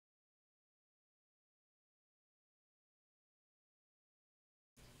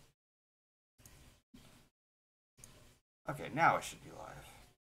Okay, now I should be live.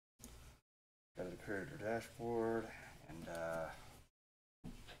 Go to the creator dashboard and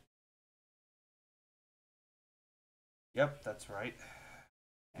yep, that's right.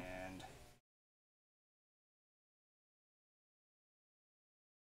 And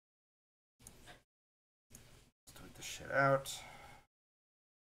let's tweet this shit out.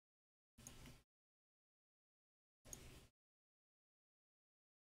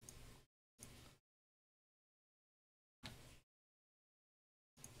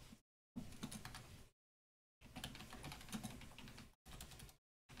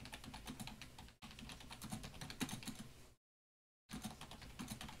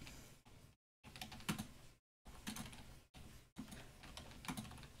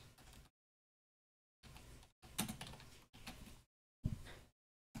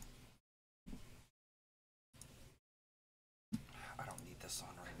 I don't need this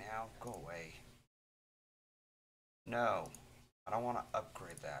on right now. Go away. No, I don't want to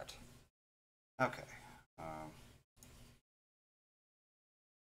upgrade that. Okay.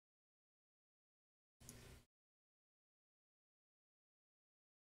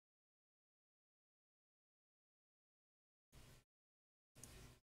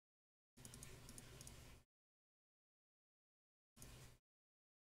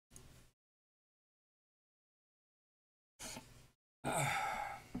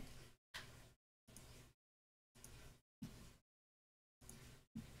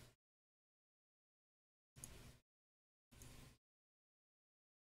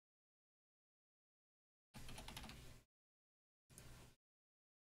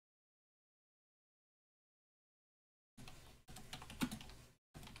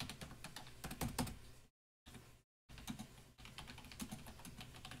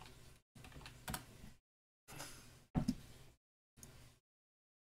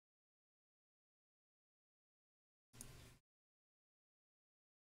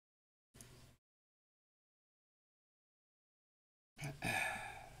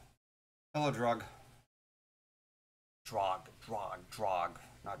 Hello, drug. Drog,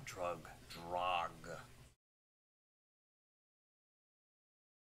 not drug, drog.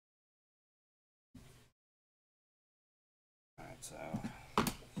 Alright, so.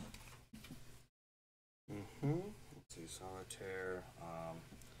 Let's see, Solitaire.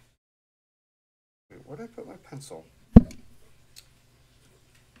 Wait, where did I put my pencil?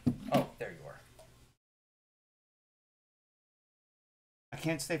 Oh, there you are. I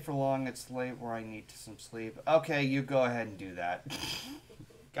can't stay for long. It's late where I need some sleep. Okay, you go ahead and do that.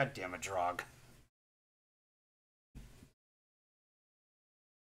 God damn it, Drog.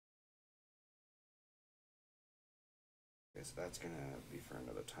 Okay, so that's gonna be for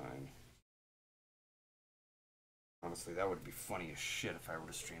another time. Honestly, that would be funny as shit if I were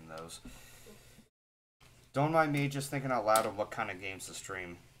to stream those. Don't mind me just thinking out loud of what kind of games to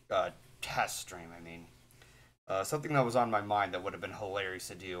stream. Test stream, I mean. Something that was on my mind that would have been hilarious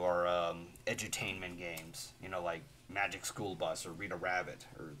to do are edutainment games. You know, like Magic School Bus or Read a Rabbit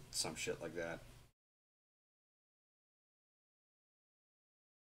or some shit like that.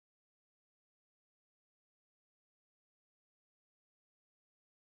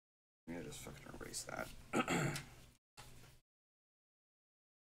 I'm gonna just fucking erase that.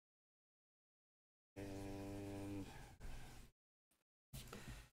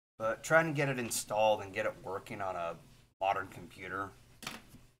 But trying to get it installed and get it working on a modern computer,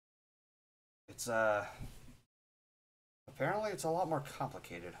 it's apparently it's a lot more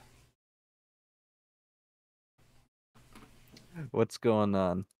complicated. What's going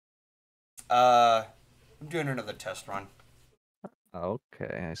on? I'm doing another test run.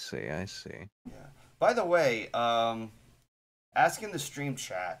 Okay, I see. Yeah. By the way, ask in the stream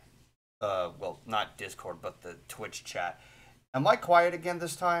chat, well, not Discord, but the Twitch chat. Am I quiet again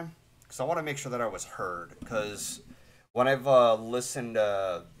this time? Because I want to make sure that I was heard. Because when I've listened,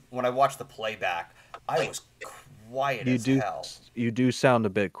 when I watched the playback, I was quiet as hell. You do sound a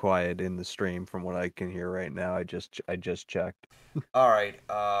bit quiet in the stream from what I can hear right now. I just checked. All right.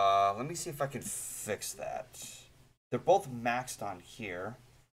 Let me see if I can fix that. They're both maxed on here.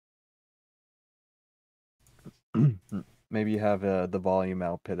 Maybe you have the volume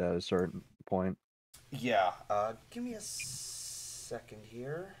output at a certain point. Yeah. Give me a second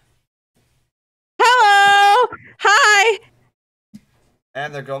here. Hello! Hi!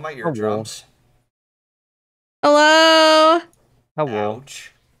 And there go my eardrums. Hello! Hello.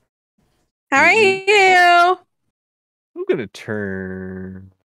 Ouch. How are you? I'm gonna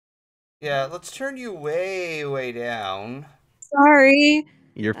turn... Yeah, let's turn you way, way down. Sorry.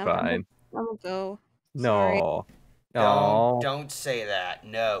 You're fine. I'm gonna go. No. Don't say that.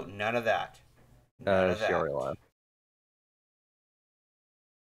 No, none of that. None of that. Sure,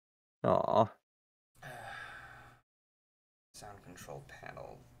 Aw. Sound control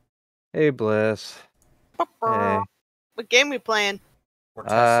panel. Hey, Bliss. Hey. What game we playing? We're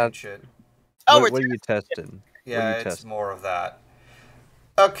testing shit. Oh, What are you testing? Yeah, what are you it's testing? more of that.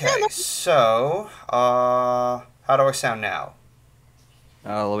 Okay, so how do I sound now?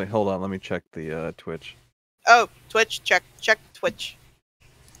 Hold on. Let me check the Twitch. Oh, Twitch. Check Twitch.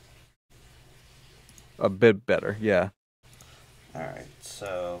 A bit better, yeah. All right,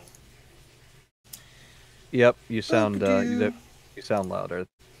 so. Yep, you sound you sound louder.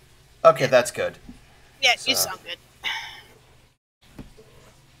 Okay, that's good. Yeah, So- you sound good.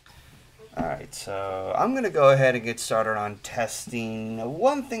 Alright, so I'm going to go ahead and get started on testing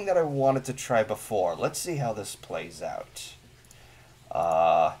one thing that I wanted to try before. Let's see how this plays out.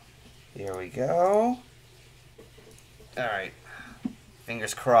 Here we go. Alright,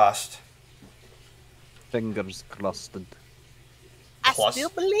 fingers crossed. Fingers crossed. I Plus. still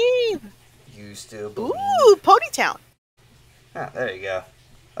believe. You still believe? Ooh, Ponytown. Ah, there you go.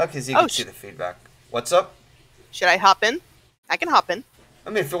 Okay, so you Oh, can see the feedback. What's up? Should I hop in? I can hop in. I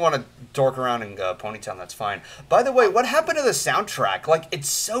mean, if you want to dork around in Ponytown, that's fine. By the way, what happened to the soundtrack? Like, it's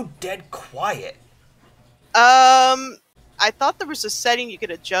so dead quiet. I thought there was a setting you could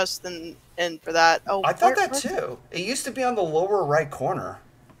adjust and for that. Oh, I thought that too. It used to be on the lower right corner.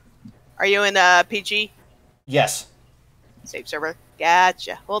 Are you in PG? Yes. Save server.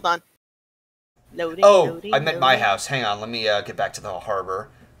 Gotcha. Hold on. Loading. Oh, loading, I meant my loading. house. Hang on, let me get back to the harbor.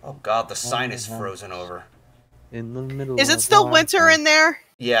 Oh god, the sign is frozen over. In the middle. Is it still winter in there?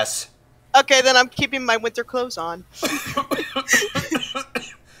 Yes. Okay, then I'm keeping my winter clothes on.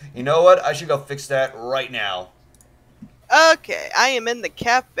 You know what? I should go fix that right now. Okay, I am in the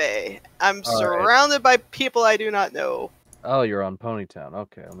cafe. I'm All right. surrounded by people I do not know. Oh, you're on Ponytown.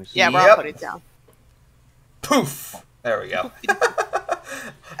 Okay, let me see. Yeah, we're Yep. on Ponytown. Poof! There we go.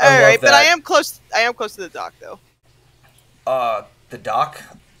 Alright, but I am close to the dock though. The dock?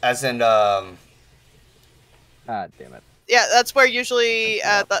 As in, Ah, damn it. Yeah, that's where usually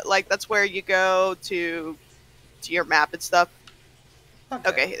that's where you go to your map and stuff.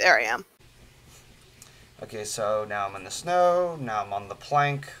 Okay, there I am. Okay, so now I'm in the snow, now I'm on the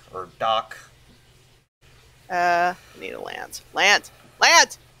plank, or dock. I need a land. Land!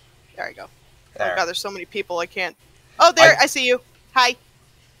 There I go. There. Oh god, there's so many people I can't. Oh, there! I see you. Hi.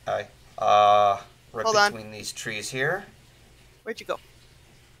 Hi. Right Hold on. between these trees here. Where'd you go?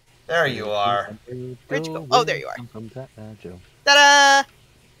 There you are. Where'd you go? Oh, there you are. Joe. Ta-da!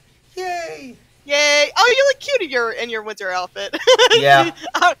 Yay! Yay! Oh, you look cute in your winter outfit. Yeah.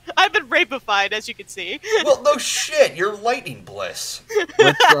 I've been rapified, as you can see. Well, no shit, you're lightning bliss.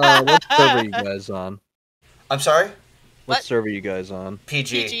 What server you guys on? I'm sorry? What What? server you guys on?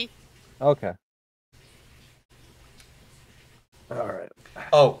 PG. PG. Okay. Alright.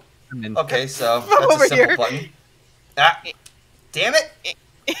 Oh, I'm in. okay, so From that's over a simple here. button. Ah, damn it!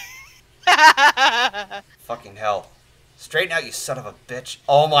 Fucking hell. Straighten out, you son of a bitch.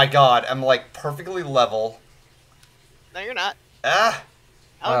 Oh my god, I'm like perfectly level. No, you're not. Ah!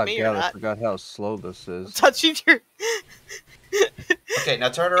 Oh, Oh me, you're god, I not. forgot how slow this I'm is. touching your. Okay, now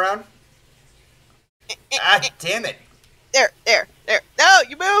turn around. Ah, damn it. There. No,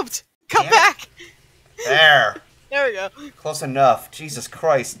 you moved. Come Damn it. back. There. There we go. Close enough. Jesus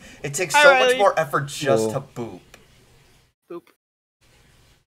Christ. It takes Hi, so much Riley. more effort just Whoa. to boop. Boop.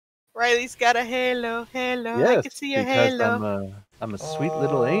 Riley's got a halo. I Yes, can see your because halo. I'm a sweet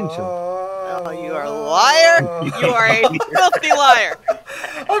little angel. Oh, you are a liar. You are a filthy liar.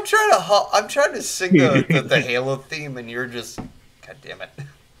 I'm trying to sing the Halo theme, and you're just. God damn it.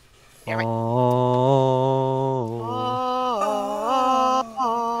 Oh.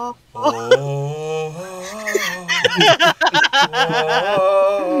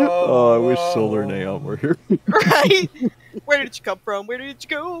 Oh, I wish Solar and Aeon were here. Right? Where did you come from? Where did you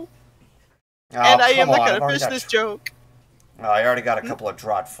go? Oh, And I am come not on, I've gonna already finish got this joke. Oh, I already got a couple of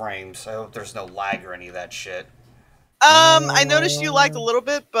drawed frames. I hope there's no lag or any of that shit. I noticed you liked a little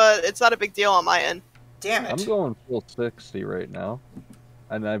bit, but it's not a big deal on my end. Damn it. I'm going full 60 right now.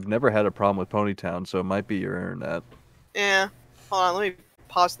 And I've never had a problem with Ponytown, so it might be your internet. Yeah. Hold on, let me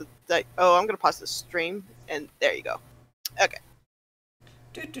pause oh, I'm gonna pause the stream, and there you go. Okay.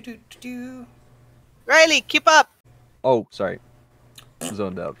 Do. Riley, keep up! Oh, sorry.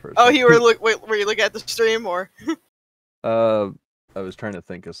 Zoned out for a Oh, second. you were were you looking at the stream, or? I was trying to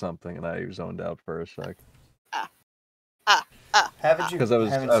think of something and I zoned out for a sec. Haven't Because I was-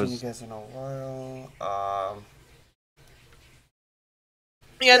 seen I you was- guys in a while.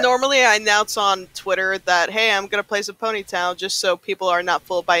 Yeah, Yeah. normally I announce on Twitter that, hey, I'm gonna play some Ponytown, just so people are not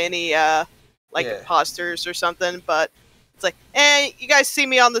fooled by any, Yeah. imposters or something, but It's like, you guys see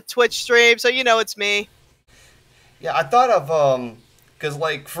me on the Twitch stream, so you know it's me. Yeah, I thought of because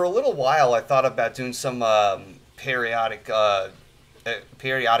like for a little while I thought about doing some periodic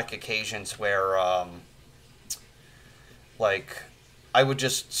occasions where like I would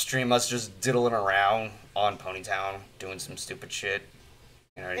just stream us just diddling around on Ponytown doing some stupid shit.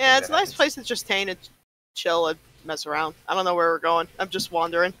 You know, Yeah, it's a nice place to just hang and chill and mess around. I don't know where we're going. I'm just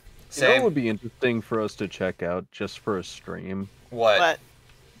wandering. You know what Same. would be interesting for us to check out just for a stream? What?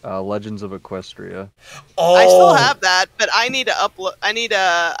 But Legends of Equestria. Oh, I still have that, but I need to upload. I need to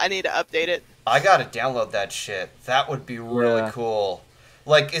update it. I gotta download that shit. That would be really Yeah. cool.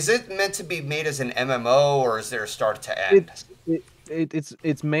 Like, is it meant to be made as an MMO or is there a start to end?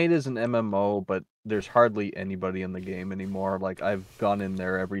 It's made as an MMO, but there's hardly anybody in the game anymore. Like I've gone in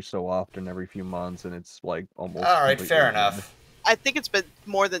there every so often, every few months, and it's like almost. All right, completely fair dead. enough. I think it's been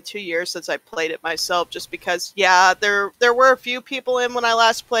more than 2 years since I played it myself, just because, yeah, there were a few people in when I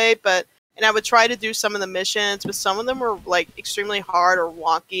last played, and I would try to do some of the missions, but some of them were, like, extremely hard or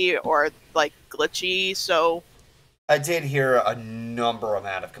wonky or, like, glitchy, so... I did hear a number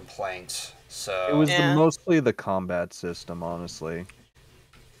amount of complaints, so... It was Yeah. mostly the combat system, honestly.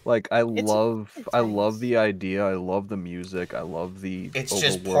 Like I love the idea, I love the music, I love the. It's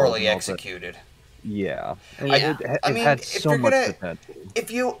just overworld poorly and all that. executed. Yeah, Yeah. it had if so you're much gonna, potential.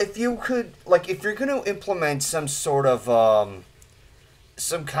 if you could, like, if you're gonna implement some sort of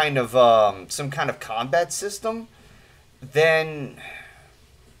some kind of combat system, then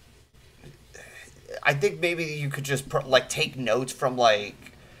I think maybe you could just take notes from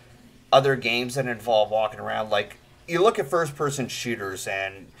like other games that involve walking around. Like, you look at first person shooters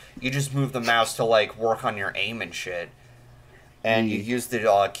and you just move the mouse to like work on your aim and shit. And you use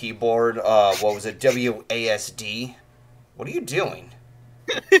the keyboard, what was it, WASD? What are you doing?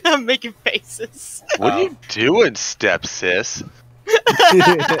 I'm making faces. What are you doing, step sis? Hey,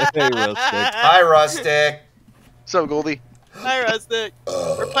 Rustic. Hi, Rustic. What's up, Goldie? Hi, Rustic.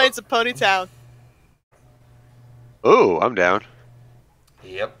 We're playing some Ponytown. Oh, I'm down.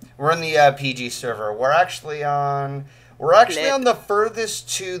 Yep. We're in the PG server. We're actually on the furthest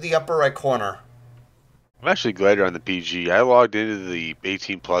to the upper right corner. I'm actually glad you're on the PG. I logged into the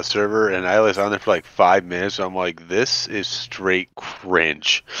 18 plus server and I was on there for like 5 minutes. So I'm like, this is straight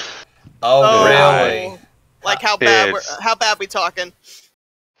cringe. Oh, really? Like how bad It's- how bad we talking?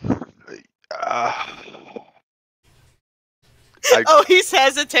 Oh, he's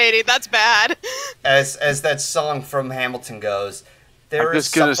hesitating. That's bad. As that song from Hamilton goes, there I'm is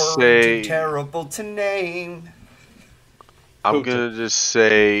just gonna suffering say- too terrible to name. I'm gonna just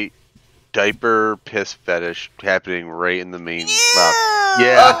say diaper piss fetish happening right in the main map.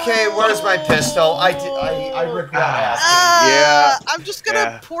 Yeah. Okay, where's my pistol? I regret asking. Yeah. I'm just gonna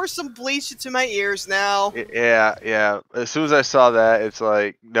Yeah. pour some bleach into my ears now. Yeah. As soon as I saw that, it's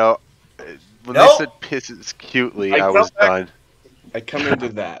like, no. When Nope. they said pisses cutely, I I was felt that- done. I come into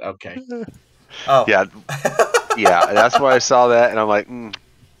that. Okay. Oh. Yeah. Yeah, that's why I saw that, and I'm like, I'm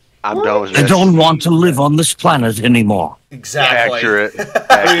done with I this. don't want to live on this planet anymore. Exactly. Accurate.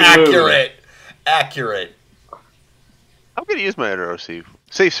 Accurate. I'm gonna use my other OC.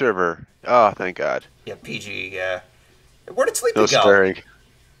 Safe server. Oh, thank God. Yeah, PG, yeah. Where did Sleepy No go? stirring.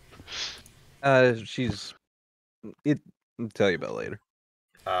 She's. I'll tell you about later.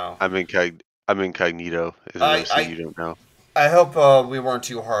 Oh. I'm incognito. Is an OC you don't know. I hope we weren't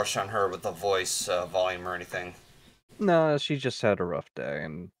too harsh on her with the voice volume or anything. No, she just had a rough day,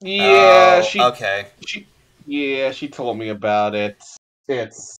 and Yeah, Oh, okay. she told me about it.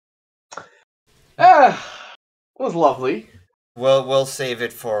 It was lovely. We'll save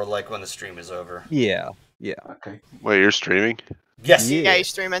it for like when the stream is over. yeah. Okay. Wait, you're streaming? Yes, Yeah, he's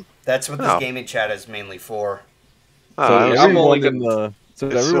streaming. that's what this Oh. gaming chat is mainly for. Oh, So I was- I'm only everyone in the It's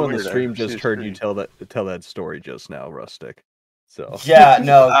everyone so in the weird, stream I've just seen heard you stream. tell that story just now, Rustic. So Yeah,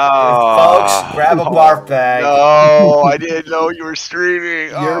 no, Oh. folks, grab a barf bag. No, I didn't know you were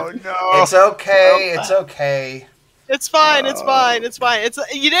streaming. Oh no. It's okay. It's okay. It's fine. It's fine. It's fine. It's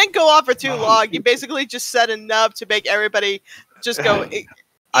you didn't go on for too long. You basically just said enough to make everybody just go.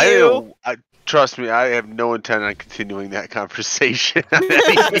 Ew. Trust me, I have no intent on continuing that conversation.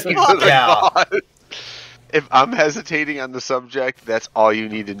 Yeah. If I'm hesitating on the subject, that's all you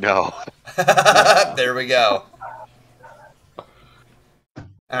need to know. There we go.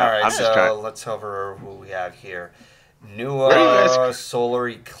 Alright, I'm just so trying- let's hover who we have here. Where are you guys- Solar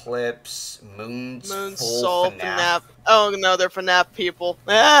Eclipse, Moon Moon Soul Soul FNAF. FNAF. Oh no, they're FNAF people.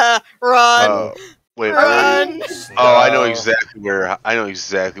 Ah, run, Wait, run. oh, I know exactly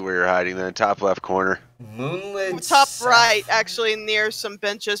where you're hiding. Then top left corner. Moonlit Top Sapphire. right, actually near some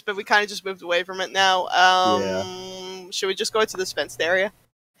benches, but we kind of just moved away from it now. Should we just go into this fenced area?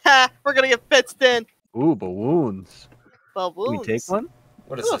 Ha! We're gonna get fenced in. Ooh, balloons. Well, Can we take one?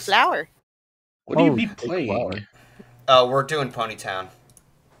 What is Ooh, a this? flower. What do you Oh, be take playing? flower. We're doing Ponytown.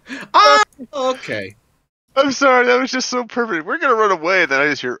 Ah, okay. I'm sorry, that was just so perfect. We're gonna run away, and then I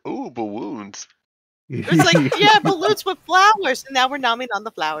just hear, ooh, balloons. It's like, yeah, balloons with flowers, and now we're nomming on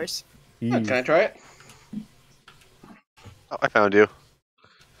the flowers. Can I try it? Oh, I found you.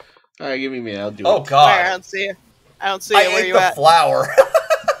 Alright, give me a minute. I'll do Oh it. Where? I God! don't see it. I don't see I it. Where ate you the at? flower.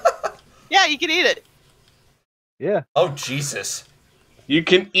 Yeah, you can eat it. Yeah. Oh Jesus! You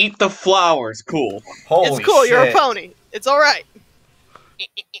can eat the flowers. Cool. Holy It's cool. shit! You're a pony. It's all right.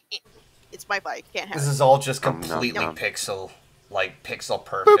 It's my bike. Can't have This it. is all just Nom, nom, completely nom. pixel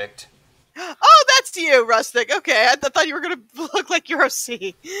perfect. Oh, that's you, Rustic. Okay, I thought you were gonna look like you're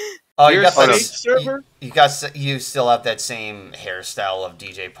OC. Oh, you You're got a that. safe server? You still have that same hairstyle of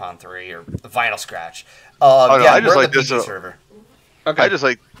DJ Pon 3 or the Vinyl Scratch. no, Yeah, I just we're like the this, PG server. Okay. I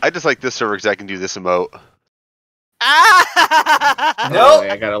just like this server because I can do this emote. Ah! Nope.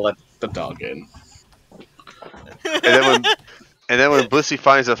 I gotta let the dog in. And then when Blissy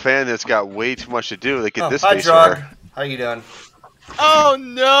finds a fan that's got way too much to do, they get this Hi, face Drug. for her. How you doing? Oh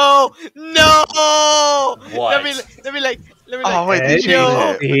no! No! What? Let me Oh wait, they Hey, changed it.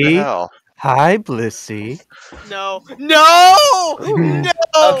 What the Blissy. hell? Hi, Blissy. no! No! No!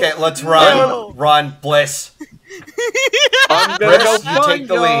 Okay, let's run. No. Run, Bliss. I'm gonna go Bliss, you find take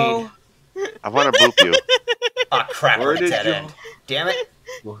the y'all. lead. I want to boop you. Ah, crap, Where we're at did dead you- end. Damn it.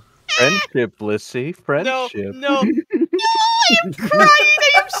 Friendship, Blissy. No! Friendship. No! No! I am crying!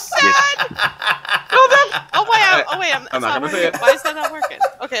 I am sad! Oh wait! I'm It's not not gonna working. say it. Why is that not working?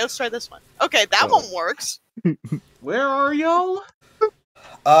 Okay, let's try this one. Okay, that one works. Where are y'all?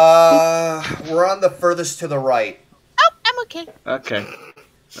 We're on the furthest to the right. Oh, I'm okay. Okay.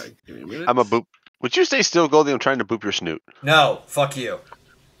 Alright, give me a minute. I'm a boop. Would you stay still, Goldie? I'm trying to boop your snoot. No, fuck you.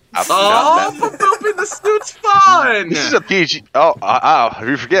 Oh, but booping the snoot's fun! This is a PG. Oh,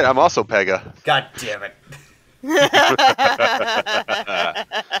 you forget, I'm also Pega. God damn it.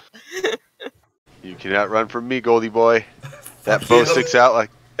 You cannot run from me, Goldie boy. That Fuck bow you.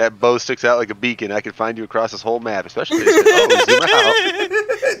 sticks out like a beacon. I can find you across this whole map, especially this. Zoom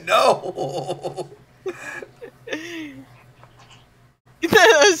out. No.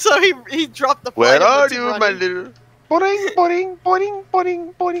 So he dropped the Where flight and are went to you, running. my little? Boing, boing, boing,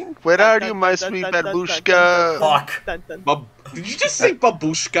 boing, boing. Where are you, my sweet babushka? Fuck. Dun, dun. Did you just say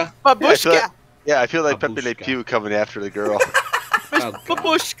babushka? Babushka. Yeah, I feel like Pepe Le Babushka. Pew coming after the girl. Oh, God.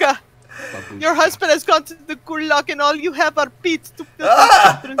 Babushka. Babushka. Your husband has gone to the gulag and all you have are beats to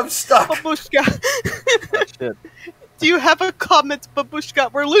Ah, I'm stuck. Babushka. Oh, shit. Do you have a comment,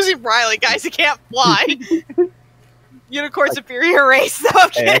 Babushka? We're losing Riley, guys. He can't fly. Unicorn Superior Race. No, I'm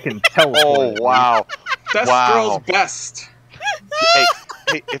Hey, I kidding. can teleport. Oh wow. Best Wow. girl's best.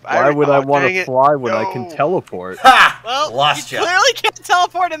 Hey, if Why would I want dang to it. fly when I can No. teleport? Ha! Well, Lost you ya. clearly can't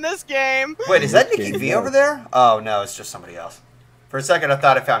teleport in this game. Wait, is that Nikki Okay, V no. over there? Oh, no, it's just somebody else. For a second, I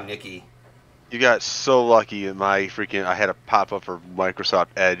thought I found Nikki. You got so lucky in my freaking. I had a pop up for Microsoft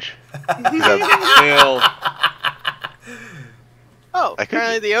Edge. Fail. Oh, I could-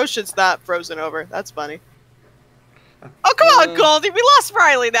 apparently the ocean's not frozen over. That's funny. Oh, come on, Goldie. We lost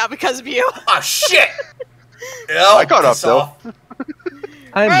Riley now because of you. Oh, shit! Oh, I caught up, piss though. off.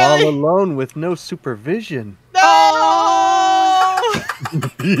 I'm Riley! all alone with no supervision. No!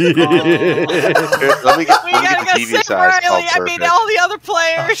 Here, let me get, We let me gotta get go the TV save size. Riley. Oh, I mean, perfect. all the other Oh,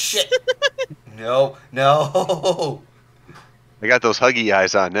 players. shit. No, no. I got those huggy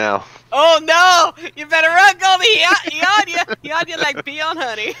eyes on now. Oh, no. You better run, Goldie. He on you. He on you like bee on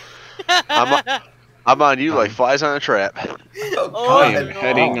honey. I'm on you like flies on a trap. Oh, Oh, I God. am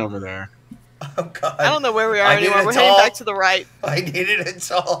heading over there. Oh, God. I don't know where we are I need anymore. a We're heading doll. back to the right. I needed a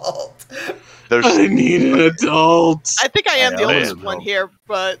salt. There's I need an adult. I think I am the I oldest am one though. here,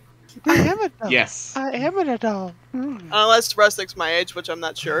 but I am a dog. Yes. I am an adult. unless Rustic's my age, which I'm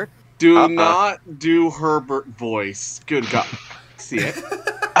not sure. Do not do Herbert voice. Good God. See it?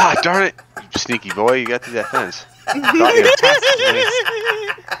 Ah, darn it! You sneaky boy, you got through that fence. Thought you were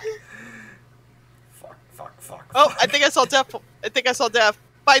past Fuck. Oh, I think I saw Def.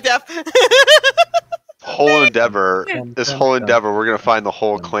 Bye, Def. whole endeavor. This whole endeavor, we're gonna find the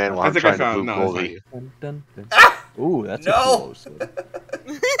whole clan while I I'm think I trying to found. boot No, it's not Goldie. you. Dun, dun, dun. Ooh, that's No. a close.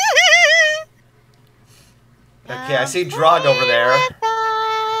 Okay, I see Drog over there.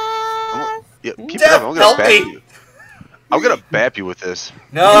 Yeah, keep it Def, up. I'm gonna help bap me. you. I'm gonna bap you with this.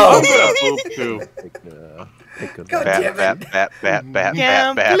 No. I'm gonna poop too. Take a God Bap, damn bap, it. bap, bap, bap,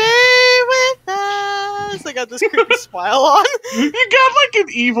 Can't bap, bap. play with us. I got this creepy smile on. You got like an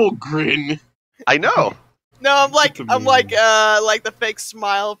evil grin. I know. No, I'm like the fake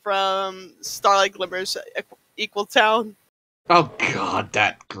smile from Starlight Glimmers Equal Town. Oh god,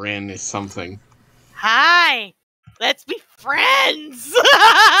 that grin is something. Hi, let's be friends.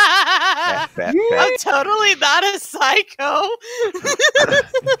 I'm totally not a psycho.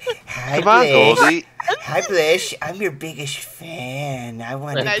 Hi, Come on, Goldie. Hi, Blish. I'm your biggest fan. I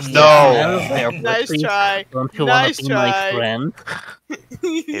want Nice to be try. your Hello there, fan. Nice Buttry. try. Don't you want Nice to be my try. friend?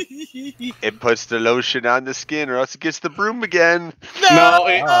 It puts the lotion on the skin, or else it gets the broom again. No,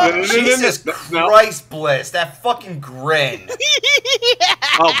 Jesus no. Christ, Bliss. That fucking grin.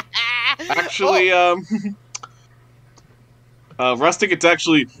 Oh, actually, Rustic, it's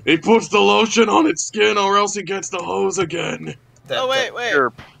actually, it puts the lotion on its skin or else it gets the hose again. Oh wait.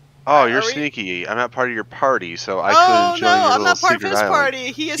 You're Are you're we- sneaky. I'm not part of your party, so I Oh couldn't no, join your I'm little not part of secret his island.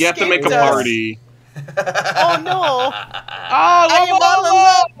 party. He You have to make a escaped us. party. Oh no. Oh, I am all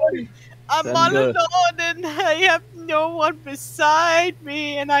alone. I'm Send all the- alone and I have no one beside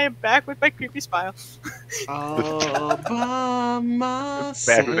me, and I am back with my creepy smile. All by myself.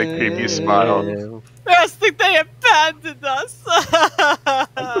 Back with a creepy smile. I think they abandoned us.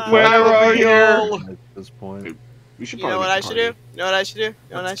 Where are you? At this point. We should You know probably what make I a should party. do? You know what I should do? You know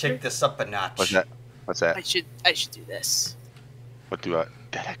what I Let's should kick do? this up a notch. What's that? What's that? I should do this. What do I?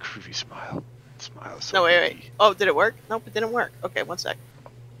 That creepy smile. Smile. is So No, wait. creepy. Oh, did it work? Nope, it didn't work. Okay, one sec.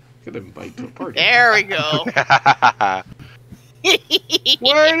 Could invite to a party. There we go. Where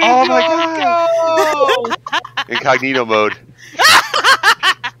did Oh you my go? Incognito mode.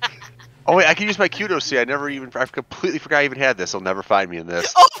 Oh wait, I can use my QDOC. I completely forgot I even had this. They'll never find me in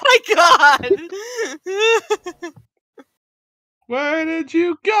this. Oh my god! Where did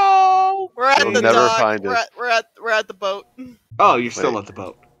you go? We're at You'll the never dock. find We're at the boat. Oh, you're still Wait. at the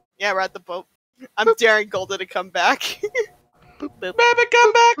boat. Yeah, we're at the boat. I'm daring Golden to come back. Boop. Baby,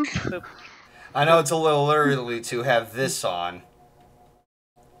 come back! I know it's a little early to have this on.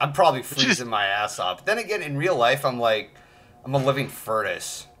 I'm probably freezing my ass off. Then again, in real life, I'm a living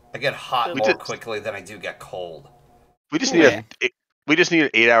furnace. I get hot We more did- quickly than I do get cold. We just need we just need an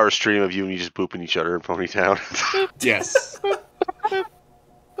 8-hour stream of you and you just booping each other in Ponytown. Yes.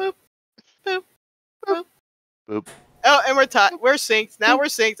 Boop. Oh, and we're synced. Now we're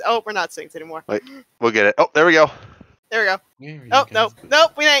synced. Oh, we're not synced anymore. We'll get it. Oh, there we go. There we go. There you Oh, go.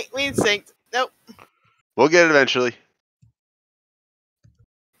 nope. We ain't synced. Nope. We'll get it eventually.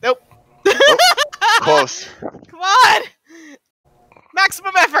 Nope. Close. Come on.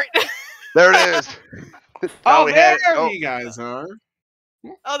 Maximum effort. There it is. Oh, we had there it. Oh, you guys are.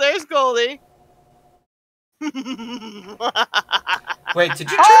 Oh, there's Goldie. Wait,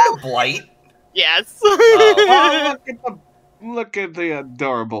 did you turn to Blight? Yes. Oh, look at the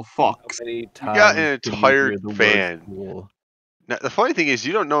adorable fox. How many got an times can you entire hear the word fan. cool? Now, the funny thing is,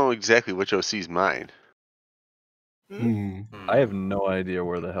 you don't know exactly which OC's mine. Hmm. I have no idea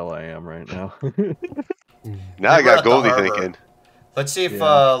where the hell I am right now. Now I We're got at the Goldie harbor. thinking. Let's see if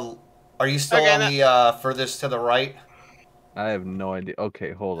Yeah. are you still Okay, on the furthest to the right? I have no idea.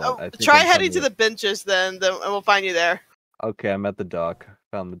 Okay, hold on. Oh, I think try I'm heading to coming- the benches then, and we'll find you there. Okay, I'm at the dock.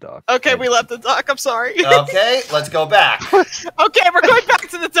 Found the dock. Okay, Thank we you. left the dock. I'm sorry. Okay, let's go back. Okay, we're going back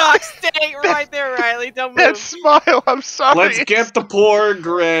to the dock. Stay right there, Riley. Don't That move. smile, I'm sorry. Let's get the poor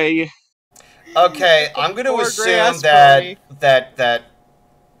Gray. Okay, I'm gonna Poor assume grass that pony. that.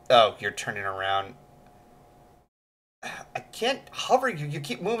 Oh, you're turning around. I can't hover you. You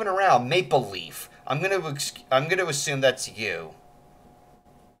keep moving around. Maple Leaf. I'm gonna assume that's you.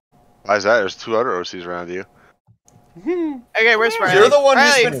 Why is that? There's 2 other OCs around you. Okay, where's Riley? You're the one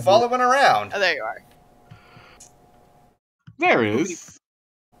Riley. who's been following around. Oh, there you are. There is.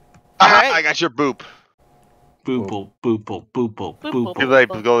 Alright. I got your boop. Boople, boople, boople, Boople. Good boople.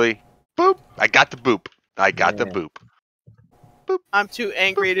 night, Goldie. Boop. I got the boop. I got the Yeah. boop. I'm too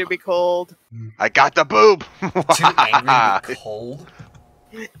angry to be cold. I got the boop. Too angry to be cold.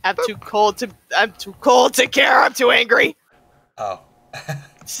 I'm too cold to care. I'm too angry. Oh.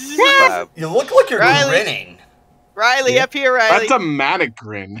 Uh, You look like you're Riley. grinning. Riley, Yeah. up here, Riley. That's a manic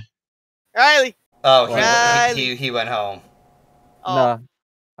grin. Riley. Oh, Riley. he went home. Oh, Nah,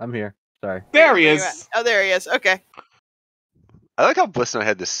 I'm here. Sorry. There he where you at? is. Oh, there he is. Okay. I like how Bliss and I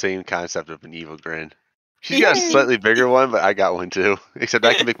had the same concept of an evil grin. She's got a slightly bigger one, but I got one too. Except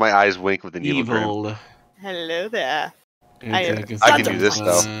I can make my eyes wink with an evil grin. Evil. Hello there. I am I can do this,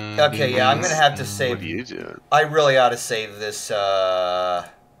 though. Okay, yeah, I'm gonna have to What save. are you doing? I really ought to save this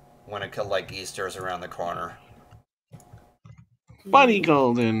when it like Easter's around the corner. Bunny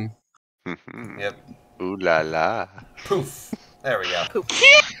Golden. Yep. Ooh la la. Poof. There we go. Poop.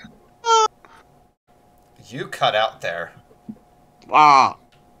 You cut out there. Ah.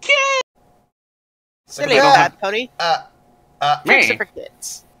 Silly bad pony. Tricks are Me. for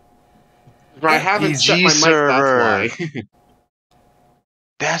kids. I haven't set my mic, server. that's why.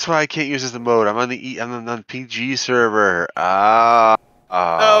 That's why I can't use this mode. I'm on the PG server. Oh,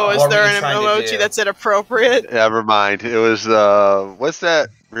 is What were there you an trying to emoji do? that's inappropriate? Never mind. It was what's that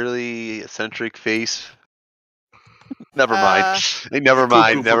really eccentric face? Never mind. Never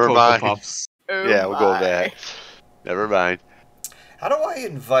mind. Cuckoo for Never Cocoa mind. Puffs. Oh Yeah, we'll go with my. that. Never mind. How do I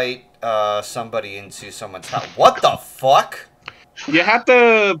invite somebody into someone's house? What the fuck? You have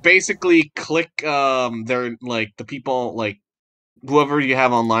to basically click their like the people like whoever you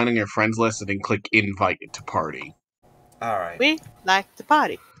have online on your friends list and then click invite to party. Alright. We like to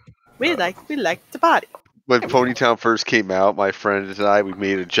party. We like to party. When Ponytown first came out, my friends and I, we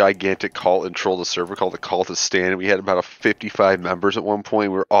made a gigantic cult and trolled the server called the Cult of Stan. We had about 55 members at one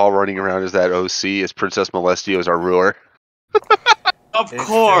point. We were all running around as that OC, as Princess Molestio as our ruler. Of It's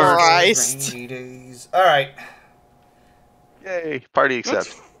course. Christ. rainy days. Alright. Yay, party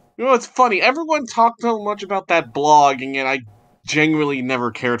accept. You know, it's funny. Everyone talked so much about that blog, and yet I genuinely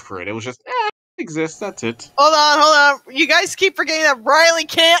never cared for it. It was just, it exists, that's it. Hold on. You guys keep forgetting that Riley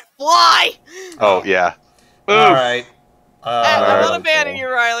can't fly. Oh, yeah. Alright. I'm Alright. not abandoning you,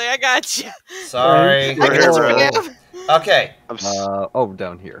 Riley. I got you. Sorry. I We're got here, you, bro. Pam. Okay.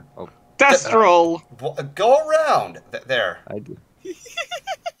 Down here. Oh, Destrol! Go around. There. I do.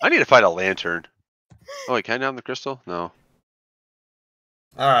 I need to find a lantern. Oh, wait, can I down the crystal? No.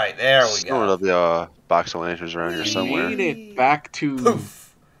 Alright, there we Stored go. up the box of lanterns around here somewhere. Made it back to...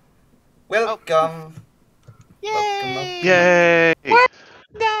 Poof. Welcome. Yay! Yay!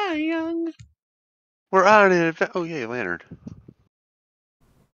 Die young. We're on an adventure. Oh, yay, lantern.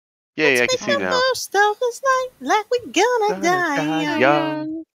 Yay, I can see Make the now. most of this night like we're gonna die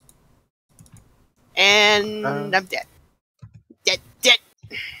young. And I'm dead. Dead.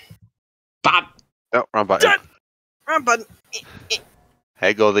 Bop. Oh, wrong button. Done. Wrong button.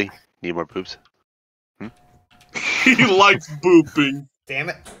 Hey, Goldie. Need more poops? He likes booping. Damn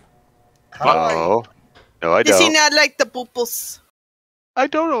it. How do Oh. No, I Does he don't. not like the booples? I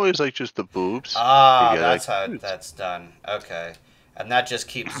don't always like just the boobs. Ah, Maybe I that's like how boobs. that's done. Okay. And that just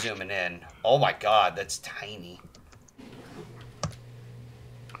keeps zooming in. Oh my god, that's tiny.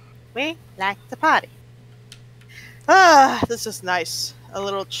 We like the party. Ah, this is nice. A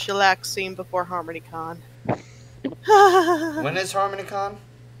little chillax scene before HarmonyCon. When is HarmonyCon?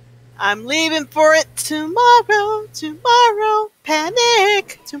 I'm leaving for it tomorrow.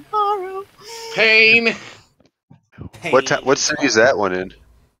 Panic tomorrow. Pain. What city is that one in?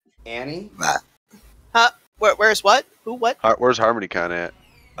 Annie? Where's what? Who what? Where's HarmonyCon at?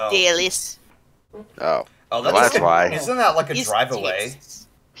 Oh. Dailies. Oh. Oh, Well, that's why. Isn't that like a East drive away? Texas.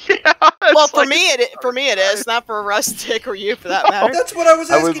 Yeah. Well, for me it is, not for Rustic or you for that matter. That's what I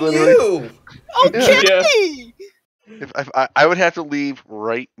was I was asking literally- you. Okay. If I would have to leave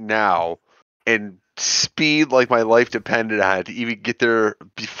right now and speed like my life depended on it to even get there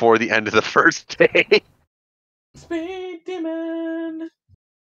before the end of the first day. Speed demon.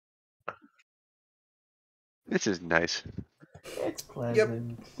 This is nice. It's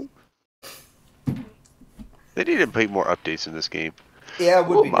pleasant. They need to make more updates in this game. Yeah, it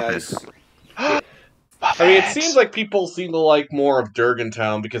would be Muffins. nice. I mean, it seems like people seem to like more of Durgan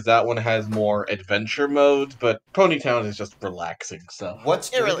Town because that one has more adventure modes, but Ponytown is just relaxing stuff.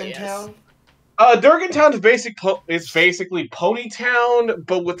 What's It really Durgantown? Durgan Town is basically Ponytown,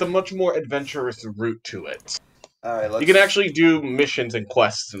 but with a much more adventurous route to it. Alright, let's... You can actually do missions and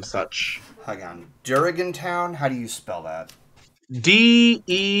quests and such. Hang on. Durgantown? How do you spell that? Dergun.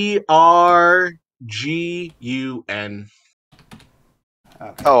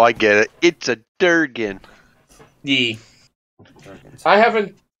 Okay. Oh, I get it. It's a Durgan. Yeah. Durgantown. I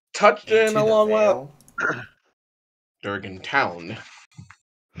haven't touched it in Into a the long while. Vale. Durgan Town.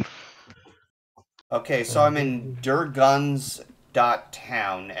 Okay, so I'm in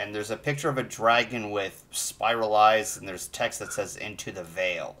Durguns.town, and there's a picture of a dragon with spiral eyes, and there's text that says "Into the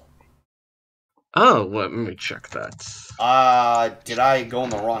Vale." Oh, let me check that. Did I go in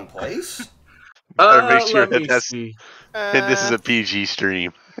the wrong place? Better make sure Let that me that's see. and this is a PG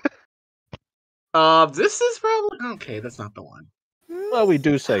stream. This is probably okay. That's not the one. Well, we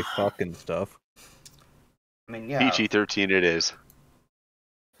do say fucking stuff. I mean, yeah. PG-13 it is.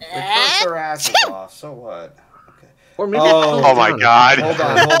 They curse their asses off, so what? Okay. Or maybe. Oh my god. Hold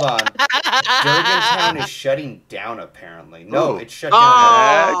on. Durgantown is shutting down, apparently. No, Ooh. it's shut down.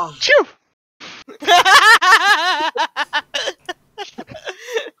 Oh. Chew!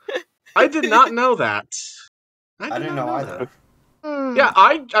 I did not know that. I didn't know either. Yeah,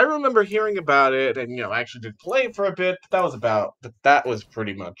 I remember hearing about it, and I actually did play it for a bit. But that was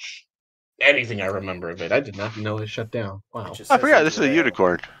pretty much anything I remember of it. I did not know it shut down. Wow. It just I says forgot, it this is a there.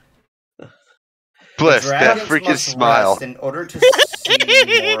 unicorn. The Bliss, that dragons freaking must smile. rest in order to see more of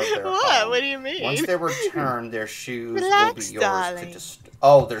their What? home. What do you mean? Once they return, their shoes will Relax, be yours darling. to destroy.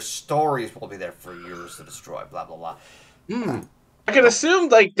 Oh, their stories will be there for yours to destroy. Blah blah blah. I can assume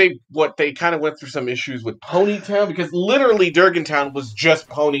like they kind of went through some issues with Ponytown, because literally Durgantown was just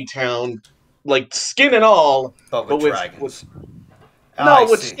Ponytown, like skin and all, But with dragons. with I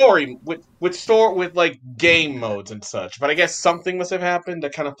with see. story with like game modes and such. But I guess something must have happened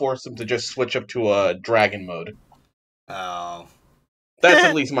that kind of forced them to just switch up to a dragon mode. Oh. That's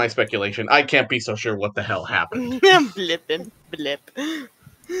at least my speculation. I can't be so sure what the hell happened. I'm blipping. Blip.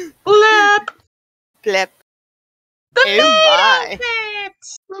 Blip! Blip. Oh my.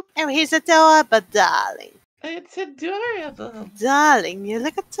 Oh, he's adorable, darling. It's adorable. Darling, you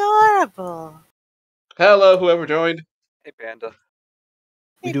look adorable. Hello, whoever joined. Hey, Panda.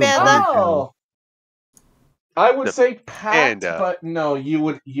 Hey, doing Bella. fine. Oh. I would The say Pat, panda. but no, you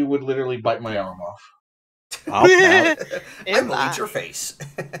would literally bite my arm off. I'll pat. I will eat your face.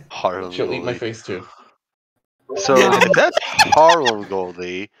 Harlem She'll eat my Goldie. face too. So if that's Harlem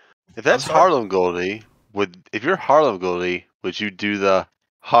Goldie, I'm sorry? if you're Harlem Goldie, would you do the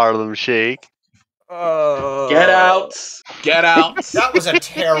Harlem Shake? Get out! Get out! That was a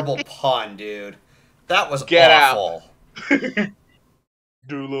terrible pun, dude. That was Get awful.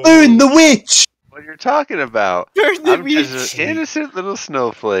 Burn the witch! What you're talking about? Burn the I'm just witch. an innocent little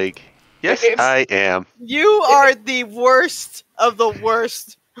snowflake. Yes, It's- I am. You are the worst of the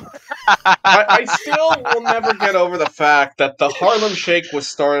worst. I still will never get over the fact that the Harlem Shake was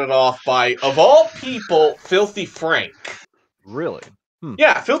started off by, of all people, Filthy Frank. Really?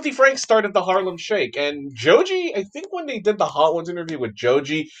 Yeah, Filthy Frank started the Harlem Shake, and Joji, I think when they did the Hot Ones interview with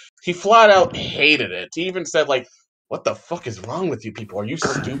Joji, he flat out hated it. He even said, like, what the fuck is wrong with you people? Are you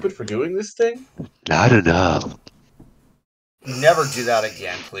stupid for doing this thing? Not enough. Never do that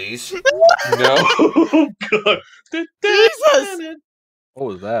again, please. No. God. Jesus! What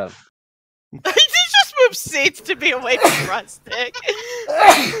was that? He just moved seats to be away from Rustic.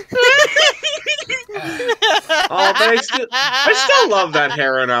 Oh, but I still love that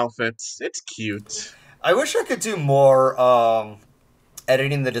heron outfit. It's cute. I wish I could do more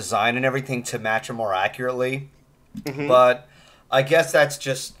editing the design and everything to match it more accurately. But I guess that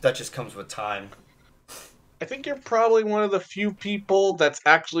just comes with time. I think you're probably one of the few people that's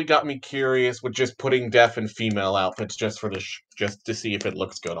actually got me curious with just putting deaf and female outfits just for just to see if it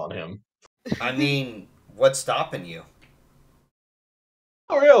looks good on him. I mean, what's stopping you?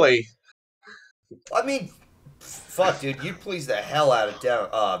 Oh, really? I mean, fuck, dude, you please the hell out of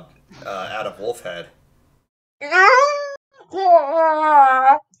Wolfhead.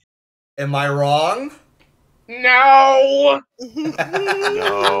 Am I wrong? No!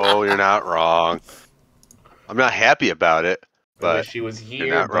 No, you're not wrong. I'm not happy about it, I but wish he was here.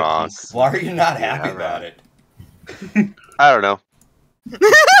 you're not but wrong. he's- Why are you not You're happy not about wrong. it? I don't know.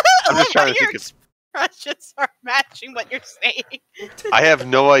 I'm just trying to your think of- expressions are matching what you're saying. I have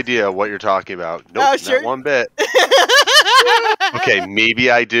no idea what you're talking about. Nope, Oh, sure. not one bit. Okay, maybe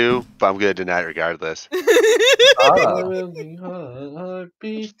I do, but I'm gonna deny it regardless. Ah.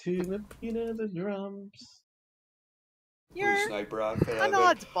 Heartbeat to the beat of the drums. You're Sniper outfit an of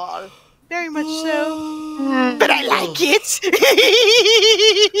it. oddball. Very much so. But I like it.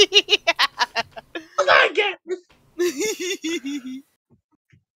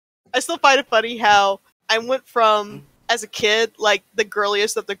 I still find it funny how I went from, as a kid, like the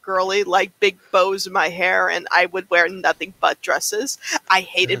girliest of the girly, like big bows in my hair, and I would wear nothing but dresses. I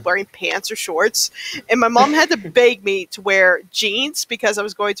hated wearing pants or shorts. And my mom had to beg me to wear jeans because I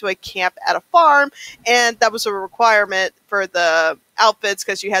was going to a camp at a farm, and that was a requirement for the outfits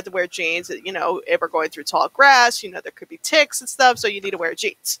because you had to wear jeans. You know, if we're going through tall grass, you know, there could be ticks and stuff, so you need to wear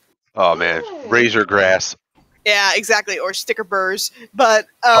jeans. Oh man, razor grass. Yeah, exactly, or sticker burrs. But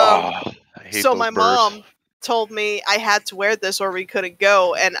I hate so those my birds. mom told me I had to wear this or we couldn't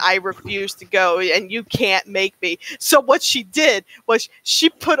go, and I refused to go, and you can't make me. So what she did was she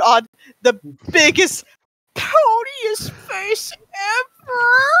put on the biggest, poniest face ever.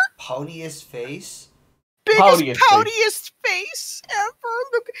 Poniest face? Biggest, Poutiest poutiest face ever.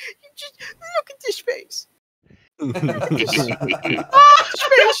 Look at this face. This face. How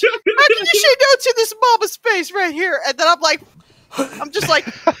can you say no to this mama's face right here? And then I'm just like,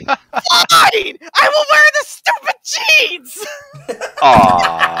 fine! I will wear the stupid jeans!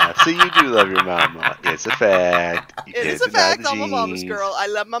 Aw, so you do love your mama. It's a fact. You It can't is a deny fact, the I'm a mama's genes. girl. I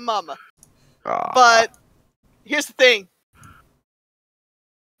love my mama. Aw. But here's the thing.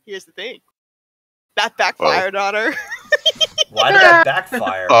 That backfired on her. Why did that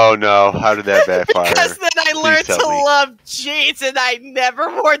backfire? Oh no, how did that backfire? Because then I learned tell to me. love jeans and I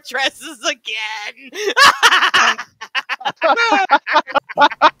never wore dresses again.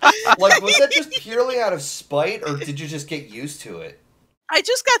 Like, was that just purely out of spite, or did you just get used to it? I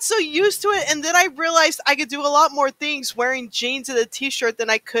just got so used to it, and then I realized I could do a lot more things wearing jeans and a t-shirt than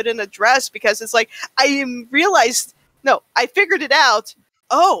I could in a dress, because it's like, I figured it out.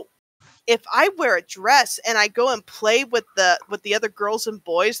 Oh, if I wear a dress and I go and play with the other girls and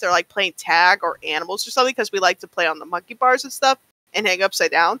boys, they're like playing tag or animals or something, because we like to play on the monkey bars and stuff and hang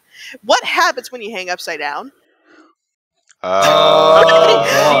upside down. What happens when you hang upside down? People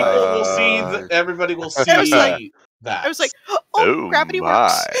will see. Everybody will see that. I was like, oh, gravity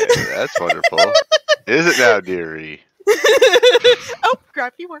works. That's wonderful. Is it now, dearie? Oh,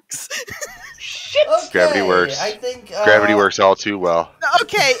 gravity works. Shit. Okay, Gravity works. I think Gravity works all too well.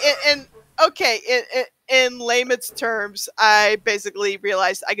 Okay, in layman's terms, I basically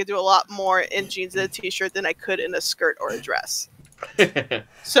realized I could do a lot more in jeans and a t-shirt than I could in a skirt or a dress.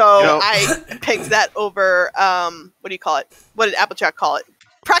 So I picked that over, what do you call it? What did Applejack call it?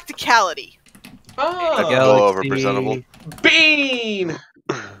 Practicality. Oh, over presentable. Bean!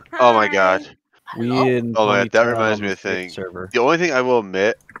 Oh my god. Oh my god, that reminds me of a thing. The only thing I will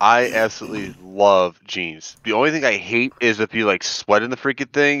admit, I absolutely love jeans. The only thing I hate is if you like sweat in the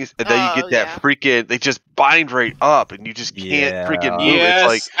freaking things, and then you get that freaking, they just bind right up, and you just can't freaking move. It's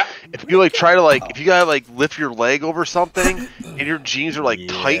like, if you like try to like, if you gotta like lift your leg over something, and your jeans are like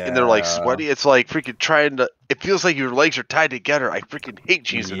tight and they're like sweaty, it's like freaking trying to, it feels like your legs are tied together. I freaking hate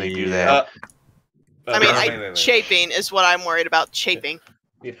jeans when they do that. I mean, chafing is what I'm worried about, chafing.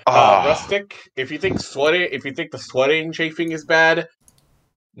 Rustic, if you think the sweating chafing is bad,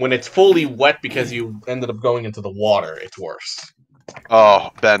 when it's fully wet because you ended up going into the water, it's worse.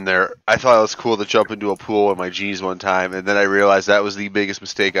 Oh, been there. I thought it was cool to jump into a pool in my jeans one time, and then I realized that was the biggest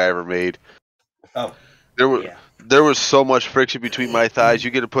mistake I ever made. Oh, there was so much friction between my thighs.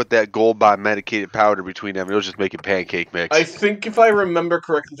 You get to put that Gold Bond medicated powder between them, it was just making pancake mix. I think if I remember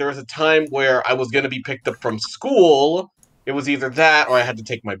correctly, there was a time where I was going to be picked up from school. It was either that or I had to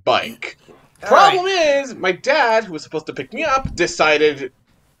take my bike. Problem is, my dad, who was supposed to pick me up, decided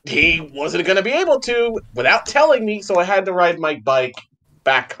he wasn't going to be able to without telling me, so I had to ride my bike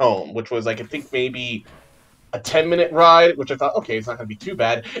back home, which was like, I think maybe a 10-minute ride, which I thought, okay, it's not going to be too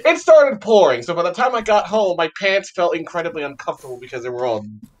bad. It started pouring, so by the time I got home, my pants felt incredibly uncomfortable because they were all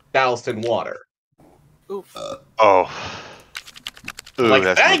doused in water. Oof. Ooh, like,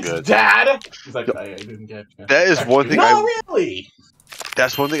 that's thanks, good. Dad! He's like, I didn't get you. That is one thing really?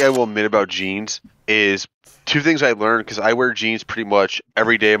 That's one thing I will admit about jeans is two things I learned, because I wear jeans pretty much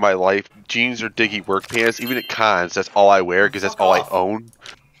every day of my life. Jeans or diggy work pants. Even at cons, that's all I wear because that's all I own.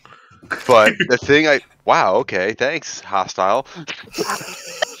 But the thing wow, okay, thanks, hostile.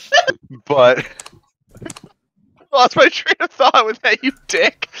 But lost my train of thought with that, you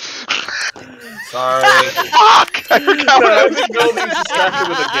dick. Sorry. Fuck! I forgot what I was going to be distracted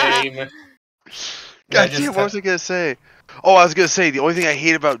with a game. God damn, what was I gonna say? Oh, I was gonna say the only thing I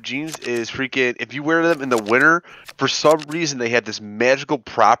hate about jeans is freaking if you wear them in the winter, for some reason they have this magical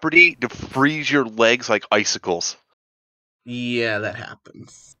property to freeze your legs like icicles. Yeah, that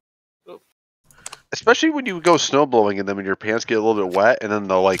happens. Especially when you go snowblowing in them and your pants get a little bit wet, and then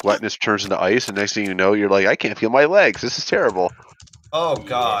the like wetness turns into ice, and next thing you know, you're like, I can't feel my legs. This is terrible. Oh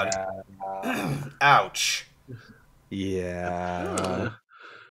God! Ouch! Yeah.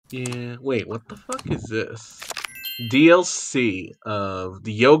 Yeah. Wait, what the fuck is this? DLC of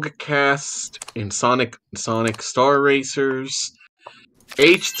the Yoga Cast in Sonic Star Racers,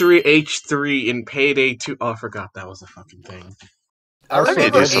 H3 in Payday 2. Oh, I forgot that was a fucking thing. I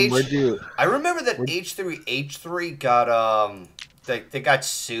remember that Where'd- H3 got they got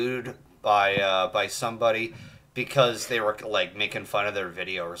sued by somebody because they were like making fun of their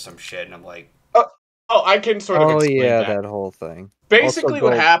video or some shit, and I'm like, oh, I can sort of explain that whole thing. Basically,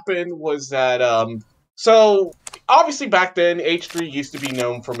 what happened was that so obviously back then H3 used to be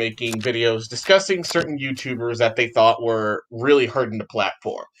known for making videos discussing certain YouTubers that they thought were really hurting the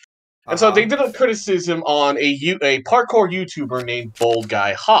platform. And so they did a criticism on a parkour YouTuber named Bold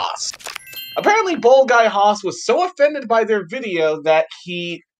Guy Haas. Apparently, Bold Guy Haas was so offended by their video that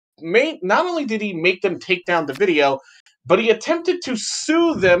not only did he make them take down the video, but he attempted to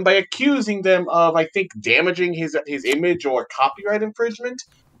sue them by accusing them of, I think, damaging his image or copyright infringement,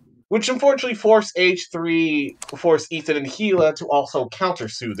 which unfortunately forced Ethan and Gila to also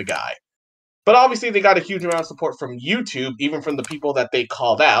countersue the guy. But obviously, they got a huge amount of support from YouTube, even from the people that they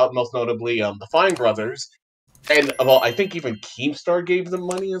called out, most notably the Fine Brothers. And, well, I think even Keemstar gave them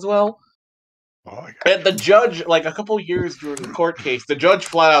money as well. Oh my God. And the judge, like a couple years during the court case, the judge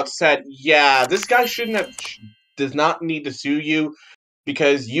flat out said, "Yeah, this guy does not need to sue you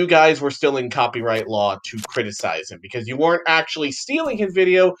because you guys were still in copyright law to criticize him because you weren't actually stealing his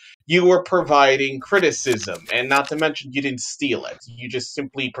video, you were providing criticism, and not to mention you didn't steal it. You just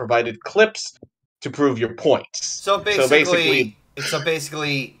simply provided clips to prove your points." So basically,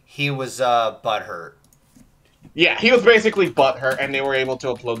 he was butthurt. Yeah, he was basically butthurt, and they were able to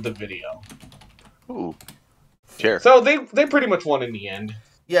upload the video. Ooh. Sure. So they pretty much won in the end.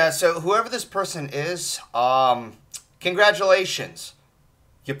 Yeah, so whoever this person is, congratulations.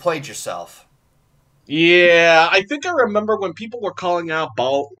 You played yourself. Yeah, I think I remember when people were calling out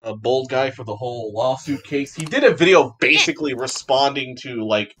a Bold Guy for the whole lawsuit case. He did a video basically responding to,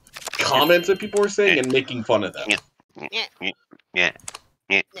 like, comments that people were saying and making fun of them. Yeah.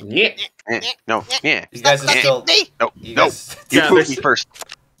 No. Yeah. You guys are still... No. You No. guys... You pooped me first.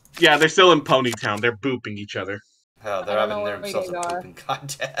 Yeah, they're still in Ponytown. They're booping each other. Oh, they're having themselves a pooping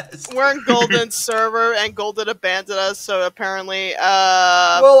contest. We're in Golden's server, and Golden abandoned us, so apparently,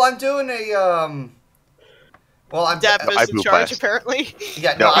 Well, I'm doing a, Well, Depp I is in boop charge, last. apparently.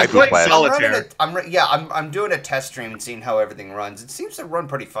 Yeah, No, I I'm boop last. Solitaire. I'm doing a test stream and seeing how everything runs. It seems to run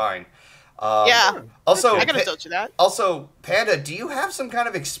pretty fine. Yeah. Also, I could have told you that. Also, Panda, do you have some kind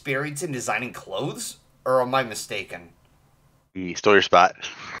of experience in designing clothes, or am I mistaken? You stole your spot.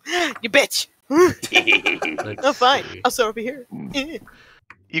 You bitch! Oh, fine. I'll sit over here.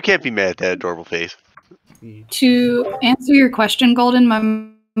 You can't be mad at that adorable face. To answer your question, Golden, my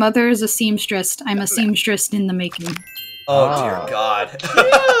mother is a seamstress. I'm a seamstress in the making. Oh, dear God.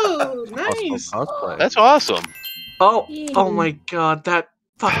 Oh, nice. Cosplay. That's awesome. Oh my God, that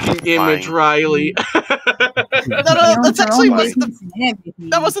fucking image, Riley. No, that's actually Your own was the, business and everything.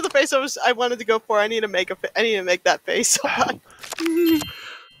 that wasn't the face I wanted to go for. I need to make that face.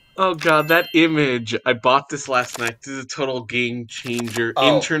 Oh God, that image. I bought this last night. This is a total game changer.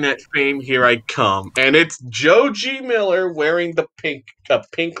 Oh. Internet fame, here I come. And it's Joe G. Miller wearing the pink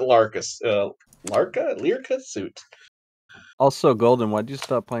Lirka suit. Also, Golden, why'd you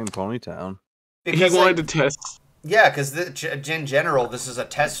stop playing Ponytown? He wanted to test. Yeah, because in general, this is a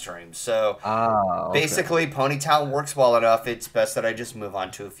test stream. So Okay. basically, Ponytown works well enough. It's best that I just move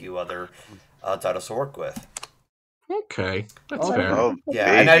on to a few other titles to work with. Okay, that's Oh, fair. Oh, Yeah,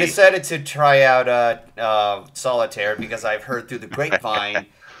 baby. and I decided to try out Solitaire because I've heard through the grapevine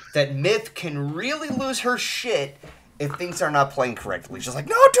that Myth can really lose her shit if things are not playing correctly. She's like,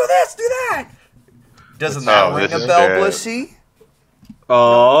 no, do this, do that. Doesn't that ring this a is bell, bad. Blissy?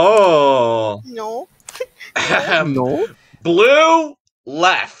 Oh. No. No. Blue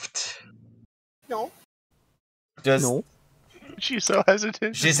left. No. Does No. She's so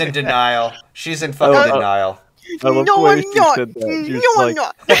hesitant. She's in denial. She's in fucking denial. I love No, the way I'm she not. said that. She was No, I'm like,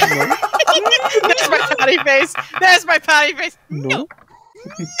 not. There's my patty face. There's my patty face. No.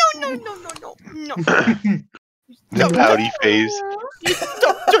 No. No. The pouty face.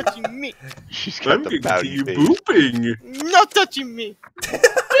 Stop touching me. She's got I'm the getting to pouty you face. booping. Not touching me.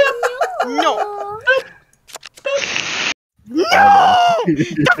 No. No.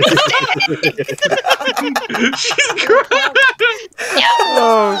 She's crying.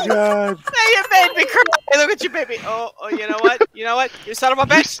 Oh God. Hey, you made me cry. Hey, look at you, baby. Oh, you know what? You know what? You son of a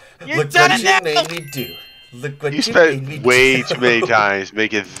bitch. You Look done what it you now. made me do. Look what You you made me spent do. way too many times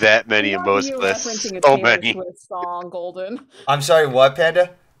making that many Who of are most you lists. referencing a So Taylor many. Swift song, Golden? I'm sorry, what, Panda?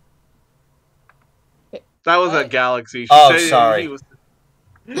 That was a Galaxy. She Oh, said sorry. he was-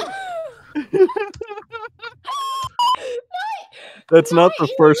 That's not the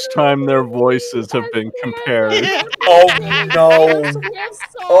first time their voices have been compared. Oh, no.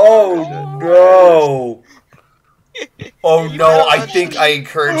 Oh, no. Oh, no. I think I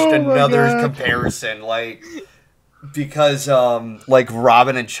encouraged another comparison. Like, because, like,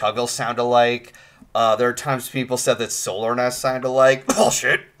 Robin and Chuggle sound alike. There are times people said that Solar Nest sound alike.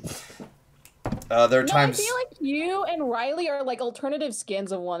 Bullshit. There are times... I feel like you and Riley are like alternative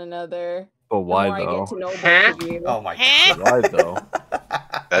skins of one another. But The why more I though? get to know both of you. Oh, my God. Why though?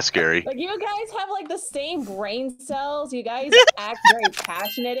 That's scary. Like, you guys have like the same brain cells. You guys act very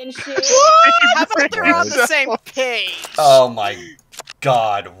passionate and shit. How about they're on the same page? Oh, my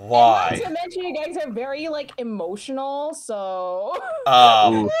God. Not Why? to mention, you guys are very like emotional. So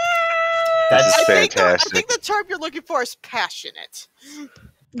Ooh. This That's is I fantastic. think the term you're looking for is passionate.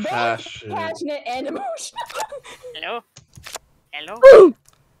 both Passionate. passionate and emotional. Hello? Hello?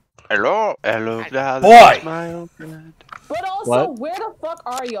 Hello, hello, darling, Boy. my old friend. But also, What? where the fuck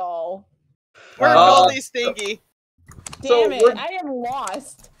are y'all? We're Goldie's thingy. So Damn it! we're- I am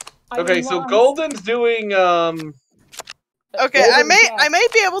lost. I am Okay, so lost. Golden's doing Okay, I may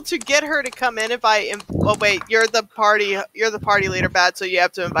be able to get her to come in if I. Oh wait, you're the party leader, Bad. So you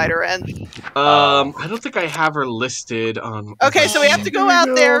have to invite her in. I don't think I have her listed on. Okay, so we have to go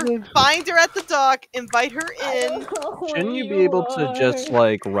out there, find her at the dock, invite her in. Shouldn't you be able to just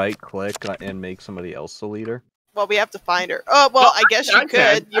like right click and make somebody else the leader? Well, we have to find her. Oh well, I guess you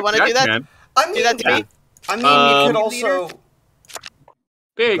could. You want to do that? I mean, do that to me? I mean, you could also.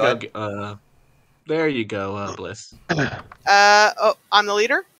 There you go. There you go, Bliss. Oh, I'm the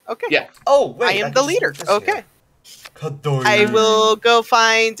leader? Okay. Yeah. Oh, wait. I am the leader. Okay. Here. I will go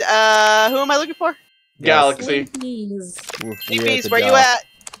find, who am I looking for? Galaxy. Bees, where you at?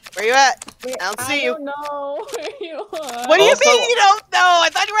 Where you at? I don't see you. I don't know where you are. What do you mean you don't know? I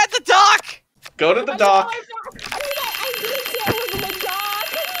thought you were at the dock. Go to the dock. I did say I was in the dock.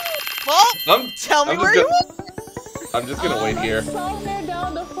 Well, tell me where you are. I'm just gonna wait here. Somewhere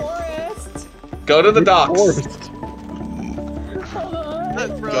down the forest. Go to the docks. Hold on. That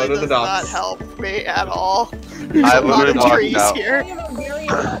really does not help me at all. I a lot of literally trees walked out. here. I am a very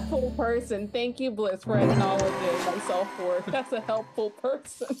helpful person. Thank you, Bliss, for acknowledging my self-worth. That's a helpful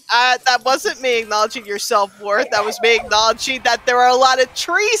person. That wasn't me acknowledging your self-worth. That was me acknowledging that there are a lot of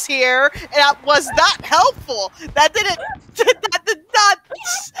trees here, and that was not helpful. That did not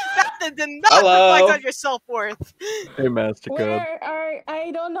reflect on your self-worth. Hey, Master Code.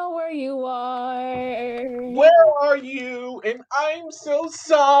 I don't know where you are. Where are you? And I'm so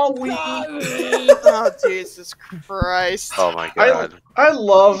sorry. Oh, Jesus Christ. Oh my god. I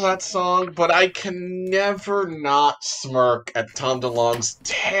love that song, but I can never not smirk at Tom DeLonge's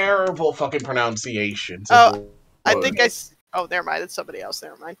terrible fucking pronunciations. Oh, I think oh, never mind. It's somebody else.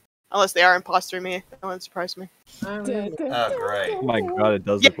 Never mind. Unless they are impostering me. That wouldn't surprise me. Oh, great. Oh my god, it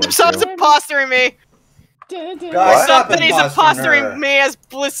does look like someone's you. impostering me. Guys, stop Somebody's impostering impostering me as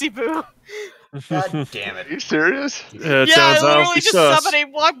Blissy Boo. God damn it. Are you serious? Yeah, literally just somebody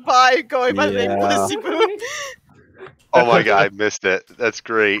walked by going by the name Blissy Boo. Oh my god, I missed it. That's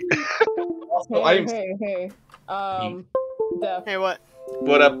great. Hey. Def. Hey, what?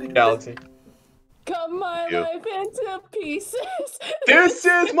 What up, Galaxy? Cut my life into pieces. This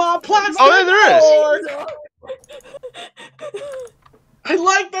is my plastic. Oh, there I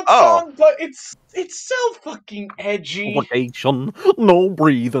like that song, but it's so fucking edgy. Vacation, no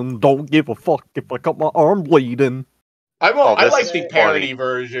breathing, don't give a fuck if I cut my arm bleeding. I this like is the funny. parody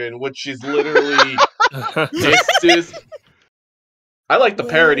version, which is literally this is. I like the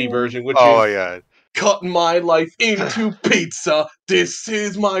parody version, which is yeah. cutting my life into pizza. This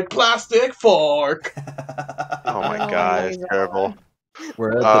is my plastic fork. Oh my god, it's terrible.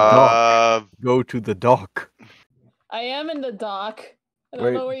 We're at the dock. Go to the dock. I am in the dock. I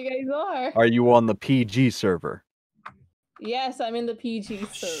don't know where you guys are. Are you on the PG server? Yes, I'm in the PG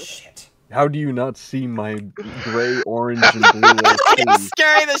server. Shit. How do you not see my gray, orange, and blue I'm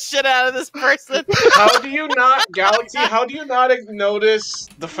scaring the shit out of this person. How do you not, Galaxy? How do you not notice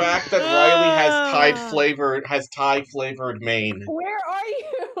the fact that Riley has Thai flavored Maine? Where are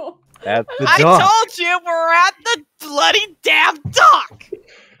you? At the I dock. told you we're at the bloody damn dock.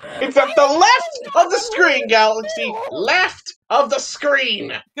 It's at the left of the screen, Galaxy. Left of the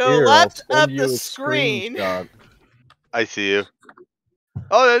screen. Go Here, left I'll send of you the a screen. screenshot. I see you.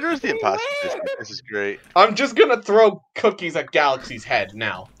 Oh, there's the imposter. This is great. I'm just gonna throw cookies at Galaxy's head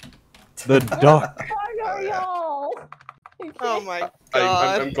now. The dock. Oh my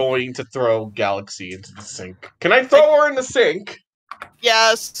god. I'm going to throw Galaxy into the sink. Can I throw her in the sink?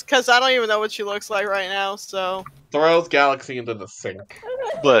 Yes, because I don't even know what she looks like right now, so. Throws Galaxy into the sink.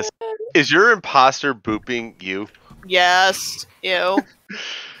 Bliss, is your imposter booping you? Yes. Ew.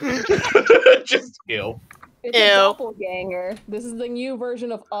 Just ew. It's a doppelganger. This is the new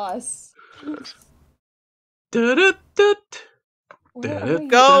version of us. Go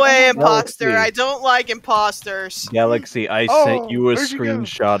away, imposter. I don't like imposters. Galaxy, I sent you a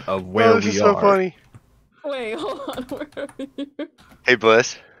screenshot of where this we is so are. funny. Wait, hold on. Where are you? Hey,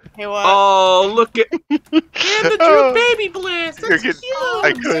 Bliss. Hey, what? Oh, look at the true baby Bliss. That's cute.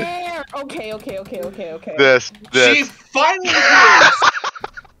 I could. There. Okay. This. She finally hears.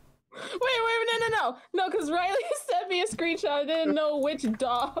 Wait, no, because Riley sent me a screenshot. I didn't know which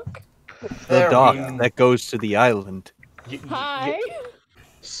dock. The dock that goes to the island. Hi.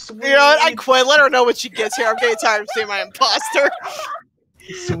 You know what? I quit. Let her know when she gets here. I'm getting tired of seeing my imposter.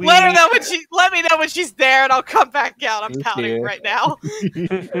 Sweet. Let her know when let me know when she's there, and I'll come back out. I'm pouting right now. I'm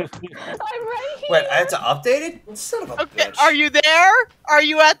right here. Wait, I have to update it? Son of a bitch. Are you there? Are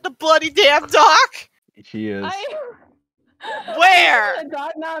you at the bloody damn dock? She is. Where?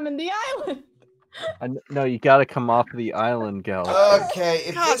 Now I'm in the island. No, you gotta come off the island, Galaxy. Okay,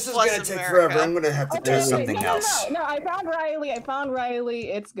 if God this is bless gonna take America. forever, I'm gonna have to Okay, test wait, something no, else. No, I found Riley.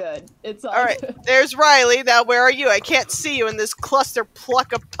 It's good. It's all, All right, good. there's Riley. Now, where are you? I can't see you in this cluster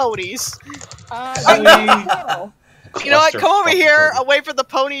pluck of ponies. No. You know what? Cluster Come over fuck here, pony. away from the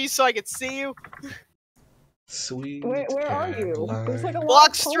ponies, so I can see you. Sweet. Where are you? There's like a lot Walk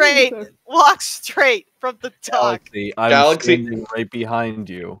of ponies straight. there. Walk straight from the dock. Galaxy, I'm Galaxy. standing right behind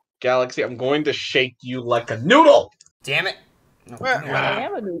you. Galaxy, I'm going to shake you like a noodle. Damn it! No, Where- come here. I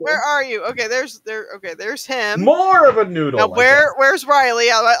am a noodle. Where are you? Okay, there's him. More of a noodle. Now, I where's Riley?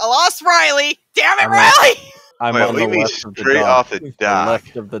 I lost Riley. Damn it, I'm Riley! I'm Wait, on the leave me left of the straight dock. off the The dock.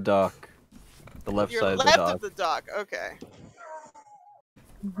 left of the dock. The left You're side of the left dock. of the dock. Okay.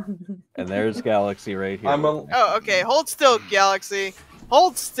 And there's Galaxy right here. I'm a- with me. Oh, okay. Hold still, Galaxy.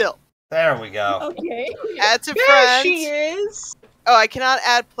 Hold still. There we go. Okay. Add to There friends. she is. Oh, I cannot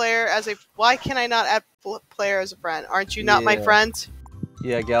add player as a. Why can I not add player as a friend? Aren't you not my Yeah. friend?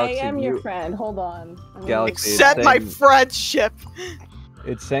 Yeah, I Galaxy. am your you, friend. Hold on. Galaxy. Accept my saying- friendship.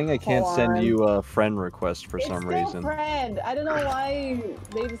 It's saying I can't Hold send on. you a friend request for It's some still reason. friend. I don't know why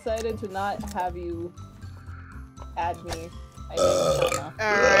they decided to not have you add me. I don't know.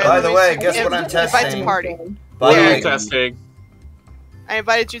 Alright. By the way, guess Invite what I'm to testing? party. By What the are way, you testing? I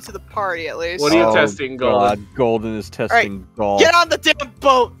invited you to the party at least. What are you Oh, testing, Golden? God, Golden is testing golf. Get on the damn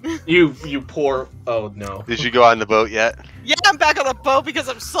boat. You poor. Oh no. Did you go on the boat yet? Yeah, I'm back on the boat because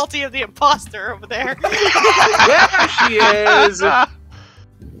I'm salty of the imposter over there. There she is.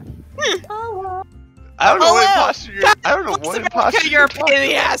 Oh, I don't know what Hello. imposter you're. I don't know What's what the imposter America? You're you're a pain in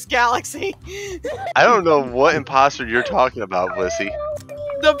the ass, Galaxy. I don't know what imposter you're talking about, Blissy.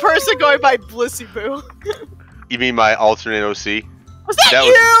 The person going by Blissy Boo. You mean my alternate OC? Was that, That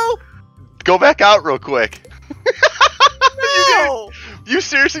you? Go back out real quick. No. You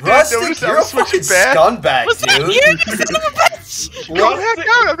seriously didn't Rustic, notice I you're a was switching fucking back? scumbag, Was that dude. you, you son of a bitch? Go back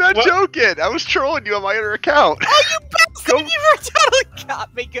out. I'm not What? joking. I was trolling you on my other account. Oh, you bastard! You were totally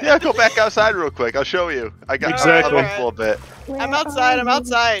got me good. Yeah, go back outside real quick. I'll show you. I got Exactly. I'm up a little bit. I'm outside. I'm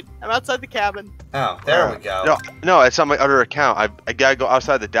outside. I'm outside the cabin. Oh, there we go. No, it's on my other account. I gotta go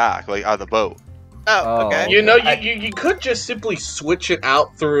outside the dock, like out of the boat. Oh, Oh. okay. You know, you could just simply switch it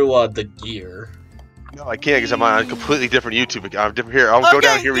out through the gear. No, I can't because I'm on a completely different YouTube account. I'm different here. I'll go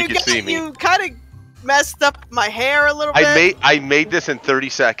down here where you can see me. You kind of messed up my hair a little bit. I made this in 30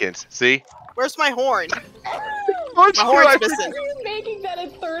 seconds. See? Where's my horn? What My you horn's do? I missing. you're making that in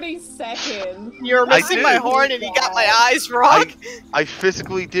 30 seconds. You're missing my did. horn and you got my eyes wrong. I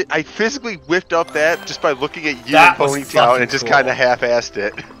physically did. I physically whipped up that just by looking at you That and was Ponytail fucking and just cool. kind of half-assed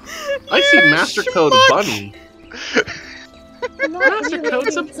it. I see You Master Code schmuck. Bunny. Master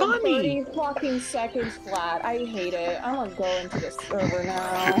Code's a making some bunny. 30 fucking seconds flat. I hate it. I'm gonna go into this server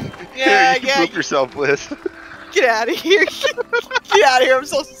now. Yeah, Here, you can yeah. poop yourself, Bliss. Get out of here. Get out of here. I'm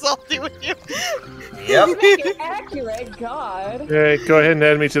so salty with you. Yep. You make it accurate, God. Alright, go ahead and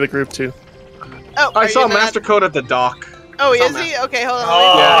add me to the group too. Oh, I are saw you not- Master Code at the dock. Oh, saw is he? Okay, hold on.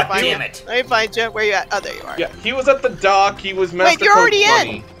 Oh, Let me find damn you. it. Let me find you. Where you at? Oh, there you are. Yeah, he was at the dock. He was Master you're Code already in.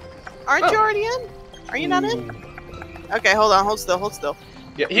 Bunny. Aren't you already in? Are you not in? Okay, hold on. Hold still. Hold still.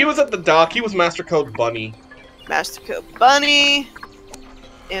 Yeah, he was at the dock. He was Master Code Bunny. Master Code Bunny.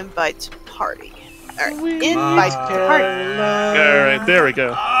 Invite to party. Alright. Invite to party. Alright, there we go.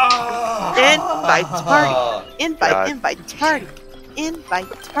 Invite to party. Invite, God. invite to party. Invite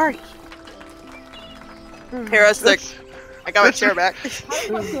to party. Here, I stick. I got my chair back.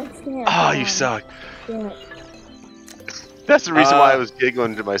 Oh, you suck. That's the reason why I was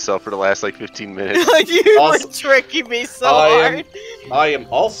giggling to myself for the last like 15 minutes. You Also- were tricking me so I hard. I am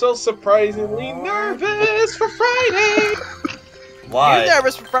also surprisingly nervous for Friday. Why? You're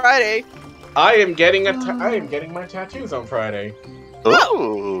nervous for Friday. I am getting my tattoos on Friday.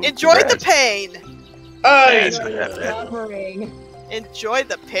 Ooh, Enjoy the congrats. pain. I Suffering. Enjoy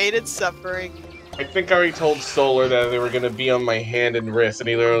the pain and suffering. think I already told Solar that they were gonna be on my hand and wrist, and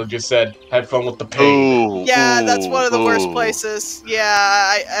he literally just said, "Have fun with the pain." Ooh, Yeah, that's one of the worst ooh. places.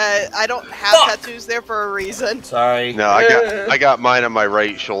 Yeah, I don't have tattoos there for a reason. Sorry. No, I got mine on my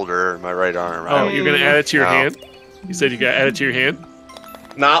right shoulder and my right arm. Oh, you're gonna add it to your No. hand? You said you got add it to your hand?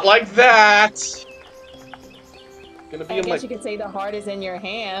 Not like that. Gonna be I in my guess you could say the heart is in your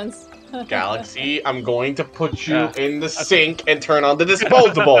hands. Galaxy. I'm going to put you Yeah. in the sink and turn on the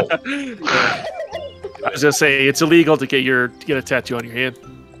disposable. I was gonna say it's illegal to get a tattoo on your hand.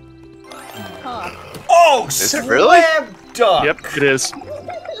 Huh. Oh, Is it really? slam dunk. Yep, it is.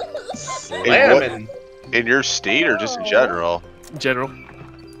 Lemon. In your state or just in general? In general.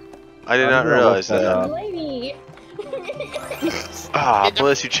 I did I'm not gonna realize look that that. up. Lady. Ah,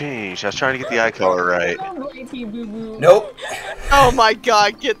 Bliss, you changed. I was trying to get the eye color right. Nope. Oh my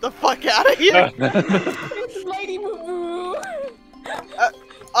god, get the fuck out of here. It's Lady Boo Boo.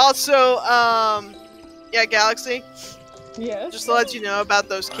 Also, yeah, Galaxy, Yeah. just to let you know about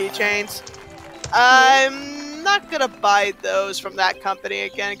those keychains. I'm not gonna buy those from that company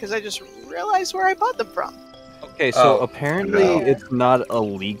again because I just realized where I bought them from. Okay, so Oh, apparently no. it's not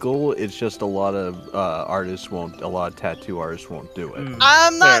illegal. It's just a lot of a lot of tattoo artists won't do it.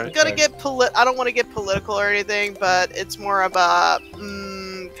 I'm not Fair, gonna fair. get I don't want to get political or anything, but it's more of a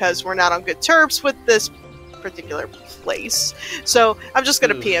because we're not on good terms with this particular place. So I'm just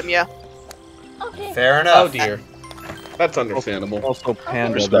gonna PM you. Okay. Fair Oh enough. dear. That's understandable. Also,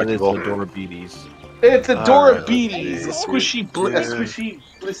 Panda, that is Respectable. Adorabetes. It's Alright, Adorabetes, a let's see. squishy, squishy,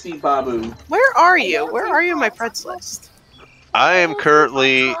 blissy babu. Where are you? Where are you in my friends list? I am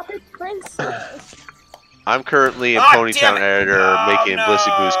currently Princess. I'm currently in Ah, Ponytown damn it. Editor Oh, making no.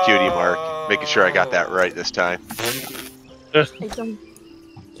 Blissy Boo's cutie mark, making sure I got that right this time.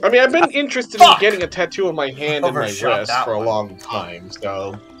 I mean, I've been interested in getting a tattoo on my hand and my Overshot wrist that for a one. long time,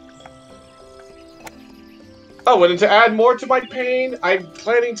 so... Oh, and to add more to my pain, I'm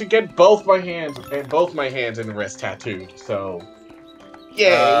planning to get both my hands and wrist tattooed, so...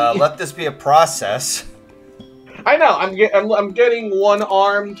 Yay! Let this be a process. I know, I'm getting one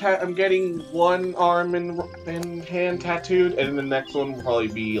arm I'm getting one arm and hand tattooed, and the next one will probably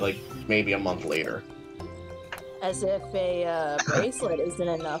be, like, maybe a month later. As if a bracelet isn't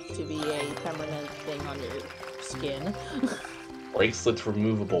enough to be a permanent thing on your skin. Bracelet's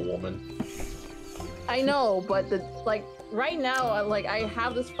removable, woman. I know, but right now, I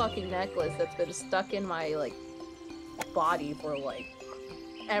have this fucking necklace that's been stuck in my body for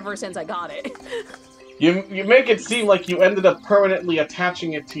ever since I got it. You make it seem like you ended up permanently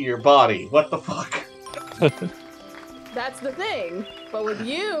attaching it to your body. What the fuck? That's the thing. But with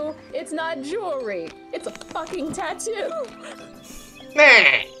you, it's not jewelry. It's a fucking tattoo.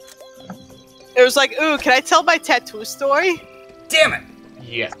 Nah. It was like, ooh, can I tell my tattoo story? Damn it.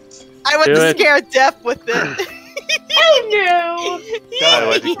 Yes. I went Do to it. scare death with it. Oh God, I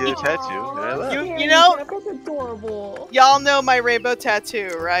like to get a tattoo. and I love it. You know, That's adorable. y'all know my rainbow tattoo,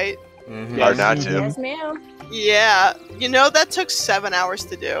 right? Hard not to. Yes, ma'am. Yeah. You know that took 7 hours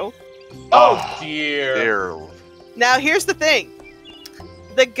to do. Oh dear. There. Now here's the thing.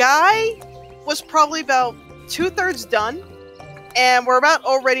 The guy was probably about 2/3 done, and we're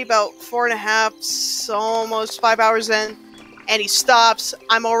already about 4.5, so almost 5 hours in, and he stops.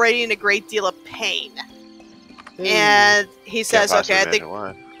 I'm already in a great deal of pain, and he says, Can't "Okay, possibly imagine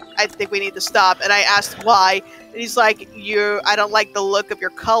why. I think we need to stop." And I asked why, and he's like, I don't like the look of your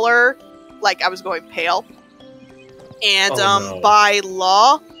color." Like I was going pale, and Oh, no. by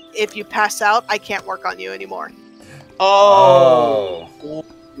law, if you pass out, I can't work on you anymore. Oh.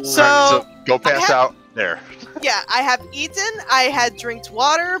 So, Alright, so go pass have- out there. yeah, I have eaten, I had drank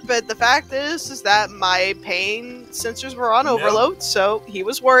water, but the fact is that my pain sensors were on overload, so he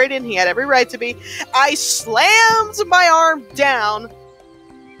was worried and he had every right to be. I slammed my arm down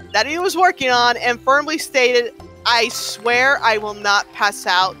that he was working on and firmly stated, "I swear I will not pass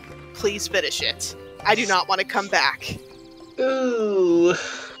out. Please finish it. I do not want to come back." Ooh.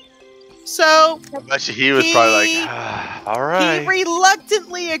 So, Actually, he was probably like, all right. he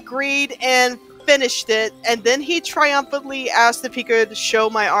reluctantly agreed and finished it, and then he triumphantly asked if he could show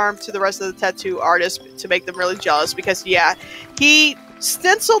my arm to the rest of the tattoo artists to make them really jealous, because yeah, he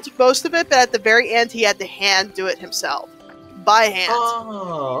stenciled most of it, but at the very end he had to hand do it himself. By hand.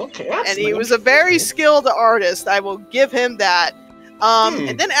 Oh, okay. That's And he nice. was a very skilled artist, I will give him that.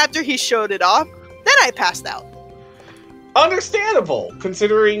 And then after he showed it off, then I passed out. Understandable,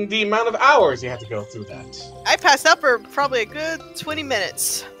 considering the amount of hours you had to go through that. I passed out for probably a good 20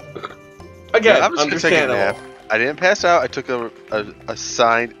 minutes. Again, Yeah, I'm just gonna take a nap. understandable. I didn't pass out. I took a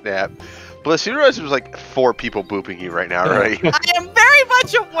signed nap. Bliss, you realize there's like 4 people booping you right now, right? I am very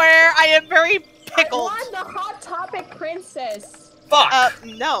much aware. I am very pickled. I'm the Hot Topic Princess. Fuck.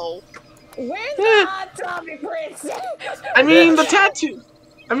 No. Where's the Hot Topic Princess? I mean,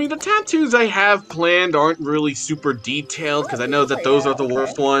 the tattoos I have planned aren't really super detailed, because I know that those are the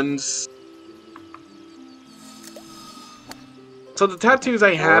worst ones. So the tattoos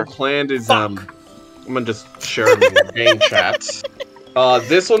I have planned is, I'm gonna just share them in the game chat.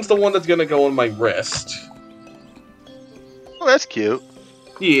 This one's the one that's gonna go on my wrist. Oh, that's cute.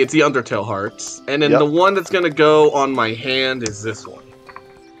 Yeah, it's the Undertale hearts. And then Yep. the one that's gonna go on my hand is this one.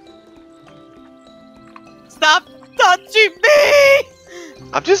 Stop touching me!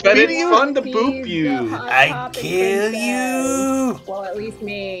 I'm just But beating it's you. fun to She's boop the you. hot I topic kill princess. you. Well, at least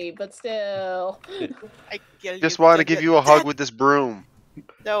me, but still. I kill Just you. want to give you a hug with this broom.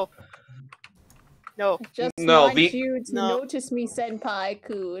 No. No. Just No, want the- you to No. notice me,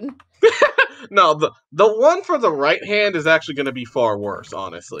 Senpai-kun. No, the one for the right hand is actually going to be far worse,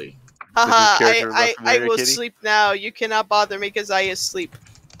 honestly. Haha, character left I familiar, will Kitty? sleep now. You cannot bother me because I is asleep.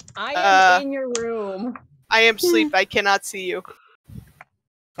 I am in your room. I am asleep. I cannot see you.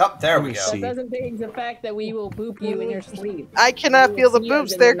 Oh, there we Let me go. see. That doesn't change the fact that we will boop you in your sleep. I cannot We feel will the see us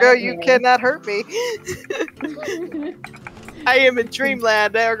boobs. in There your go. You nightmares. cannot hurt me. I am in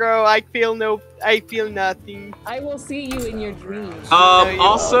dreamland. There go. I feel nothing. I will see you in your dreams. you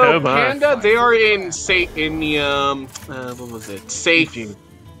Also, Oh my. Panda, they are in the what was it? Safe,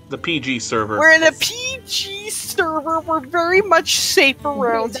 the PG server. We're in a PG server. We're very much safe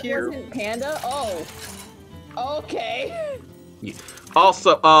around that here. wasn't Panda? Oh. Okay.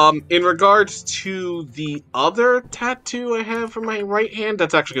 Also, in regards to the other tattoo I have for my right hand,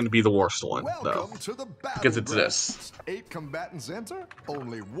 that's actually going to be the worst one, though. Welcome to the Because it's this. 8 combatants enter,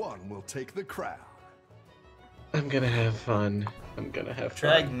 only one will take the crown. I'm gonna have fun.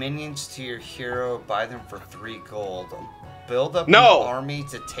 Drag minions to your hero, buy them for 3 gold. Build up No! an army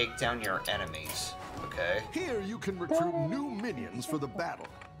to take down your enemies. Okay. Here you can recruit new minions for the battle.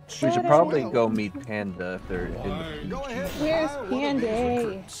 We should probably go meet Panda if they're in the Go ahead. Where's hire one of these Panda?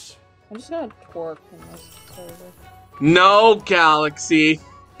 recruits. I'm just gonna twerk in this server. No, Galaxy.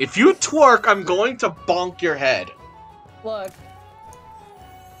 If you twerk, I'm going to bonk your head. Look.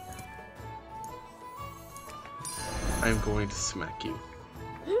 I'm going to smack you.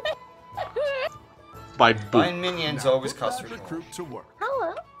 By boot. Buying minions Now always put costs that 3 gold. recruit to work.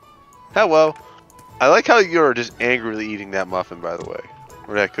 Hello. Hello. I like how you're just angrily eating that muffin, by the way.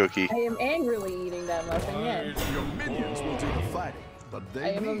 Or that cookie. I am angrily eating that muffin, yes. Your minions will do the fighting, but they I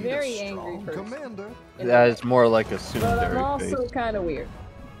am a need very a angry strong person. commander. That is more like a But I'm tsundere also face. kind of weird.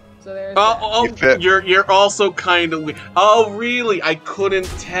 So there's Oh, You fit. you're also kind of. Oh, really? I couldn't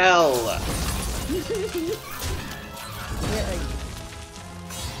tell. that.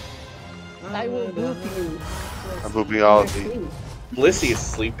 I will boop you. I'm booping all of you. Blissy is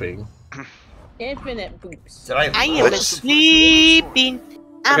sleeping. Infinite boops. Did I am lose? sleeping.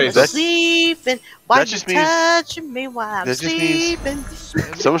 Okay, I'm that's- sleeping. Why that you just means- touching me while I'm that just means-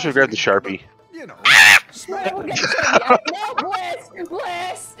 sleeping? Someone should grab the Sharpie. You know, Right, we'll get to Sharpie. No,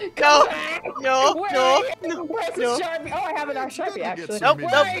 Bliss! No, Come back! no, Where no, are you? Where's no. the Sharpie? Oh, I have it on Sharpie, good to get actually. some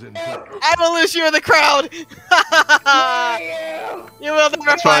Nope, minions nope. in play. I will lose you in the crowd. Where are you? You will never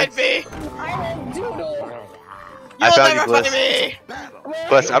That's fine. find me. I will doodle. I You'll found you, never Bliss. find me. Battle. Where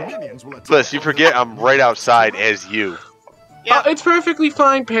Bliss, are I'm- you? Minions will attack Bliss, you forget I'm right outside as you. Yeah. It's perfectly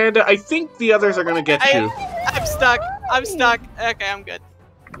fine, Panda. I think the others are gonna get you. I'm stuck. I'm stuck. Okay, I'm good.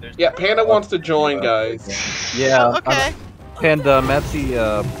 Yeah, Panda wants to join, guys. Yeah. Oh, okay. Panda, I'm at the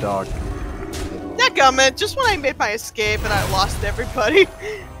dock. Dadgummit, just when I made my escape and I lost everybody.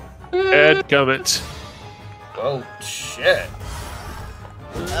 Ed Gummit. Oh shit.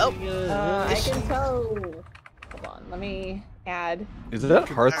 Oh. I can tell. Hold on, let me add. Is that There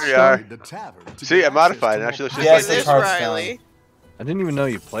you Hearthstone? are. the tavern to See, get I modified it. access Actually, to looks more just Yeah, like it's It like is Hearthstone. Riley. I didn't even know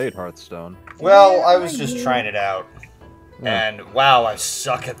you played Hearthstone. Well, I was just trying it out. And wow, I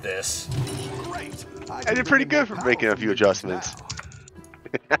suck at this. Great. I did pretty good for making a few adjustments.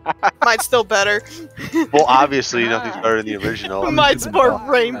 Mine's still better. Well, obviously, nothing's better than the original. Mine's more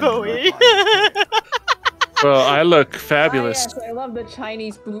rainbowy. Well, I look Ah, fabulous. yes, I love the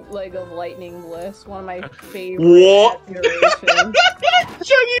Chinese bootleg of Lightning Bliss. One of my favorite What? admirations.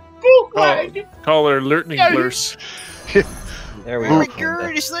 Call her Lertning Blurs. There we Oh my go.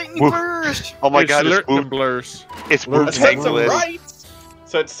 god, it's lightning Whoop. burst. Oh my god, it's Lertning Wu Blurs. It's A sense of Wu-Tang right.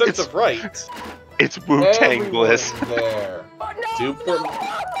 So it's sense It's- of right. It's Wu-Tang Bliss. Everyone's there. Super.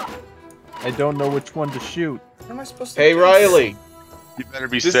 I don't know which one to shoot. What am I supposed to Hey, do? Riley. You better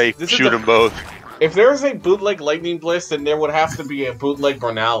be This- safe. this is Shoot the- them both. If there's a bootleg Lightning Bliss, then there would have to be a bootleg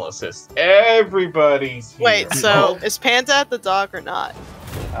Bernalysis. Everybody's here. Wait, so is Panda at the dock or not?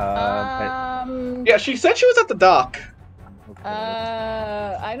 Yeah, she said she was at the dock.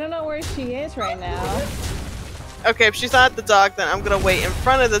 I don't know where she is right now. Okay, if she's not at the dock, then I'm gonna wait in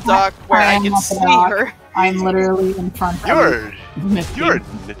front of the dock where I am can at the see dock. her. I'm literally in front of You're Misty.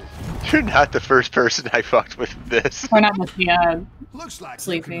 you're not the first person I fucked with this. We're not Misty, Looks like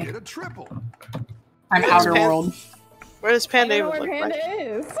Sleepy. you can get a triple. I'm Where's Outer Pan- World. Where does I Panda don't know even where look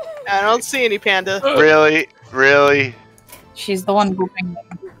Panda like? is. I don't see any Panda. Really? Really? She's the one booping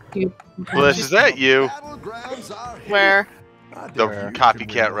them. Dude. Bliss, is that you? Battlegrounds are here. Where? I The dare you copycat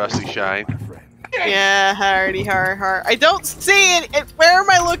can win Rusty my Shine. friend. Yeah, hardy har. I don't see it. Where am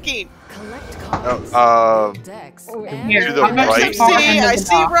I looking? To the right. I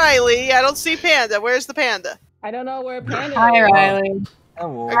see Riley. I don't see Panda. Where's the panda? I don't know where Panda Hi, is. Riley.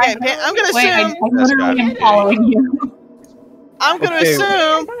 Okay, I'm gonna Wait, I assume. literally am following you. I'm gonna Okay.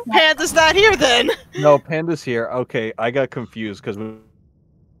 assume Panda's not here then. No, Panda's here. Okay, I got confused because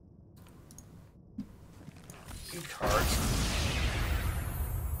Cards.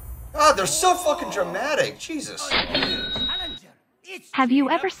 Ah, they're so fucking dramatic. Jesus. Have you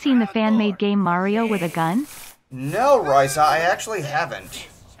ever seen the fan-made game Mario with a gun? No, Ryza, I actually haven't.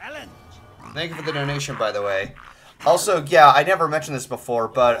 Thank you for the donation, by the way. Also, yeah, I never mentioned this before,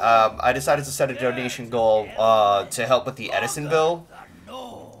 but I decided to set a donation goal to help with the Edison bill.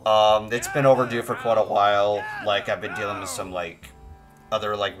 It's been overdue for quite a while. Like, I've been dealing with some, like,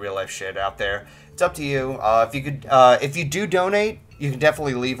 other, like, real-life shit out there. It's up to you. If you could, if you do donate, you can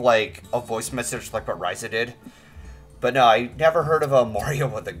definitely leave, like, a voice message like what Ryza did. But no, I never heard of a Mario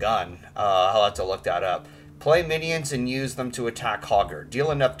with a gun. I'll have to look that up. Play minions and use them to attack Hogger. Deal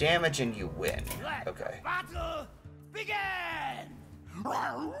enough damage and you win. Okay. Battle begin!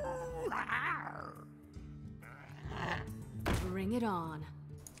 Bring it on.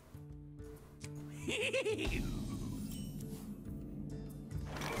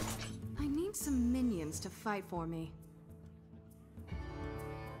 I need some minions to fight for me.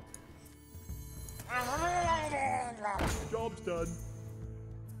 Job's done.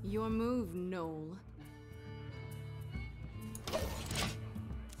 Your move, Noel.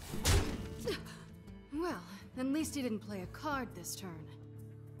 Well, at least he didn't play a card this turn.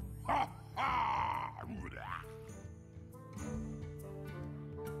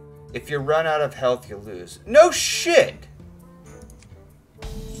 If you run out of health, you lose. No shit!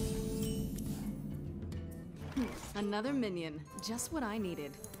 Another minion. Just what I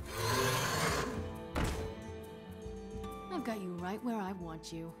needed. I've got you right where I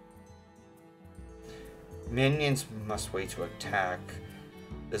want you. Minions must wait to attack.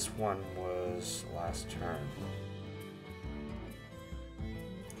 This one was last turn.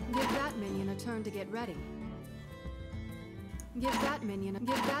 Give that minion a turn to get ready. Give that minion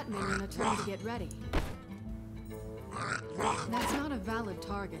a turn to get ready. That's not a valid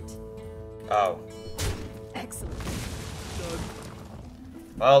target. Oh. Excellent.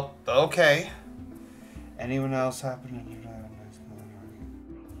 Well, okay. Anyone else happen to need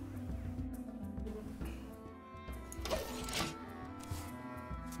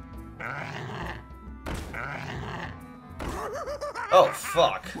Oh,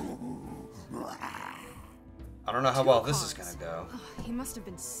 fuck. I don't know how well this is gonna go. Oh, he must have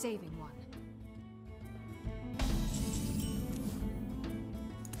been saving one.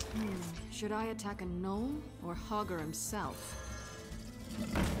 Should I attack a gnome or Hogger himself?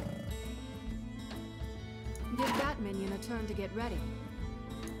 Give that minion a turn to get ready.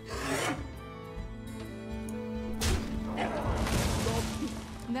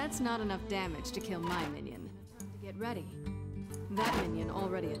 That's not enough damage to kill my minion. Get ready. That minion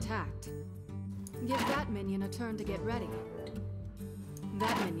already attacked. Give that minion a turn to get ready.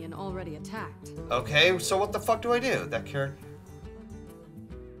 That minion already attacked. Okay, so what the fuck do I do? That carrot.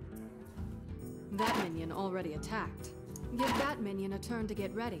 That minion already attacked. Give that minion a turn to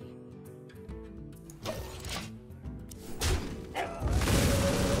get ready.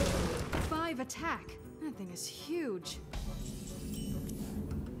 Five attack. That thing is huge.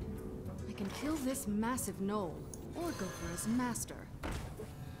 I can kill this massive gnoll, or go for his master.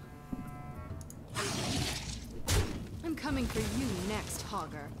 I'm coming for you next,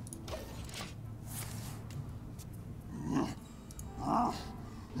 Hogger.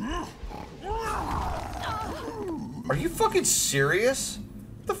 Are you fucking serious?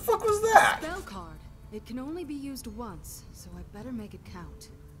 What the fuck was that? Spell card. It can only be used once, so I better make it count.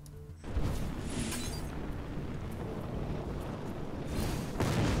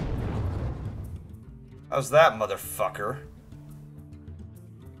 How's that, motherfucker?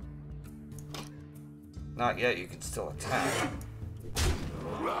 Not yet, you can still attack.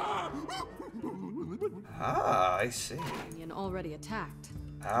 Ah, I see. Minion already attacked.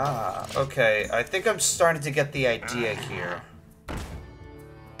 Ah, okay. I think I'm starting to get the idea here.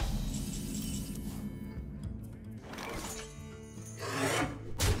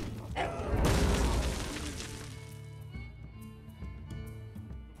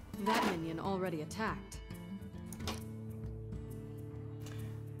 That minion already attacked.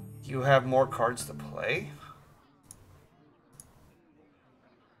 You have more cards to play?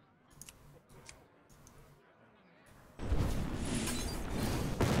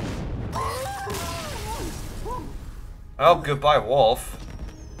 Oh, goodbye, Wolf.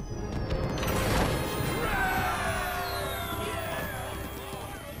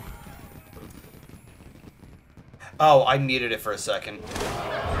 Oh, I muted it for a second.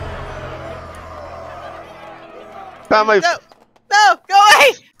 Found my. No, no, go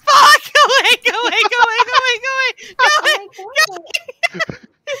away! Fuck! Go away! Go away! Go away! Go away! Go away! Go away! Go away!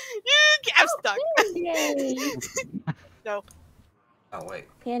 I'm stuck. No. Oh wait.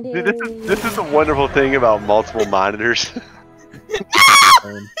 Candy. Dude, this is the wonderful thing about multiple monitors.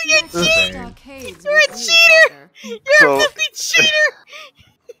 You're a cheater! You're a cheater! You're a fucking cheater!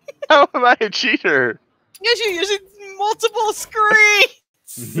 How am I a cheater? Because you're using multiple screens!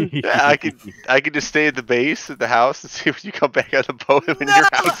 Yeah, I could just stay at the base at the house and see when you come back on the boat when No, you're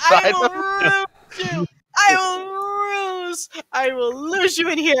outside. I will lose you! I will lose you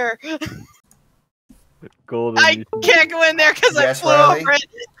in here! Golden. I can't go in there because I flew Riley? over it!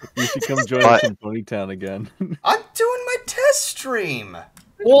 You should come join us in Ponytown again. I'm doing my test stream.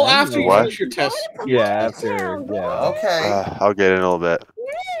 Well, after you What? finish your test. Yeah, after. Yeah. Okay. I'll get in a little bit.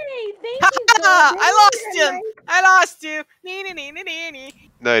 I lost him! I lost you! Nee, nee, nee, nee, nee, nee.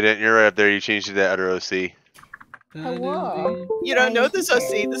 No, you didn't. You're right up there. You changed to that other OC. Hello. You don't know this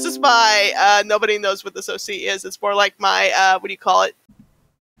OC. This is my, nobody knows what this OC is. It's more like my, what do you call it?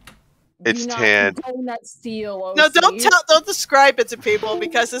 It's Do not- tan. do not steal OC. No, don't describe it to people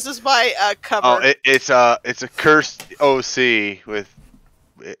because this is my, cover. Oh, it's a cursed OC with.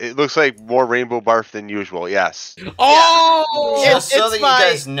 It looks like more rainbow barf than usual. Yes. Oh! Just so it's that my- you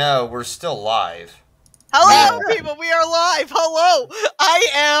guys know, we're still live. Hello, people. We are live. Hello. I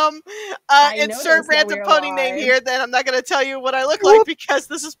am. Insert noticed that random we are pony name live. here. Then I'm not going to tell you what I look like because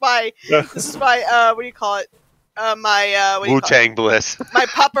this is my. This is my. What do you call it? My. What do you Wu call it? Tang Bliss. My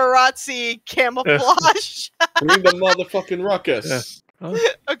paparazzi camouflage. Bring the motherfucking ruckus.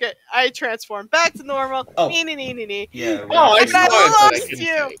 Okay, I transform back to normal. Oh. Nee, nee, nee, nee, nee. Yeah. Oh, And I saw it, lost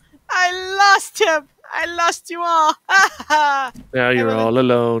you. I lost him. I lost you all. Now you're all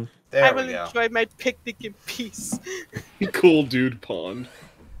alone. There I we will go. enjoy my picnic in peace. Cool dude pond.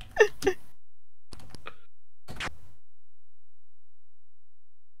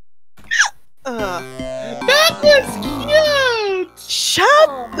 That was cute.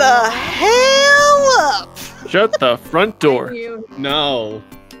 Shut the hell up. Shut the front door. No.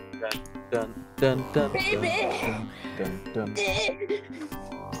 Dun, dun, dun, Baby. dun, dun,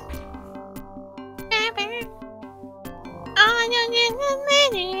 dun.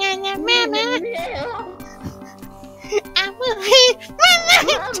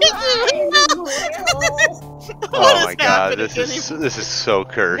 Oh my god, this is so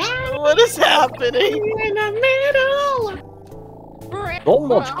cursed. What is happening? So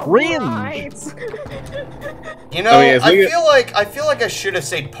much cringe. You know, I mean, I feel like I should have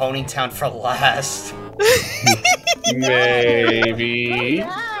saved Ponytown for last. Maybe.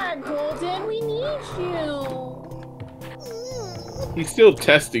 Yeah, Golden, we need you. He's still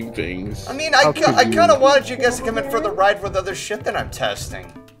testing things. I mean, I kind of wanted you guys to come in for the ride with other shit that I'm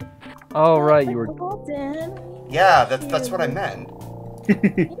testing. Oh right, you were. Golden. Yeah, that's what I meant.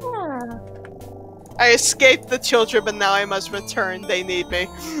 Yeah. I escaped the children, but now I must return. They need me.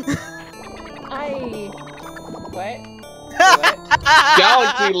 What?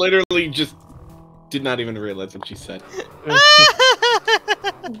 Galaxy literally just did not even realize what she said. Yeah.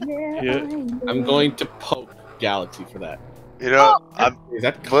 I'm going to poke Galaxy for that. You know, Is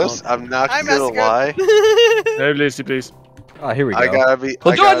that Bliss, I'm not I'm gonna lie. Hey, Lacey, please. Oh, here we go. I gotta be.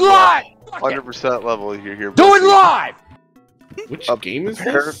 We'll do it live! 100% level here. Do it Blissy. live! Which game is this?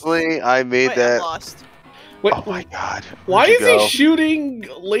 Apparently, I made Wait, that. I'm lost. Wait, Oh my god. why Where'd is you he go? shooting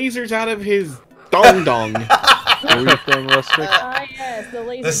lasers out of his dong dong? What were you saying, Rustic? Yes, the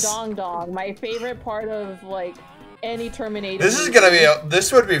laser This- dong dong. My favorite part of like any Terminator. This is gonna be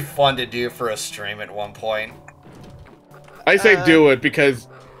this would be fun to do for a stream at one point. I say do it because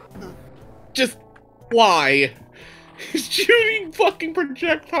just why? He's shooting fucking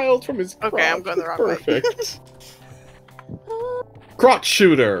projectiles from his crotch. Okay, I'm going the wrong way. Perfect. Crotch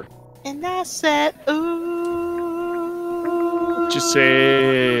shooter. And I said, ooh. Just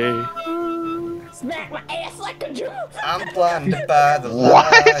say. Smack my ass like a drum. I'm blinded by the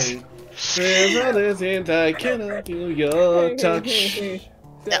What? light. There's others and I cannot feel your touch.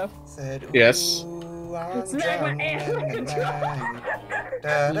 Said, Yes. "Ooh, I'm Smack my drowning ass in like a the drum. night."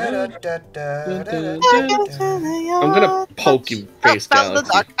 Da, da, da, da, da, da, da, da. I'm gonna poke you, face Found the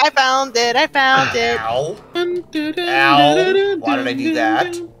Galaxy. duck. I found it. I found it. Ow. Ow. Why did I do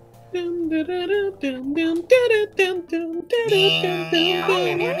that?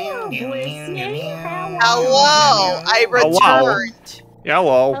 Hello. I returned. Yeah,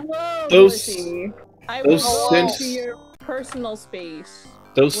 well. Hello, Those- Blissy. I those will go synths- to your personal space.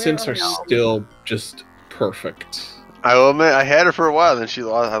 Those Where synths are are you? still just perfect. I will admit, I had her for a while, then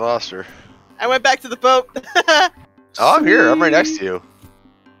I lost her. I went back to the boat. Oh, I'm here. I'm right next to you.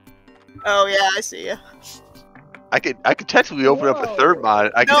 Oh yeah, I see you. I could technically open up a third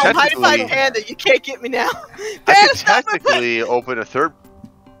mod. I could No, high technically. five Panda. You can't get me now. I could technically open a third.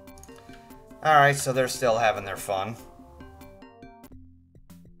 All right, so they're still having their fun.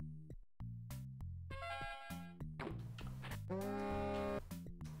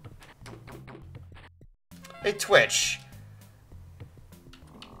 Hey, Twitch.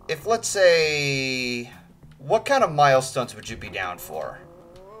 If, let's say... What kind of milestones would you be down for?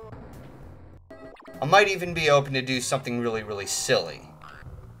 I might even be open to do something really, really silly.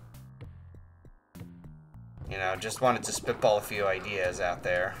 You know, just wanted to spitball a few ideas out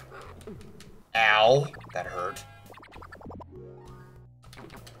there. Ow! That hurt.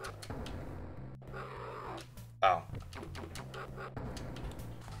 Oh.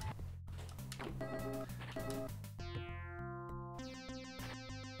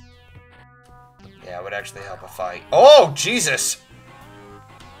 Yeah, it would actually help if I... Oh, Jesus!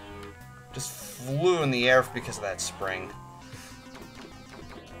 Just flew in the air because of that spring.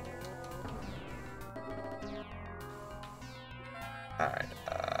 Alright,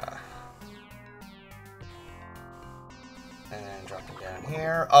 and then drop it down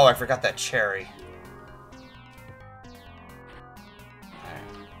here. Oh, I forgot that cherry. Alright.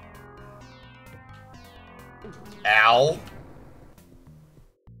 Ow!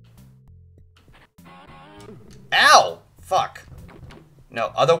 Ow! Fuck.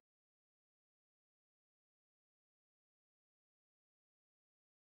 No, other...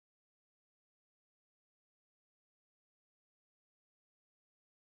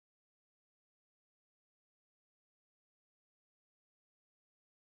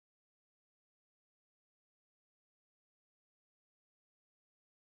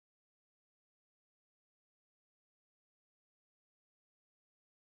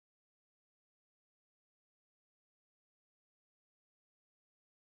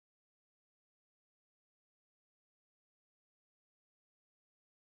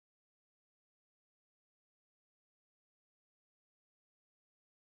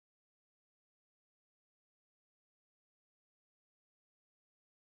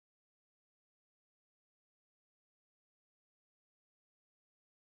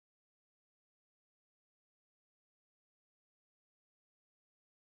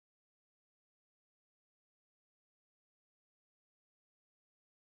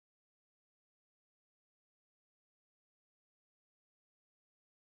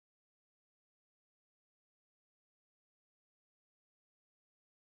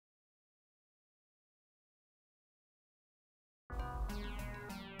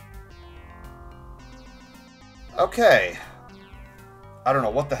 Okay. I don't know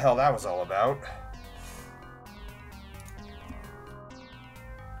what the hell that was all about.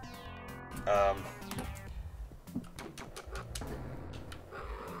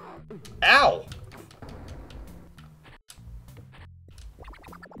 Ow!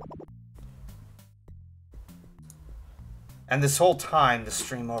 And this whole time, the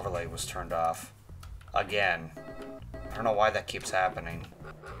stream overlay was turned off. Again. I don't know why that keeps happening.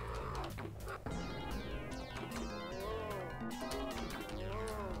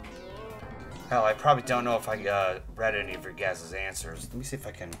 Hell, I probably don't know if I read any of your guys' answers. Let me see if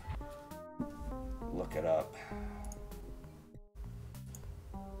I can look it up.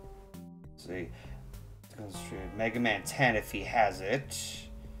 Let's see. Mega Man 10 if he has it.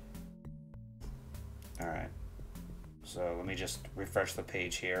 Alright. So let me just refresh the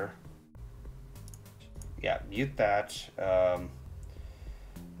page here. Yeah, mute that.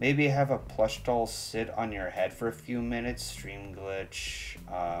 Maybe have a plush doll sit on your head for a few minutes. Stream glitch.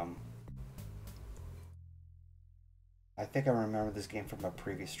 I think I remember this game from a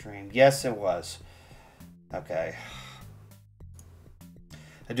previous stream. Yes, it was. Okay.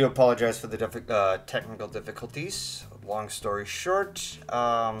 I do apologize for the technical difficulties. Long story short,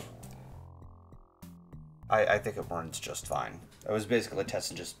 I think it runs just fine. I was basically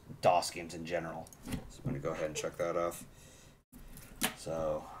testing just DOS games in general. So I'm going to go ahead and check that off.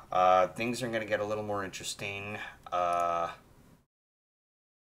 So, things are going to get a little more interesting. Where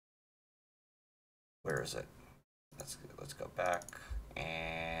is it? Let's go back,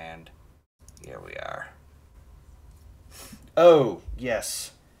 and here we are. Oh,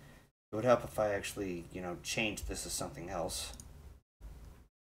 yes. It would help if I actually, you know, change this to something else.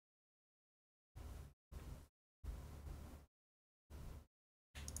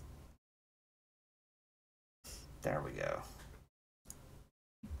 There we go.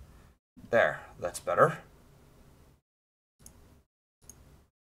 There, that's better.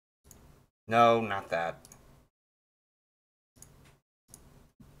 No, not that.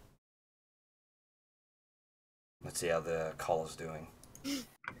 Let's see how the call is doing.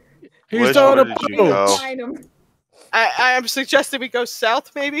 He's on a Where did you go? Find him. I'm suggesting we go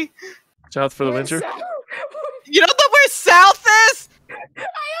south, maybe. South for the Where's winter. South? You don't know where south is? Okay,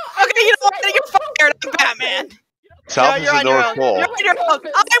 you know what? You're fired. I'm Batman. South is you're the on your North own. Pole. You're on your own.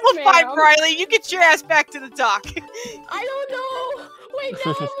 I will find Riley. You get your ass back to the dock. I don't know. Wait,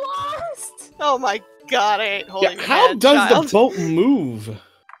 no, I'm lost. Oh my god, I ain't holding Yeah, how hand, does child. the boat move?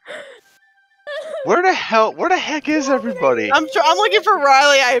 Where the heck is everybody? I'm looking for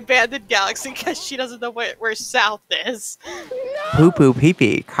Riley. I abandoned Galaxy because she doesn't know where south is. Poo poo pee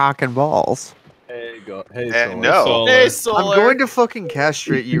pee, cock and balls. Hey, Solar. No. Hey, Solar. I'm going to fucking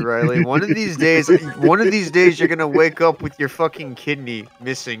castrate you, Riley. One of these days, you're gonna wake up with your fucking kidney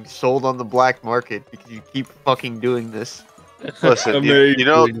missing, sold on the black market because you keep fucking doing this. Listen, you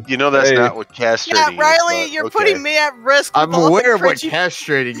know that's not what castrating Riley, is. you're putting me at risk. I'm with all the aware of what cringy-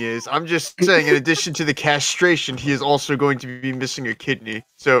 castrating is. I'm just saying, in addition to the castration, he is also going to be missing a kidney.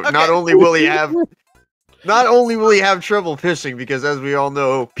 So not only will he have trouble pissing, because as we all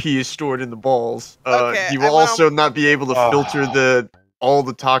know, pee is stored in the balls. He will also not be able to filter all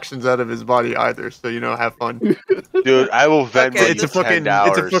the toxins out of his body either. So have fun. Dude, I will Venmo you It's a fucking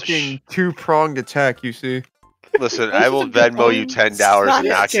 $10. two-pronged attack. You see. Listen, I will Venmo you $10 and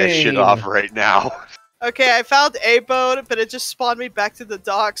knock that shit off right now. Okay, I found a boat, but it just spawned me back to the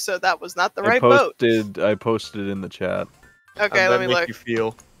dock, so that was not the right boat. I posted in the chat. Okay, let me look. You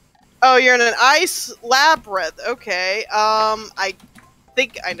feel? Oh, you're in an ice labyrinth. Okay. I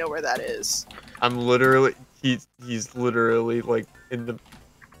think I know where that is. I'm literally. He's literally like in the.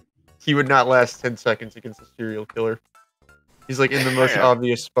 He would not last 10 seconds against a serial killer. He's like in the most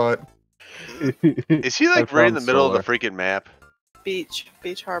obvious spot. Is he like right in the middle of the freaking map? Beach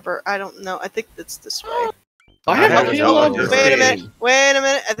harbor. I don't know. I think it's this way. I have no idea. Wait a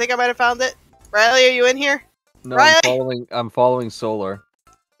minute. I think I might have found it. Riley, are you in here? No, Riley? I'm following Solar.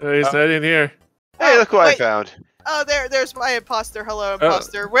 He's not in here. Hey, look what I found. Oh, there's my imposter. Hello,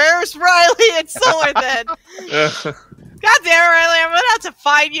 imposter. Where's Riley and Solar then? God damn it, Riley! I'm about to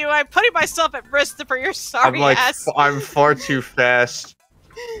find you. I'm putting myself at risk for your sorry ass. I'm far too fast.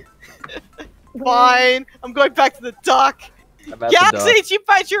 Fine. I'm going back to the dock. Galaxy, you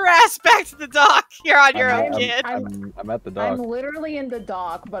find your ass back to the dock. You're on your own, kid. I'm at the dock. I'm literally in the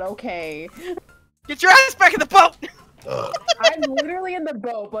dock, but okay. Get your ass back in the boat. I'm literally in the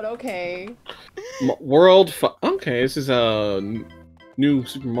boat, but okay. Okay, this is a new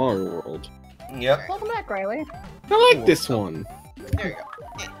Super Mario World. Yep. Welcome back, Riley. I like this one. There you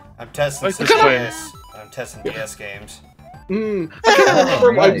go. I'm testing Like some this way. DS. I'm testing DS games. I can't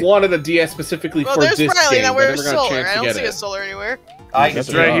remember. I wanted a DS specifically Well, for there's this Riley. game. Now but I where's never got a Solar? chance I to don't get see it. a Solar anywhere.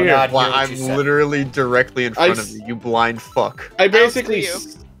 It's right here. I'm literally directly in front of you. You blind fuck. I basically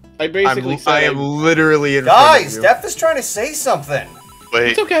said I am literally in front of Guys, you. Steph is trying to say something.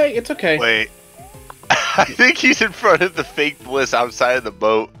 Wait. It's okay. It's okay. Wait. I think he's in front of the fake bliss outside of the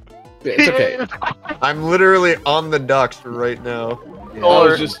boat. It's okay. I'm literally on the docks right now.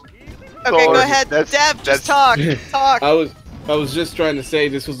 Or Okay, go ahead, Dev. Just talk. Talk. I was just trying to say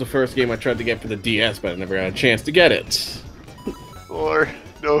this was the first game I tried to get for the DS, but I never got a chance to get it. Or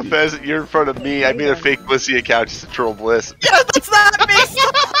no offense, you're in front of me. I made a fake Blissy account just to troll Bliss. Yeah, that's not me.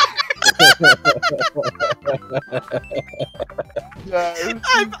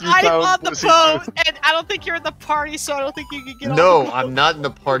 I'm on the boat, and I don't think you're in the party, so I don't think you can get on the boat. I'm not in the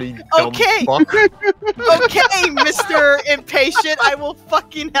party. Dumb Okay. fuck. Okay, Mr. Impatient, I will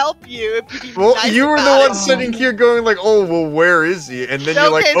fucking help you. If you Well, nice you were the about one it. sitting here going like, "Oh, well, where is he?" And then you're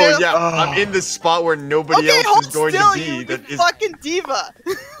like, Okay, "Oh no. yeah, I'm in the spot where nobody Okay, else hold is going still, to be." you That is. fucking diva.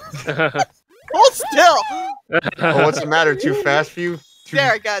 Hold still. Oh, what's the matter? Too fast for you?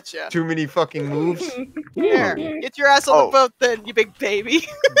 There, I gotcha. Too many fucking moves. There, get your ass on the boat then, you big baby.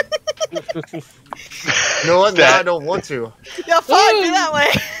 No, what? Now I don't want to. Yeah, fine, do that way.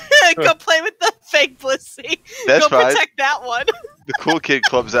 Go play with the fake Blissy. That's Go fine. protect that one. The cool kid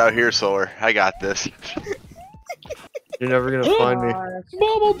club's out here, Solar. I got this. You're never gonna find me.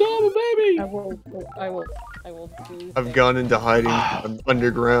 Bubble double, baby. I will do. I've gone into hiding. I'm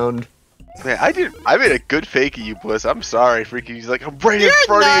underground. Man, I made a good fake of you, Bliss. I'm sorry, freaking. He's like, I'm right in You're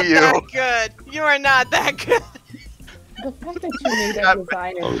front not of you. that good. You are not that good. The fact that you made that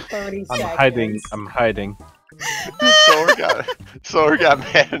design in 30 seconds. I'm hiding. Solar got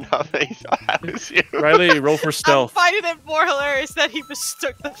mad enough that he thought I was you. Riley, roll for I'm stealth. finding it more hilarious that he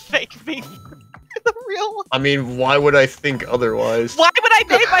mistook the fake me for the real one. I mean, why would I think otherwise? Why would I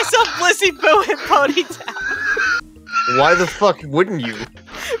name myself Blissy Boo and Ponytail? Why the fuck wouldn't you?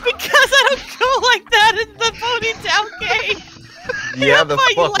 Because I don't go like that in the Ponytail game. Yeah, the That's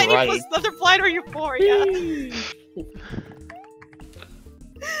why fuck you lady right. plus another blind or euphoria.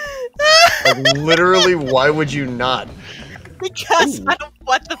 Like, literally, why would you not? Because I don't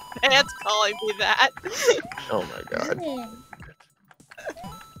want the fans calling me that. Oh my god.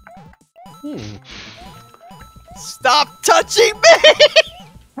 Stop touching me!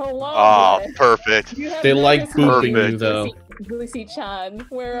 Hello. Oh, Bliss. perfect. You have They like noticed booping me, you, though. Boosie-chan,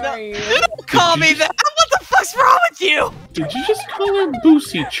 where No. are you? Don't call me that! What the fuck's wrong with you? Did you just call her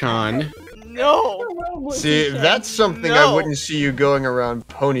Boosie-chan? No. See, that's something I wouldn't see you going around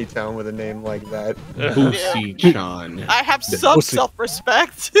Ponytown with a name like that. Boosie-chan. I have some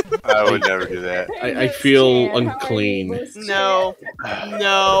self-respect. I would never do that. I feel unclean. No.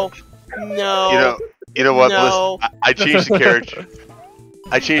 No. No. You know what, No. Bliss? I changed the character.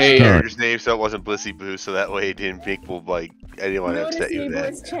 I changed Hey, the character's name so it wasn't Blissy Boo, so that way it didn't make people like I didn't want to Notice upset me, you with that.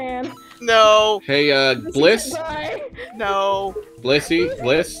 Bliss-chan. No. Hey, Bliss? Bye. No. Bliss?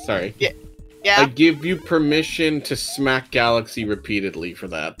 Sorry. Yeah. I give you permission to smack Galaxy repeatedly for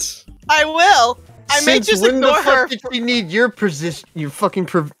that. I will. I may Since just when the ignore her. fuck did she need your position? You fucking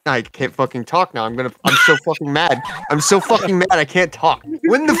I can't fucking talk now. I'm so fucking mad. I'm so fucking mad. I can't talk.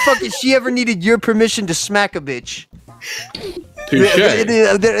 When the fuck did she ever needed your permission to smack a bitch?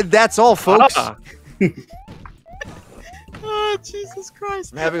 Touche. That's all, folks. Oh, Jesus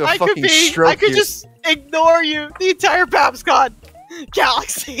Christ. I'm having a I fucking could stroke I could here. just ignore you the entire BabsCon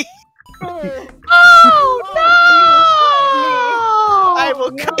Galaxy. Oh, no! I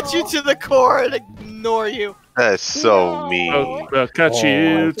will cut you to the core and ignore you. That's so mean. I'll cut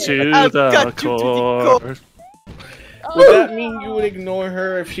you to I'll the cut you to the core. core. Would that mean you would ignore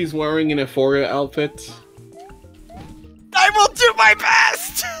her if she's wearing an Euphoria outfit? I will do my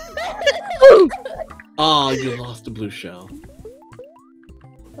best! Oh, you lost a blue shell.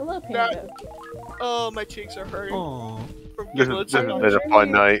 Hello, Panda. Oh, my cheeks are hurting. Aww. From This giblets. has been a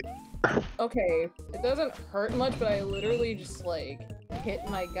fun night. Okay, it doesn't hurt much, but I literally just like hit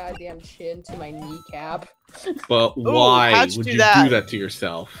my goddamn chin to my kneecap. But Ooh, why how'd you would do you that? do that to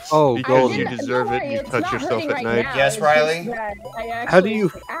yourself? Oh, Because Golden. you deserve Don't it. worry, You it's touch not yourself hurting at right night. now, Yes, it's Riley? just that I How do you-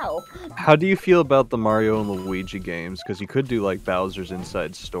 actually- Ow. How do you feel about the Mario and Luigi games? Because you could do like Bowser's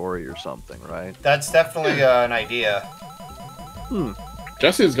Inside Story or something, right? That's definitely an idea.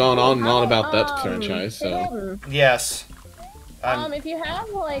 Jesse's gone on and on about that franchise, so. Yes. If you have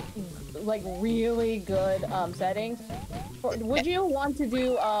like really good settings, would you want to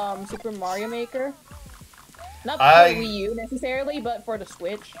do Super Mario Maker? Not for Wii U necessarily, but for the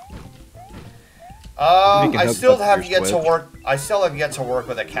Switch. I still hook up have to your yet to Switch. work. I still have yet to work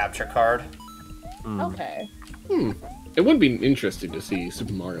with a capture card. Okay. It would be interesting to see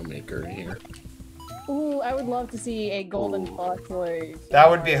Super Mario Maker in here. Ooh, I would love to see a Golden Fox like. That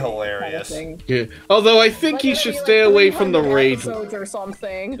would be hilarious. Thing. Yeah. Although I think Like, he it'd should be, like, stay away from the 300 rage. episodes or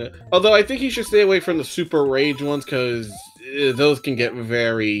something. Although I think he should stay away from the super rage ones because those can get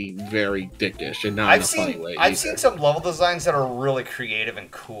very, very dickish and not in a funny way. I've seen some level designs that are really creative and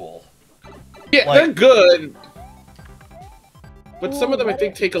cool. Yeah, like- they're good. But some of them, I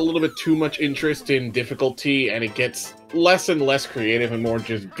think, take a little bit too much interest in difficulty, and it gets less and less creative and more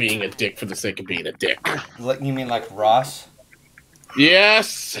just being a dick for the sake of being a dick. You mean like Ross?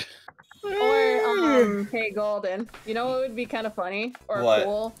 Yes! Or, hey, Golden, you know what would be kind of funny? Or What?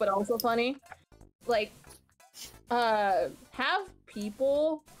 cool, but also funny? Like, have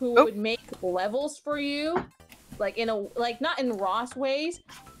people who would make levels for you, like, in a, like, not in Ross ways,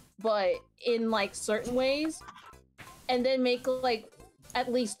 but in, like, certain ways, and then make, like,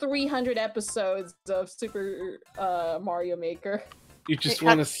 at least 300 episodes of Super Mario Maker. You just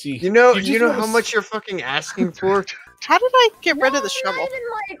want to see... You know wanna how much you're fucking asking for? How did I get rid of the I'm not shovel? even,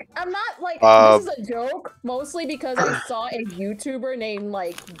 like, I'm not like this is a joke, mostly because I saw a YouTuber named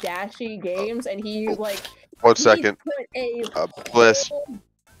like Dashy Games, and he like 1 second. put a Bliss.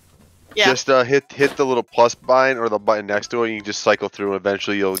 Yeah. Just hit the little plus button or the button next to it, and you can just cycle through, and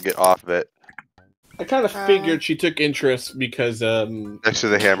eventually you'll get off of it. I kind of figured she took interest because Next to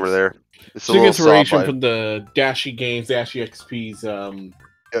the hammer there. It's a she took little saw inspiration button. from the Dashy Games, Dashy XP's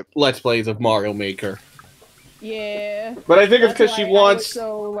Let's Plays of Mario Maker. Yeah. But I think it's That's 'cause she why wants-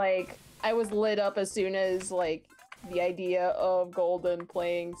 So like I was lit up as soon as like the idea of Golden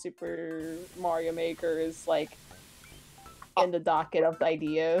playing Super Mario Maker is like in the docket of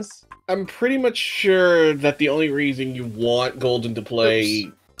ideas. I'm pretty much sure that the only reason you want Golden to play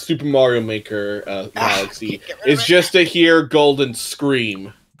Super Mario Maker Galaxy is just to hear Golden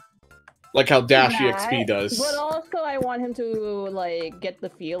scream. Like how Dashy That, XP does. But also I want him to like get the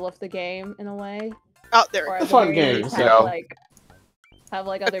feel of the game in a way. Oh, there Or it at is. the Fun very game, least so- have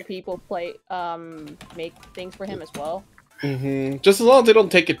like other people play make things for him as well. Just as long as they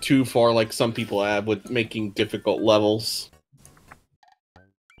don't take it too far like some people have with making difficult levels.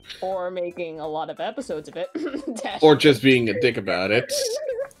 or making a lot of episodes of it. Or just being a dick about it.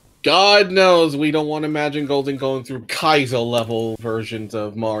 God knows we don't want to imagine Golden going through Kaizo level versions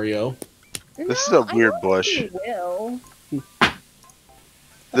of Mario. This is a weird bush. He will.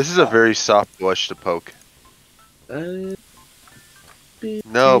 This is a very soft bush to poke.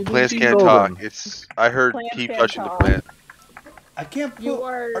 No, plants can't talk. It's. I heard Plants keep can't touching talk. the plant. I can't put. You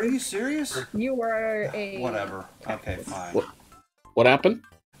Are you serious? You are a. Whatever. Okay, fine. What happened?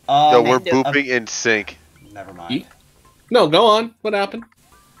 No, we're booping in sync. Never mind. No, go on. What happened?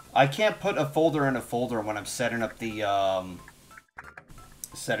 I can't put a folder in a folder when I'm setting up the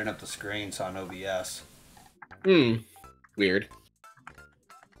screens on OBS. Weird.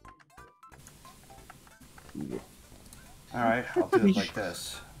 All right, I'll do it like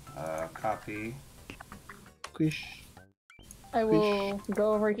this. Copy. I will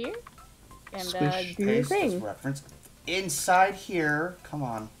go over here and do the Paste this thing. reference inside here. Come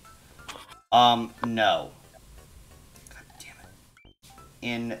on. No. God damn it.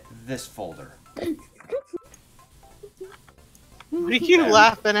 In this folder. What are you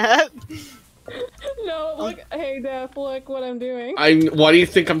laughing at? No, look, hey Daph, look what I'm doing. Why do you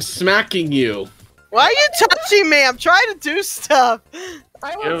think I'm smacking you? Why are you touching me? I'm trying to do stuff. You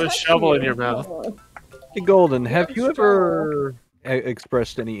have a shovel in your mouth. Hey, Golden, have you ever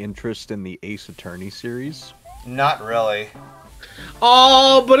expressed any interest in the Ace Attorney series? Not really.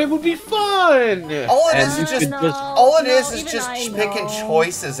 Oh, but it would be fun. All it is just picking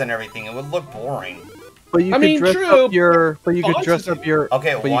choices and everything. It would look boring. But you could dress up your. But you could dress up your.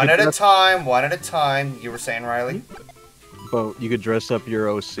 Okay, one at a time. One at a time. You were saying, Riley? But you could dress up your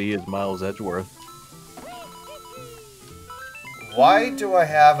OC as Miles Edgeworth. Why do I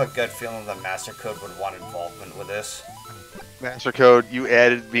have a gut feeling that MasterCode would want involvement with this? MasterCode, you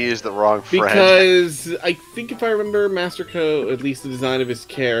added me as the wrong friend. Because I think if I remember, MasterCode, at least the design of his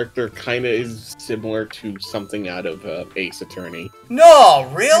character, kind of is similar to something out of Ace Attorney. No,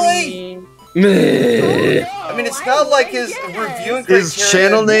 really? I mean, it's not like his reviewing criteria. His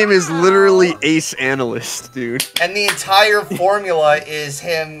channel name is literally Ace Analyst, dude. And the entire formula is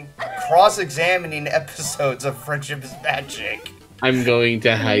him cross-examining episodes of Friendship is Magic. I'm going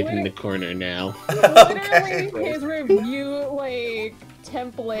to hide in the corner now. Okay. Literally, his review,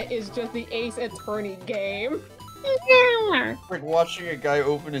 template is just the Ace Attorney game. Like watching a guy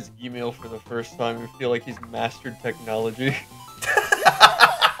open his email for the first time and feel like he's mastered technology.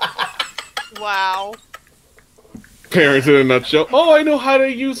 Wow. Parents in a nutshell. Oh, I know how to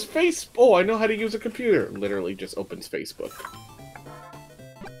use Oh, I know how to use a computer. Literally just opens Facebook.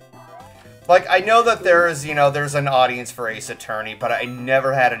 Like, I know that there's an audience for Ace Attorney, but I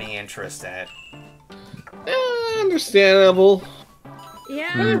never had any interest in it. Understandable.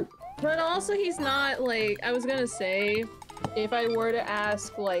 Yeah, but also he's not, I was gonna say, if I were to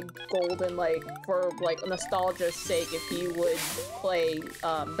ask, Golden, for, nostalgia's sake, if he would play,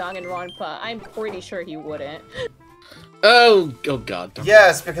 Danganronpa, I'm pretty sure he wouldn't. Oh god.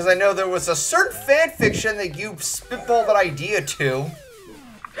 Yes, because I know there was a certain fanfiction that you spitballed that idea to.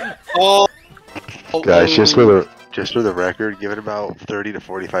 Guys, just for the record, give it about 30 to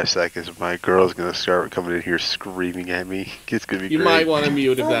 45 seconds. My girl's gonna start coming in here screaming at me. It's gonna be great. You might want to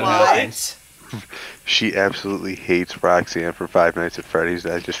mute if that happens. She absolutely hates Roxanne from Five Nights at Freddy's.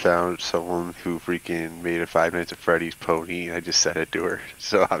 I just found someone who freaking made a Five Nights at Freddy's pony, and I just sent it to her.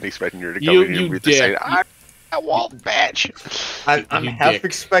 So I'm expecting her to come in here and read the same. I won't bitch. I'm half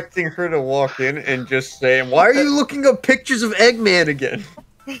expecting her to walk in and just say, "Why are you looking up pictures of Eggman again?"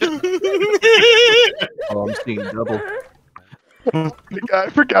 Oh, I'm seeing double. I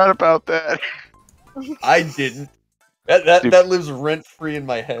forgot about that. I didn't. That lives rent free in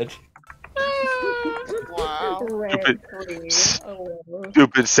my head. Wow.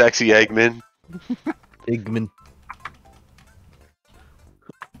 Stupid sexy Eggman. Eggman.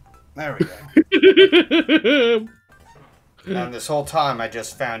 There we go. And this whole time I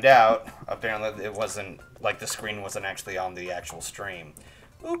just found out, apparently it wasn't, the screen wasn't actually on the actual stream.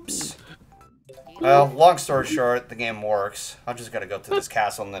 Oops. Well, long story short, the game works. I just gotta go to this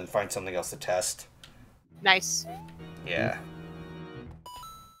castle and then find something else to test. Nice. Yeah.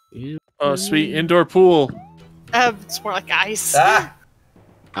 Oh, sweet indoor pool. It's more like ice. Ah!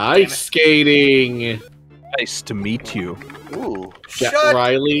 Ice skating. Nice to meet you. Ooh. Shut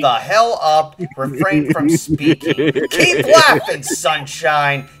Riley. the hell up. Refrain from speaking. Keep laughing,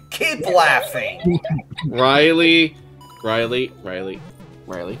 sunshine. Keep laughing. Riley.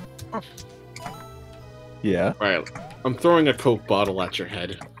 Yeah. Riley. I'm throwing a Coke bottle at your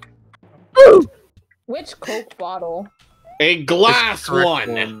head. Which Coke bottle? A glass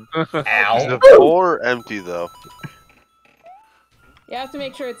one. Ow. Is the floor empty though? You have to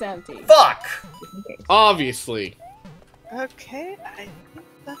make sure it's empty. Fuck! Obviously. Okay, I think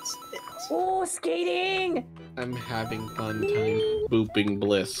that's it. Oh, skating! I'm having fun time booping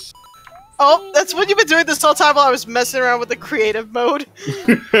bliss. Oh, that's what you've been doing this whole time while I was messing around with the creative mode.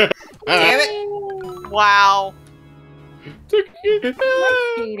 Damn it! Wow.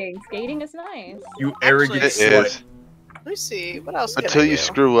 Skating. Skating is nice. You arrogant It slut. is. Let me see. What else can Until I you do?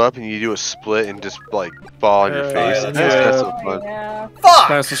 screw up and you do a split and just like fall on your face. yeah. That's so fun. Yeah. Fuck!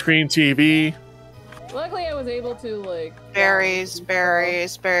 Pass the screen TV. Luckily, I was able to like. Berries,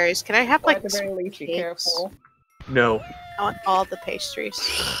 berries, berries. Can I have like at the very least, be cakes? careful. No. I want all the pastries.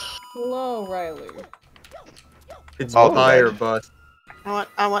 Hello, Riley. It's All the pie or veg. bust.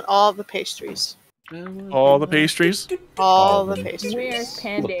 I want all the pastries. All the pastries. All the pastries. Where's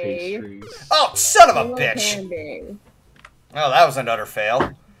Panday? Oh, son of a Hello, bitch! Panday. Oh, that was another fail.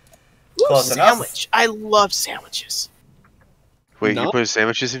 Ooh, Close enough. sandwich. I love sandwiches. Wait, No. you put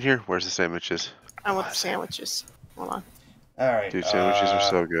sandwiches in here? Where's the sandwiches? I want the sandwiches. Hold on. Alright. Dude, sandwiches are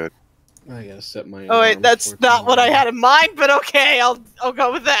so good. I gotta set my. Oh wait, alarm that's for not what I tomorrow. had in mind, but okay, I'll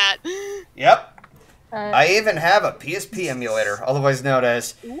go with that. Yep. I even have a PSP emulator, otherwise known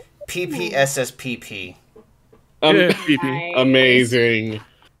as PPSSPP. Yeah, PP. Amazing.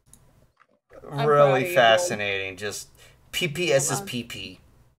 proud Really of you, fascinating. Just PPSSPP.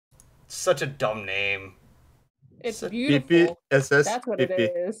 Such a dumb name. It's beautiful. PPSS. That's what it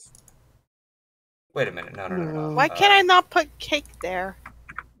is. Wait a minute. No. Why can't I not put cake there?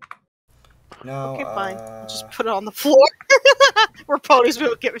 No. Okay, fine. I'll just put it on the floor. Where ponies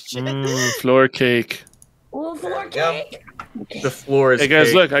don't give a shit. Floor cake. Oh, floor There cake. The floor is Hey guys,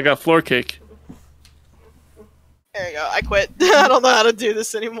 cake. look! I got floor cake. There you go. I quit. I don't know how to do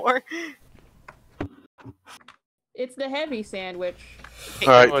this anymore. It's the heavy sandwich.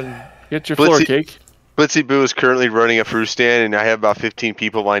 Alright. Get your floor Blitzy- cake. Blitzy Boo is currently running a fruit stand, and I have about 15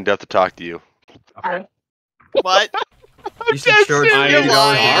 people lined up to talk to you. What? You should charge I $50 am a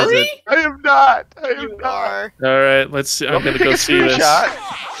sorry? visit. I am not. I am You not. are. All right, let's see. I'm gonna go see this.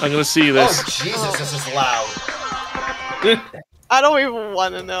 Screenshot. I'm gonna see Oh, this. Jesus, this is loud. I don't even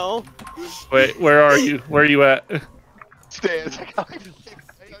want to know. Wait, where are you? Where are you at? Stands. I got like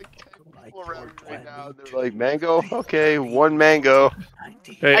people around me right now. They're like, mango? Okay, one mango.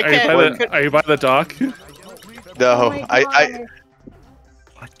 Hey, I can't- are you by the dock? No, Oh my I God.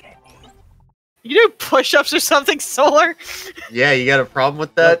 You do push-ups or something, Solar? Yeah, you got a problem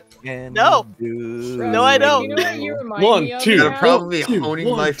with that? No. No, I don't. You know what you remind One, me of? two, You got a now? problem with Two, honing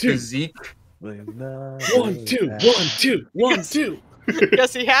one, my two. physique? 1, 2, 1, 2, 1, 2.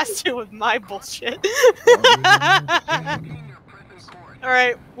 Yes, he has to with my bullshit.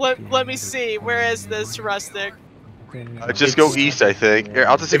 Alright, let me see. Where is this rustic? just go east, I think. Here,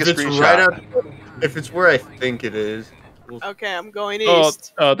 I'll just take If a it's screenshot. right out, if it's where I think it is. Okay, I'm going Oh,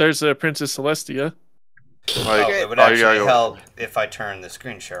 east. there's a Princess Celestia. Like, It would oh, you actually gotta go. help if I turn the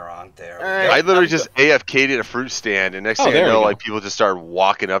screen share on there. we Alright. go. I literally just AFK'd at a fruit stand, and next Oh, thing I there we know, go. like people just started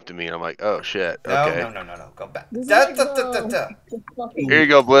walking up to me, and I'm like, oh shit, No, okay. no. Go back. This is Da, like da, da, da, the- da. the fucking Here you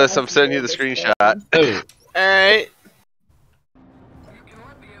go, Bliss. I'm last sending you the year of this screenshot. game. Oh, Alright.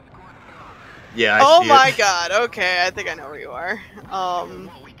 Yeah, I Oh see my it. god, okay, I think I know where you are.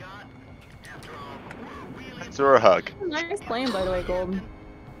 Thanks for a hug. Nice playing, by the way, Golden.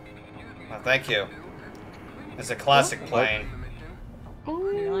 Well, thank you. It's a classic plane.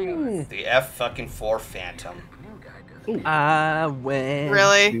 Nice. The F-4 Phantom. I went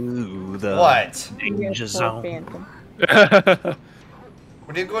Really? to the What? danger Yes, zone. Phantom.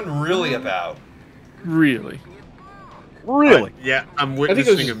 What are you going really about? Really? Really? Yeah, I'm I think I was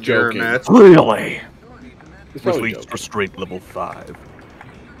witnessing a just mirror joking. match. Really? it's Which probably leads to straight level 5.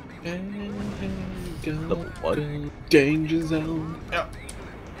 Level what? Danger zone.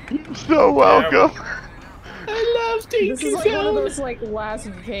 So welcome. I love Danger This is like one of those like Las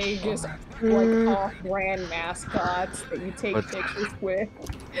Vegas like off-brand mascots that you take pictures with.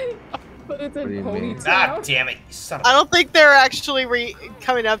 But it's What do in you mean? Ah, ponytail. damn it, you son of I don't think they're actually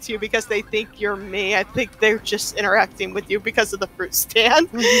coming up to you because they think you're me. I think they're just interacting with you because of the fruit stand.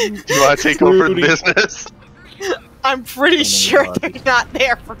 You want to take over the business? I'm pretty Oh my sure God. they're not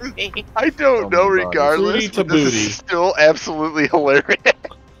there for me. I don't Oh know, my God. regardless. Booty to But this booty. is still absolutely hilarious.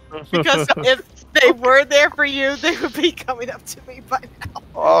 Because if they were there for you, they would be coming up to me by now.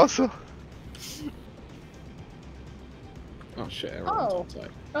 Awesome. Oh shit, everyone's Oh. outside.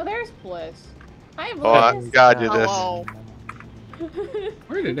 Oh, there's Bliss. Hi, Oh, I Bliss. gotta do this. Hello.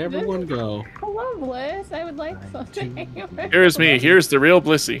 Where did everyone go? Hello, Bliss. I would like something. Here's me. Here's the real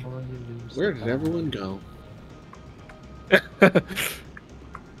Blissy. Where did everyone go?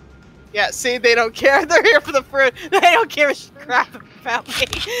 Yeah, see, they don't care. They're here for the fruit. They don't give a crap about me.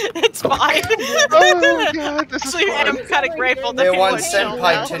 It's fine. Oh god, this is Actually, I'm fun. kind of grateful that They people want show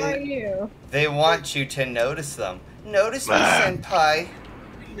senpai up. to. They want you to notice them. Notice me, senpai.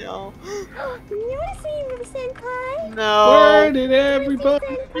 No. Senpai? No. Where did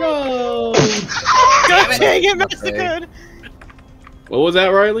everybody go? God dang it, Mr. Good. What was that,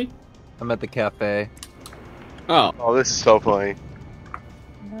 Riley? I'm at the cafe. Oh, this is so funny.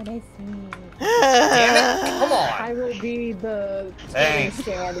 Damn it! Come on. I will be the Thanks.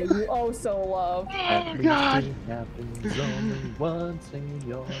 stand that you oh so love. Oh god.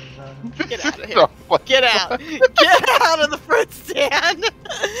 Get out of here. Get out. Get out of the fruit stand.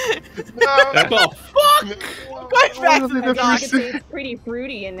 What the fuck? Going back to the I dock. can say it's pretty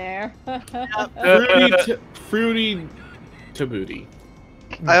fruity in there. Fruity to booty.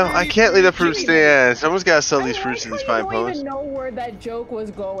 I can't leave the fruit stand. Someone's got to sell these fruits to these fine I don't ponies. even know where that joke was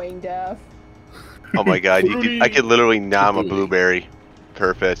going, Def. Oh my god, I could literally nom a blueberry.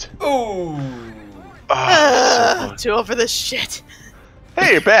 Perfect. Ooh. Oh, Too old for this shit.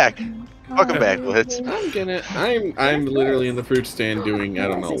 hey, you're back. Welcome back, Blitz. I'm literally in the fruit stand doing I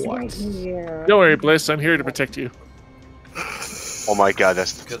don't know what. Don't worry, Bliss. I'm here to protect you. Oh my god,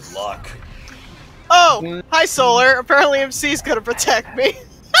 that's Good luck. Oh, hi Solar. Apparently MC's gonna protect me.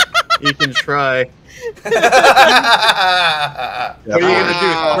 You can try. What are you gonna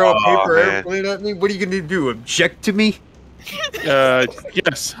do? Throw a paper airplane at me? What are you gonna do? Object to me?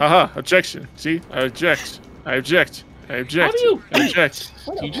 Yes. Haha. Objection. See? I object. I object. I object. How do you I object.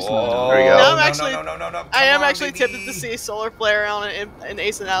 You just There we go. No, I'm actually, no. I am actually tempted to see Solar Flare on an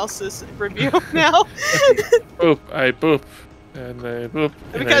Ace Analysis review now. Boop. I boop. And I boop.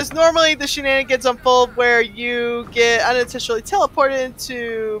 And Because normally the shenanigans unfold where you get unintentionally teleported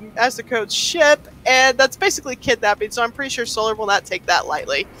into Aztecode's ship, and that's basically kidnapping, so I'm pretty sure Solar will not take that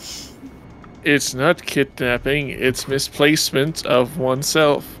lightly. it's not kidnapping. It's misplacement of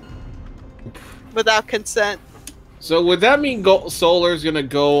oneself. Without consent. So would that mean Solar's gonna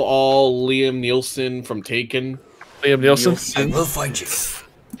go all Liam Nielsen from Taken? Liam Nielsen? I will find you,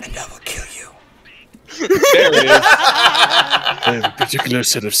 and I will kill you. There it is. I have a particular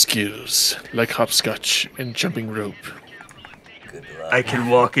set of skills, like hopscotch and jumping rope. I can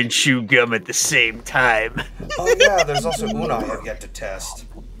walk and chew gum at the same time. Oh yeah, there's also Una I have yet to test.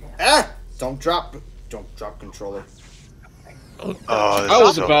 Ah! Don't drop controller. I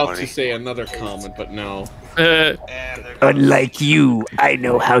was about to say another comment, but no. Unlike you, I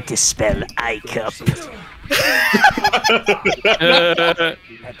know how to spell I-cup.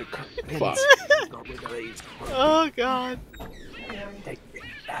 Fuck. Oh god.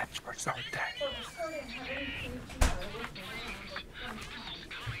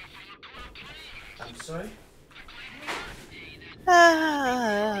 I'm sorry?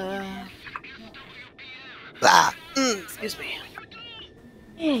 Excuse me.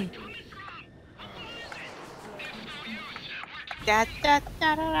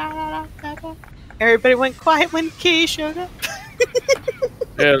 Everybody went quiet when Key showed up.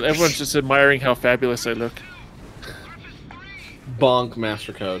 Yeah, everyone's just admiring how fabulous I look. Bonk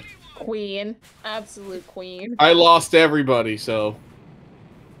Master Code. Queen. Absolute queen. I lost everybody, so.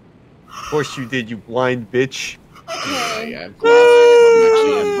 Of course you did, you blind bitch. Yeah, I'm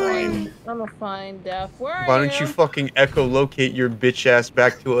I'm a fine Def. Where are Why don't you fucking echolocate your bitch ass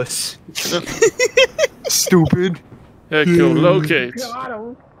back to us? Stupid. Echolocate.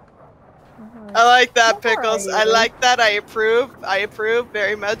 I like that, Pickles. I like that. I approve. I approve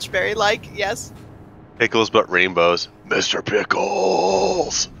very much. Very like. Yes. Pickles but rainbows. Mr.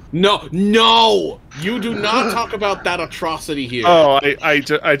 Pickles! No! You do not talk about that atrocity here. Oh,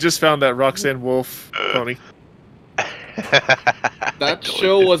 I just found that Roxanne Wolf pony. That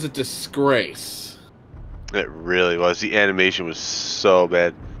show was a disgrace. It really was. The animation was so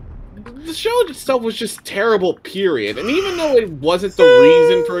bad. The show itself was just terrible, period. And even though it wasn't the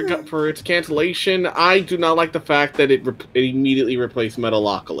reason for its cancellation, I do not like the fact that it immediately replaced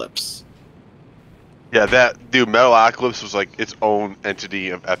Metalocalypse. Yeah, Metalocalypse was like its own entity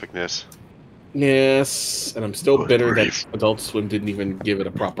of epicness. Yes, and I'm still bitter that Adult Swim didn't even give it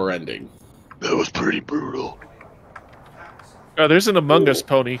a proper ending. That was pretty brutal. Oh, there's an Among Us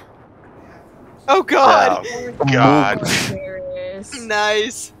pony. Oh god. Oh, god.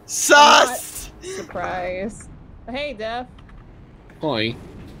 Nice. Sus. Surprise. Hey, Def. Hi.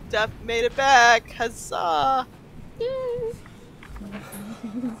 Def made it back. Huzzah.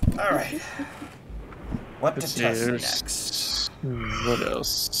 Alright. What to Let's test see, next? What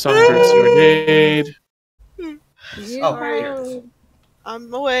else? Songbirds Grenade. Oh,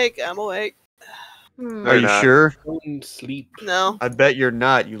 I'm awake. I'm awake. Are you sure? Don't sleep. No, I bet you're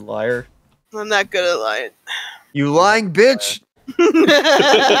not, you liar. I'm not good at lying. You lying bitch! Tell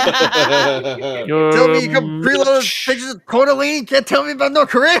me you can preload pictures of Codaline, can't tell me about North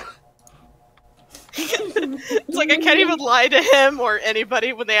Korea? It's like I can't even lie to him or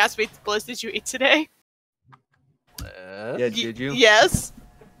anybody when they ask me, Bliss, did you eat today? Yeah, did you? Yes.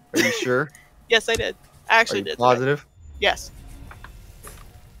 Are you sure? Yes, I did. I actually Are you did. positive? Today. Yes.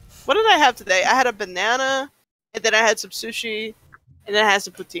 What did I have today? I had a banana, and then I had some sushi, and then I had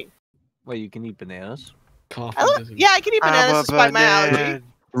some poutine. Well, you can eat bananas. Yeah, I can eat bananas despite my allergy.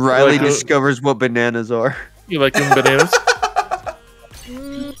 Riley discovers what bananas are. You like them bananas?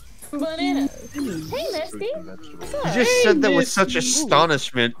 Bananas. Hey, Misty. You just said that with such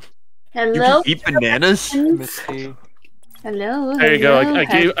astonishment. Hello. You can eat bananas? Misty. Hello. There you go. I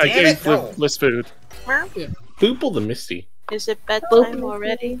gave it. Bliss food. Poople the Misty. Is it bedtime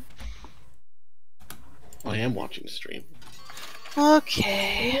already? I am watching the stream.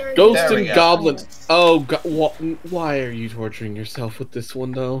 Okay. Ghost There we and go. Goblins. Oh, why are you torturing yourself with this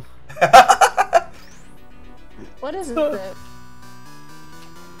one, though? What is it?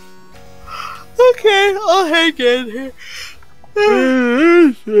 Okay, I'll hang in here.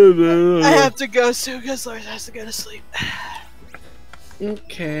 I have to go soon because Lars has to go to sleep.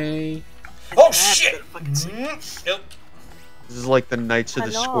 Okay. Oh shit! Nope. This is like the Knights of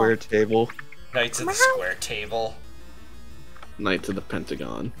the Hello. Square Table. Knights of the Square Table. Knights of the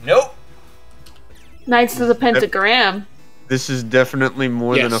Pentagon. Nope. Knights of the Pentagram. This is definitely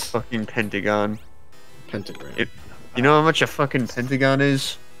more than a Yes. fucking pentagon. Pentagram. You know how much a fucking pentagon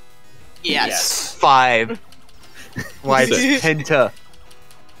is? Yes. 5. Why, it's Six. penta.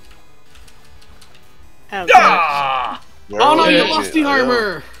 Ah! Oh no, you Yeah. lost the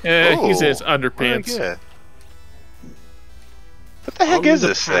armor! Yeah, he's in his Oh, underpants. yeah. What the heck is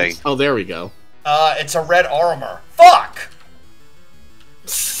this thing? Oh, there we go. It's a red armor. Fuck!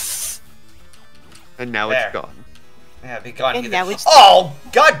 And now There. it's gone. Yeah, be gone. And Get now that- it's- Oh,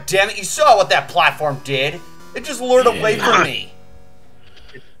 god damn it! You saw what that platform did. It just lured away from me.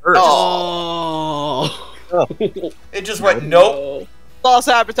 Oh. It just went nope. False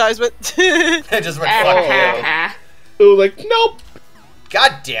advertisement. It just went fuck you. Oh, like nope.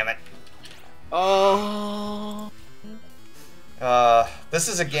 God damn it. Oh. This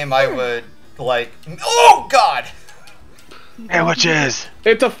is a game I would like. Oh god. Sandwiches.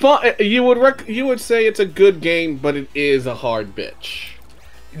 It's a fun. You would say it's a good game, but it is a hard bitch.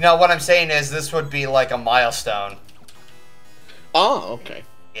 No, what I'm saying is this would be like a milestone. Oh, okay.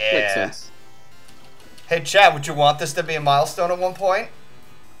 Yeah. Makes sense. Hey, Chad, would you want this to be a milestone at one point?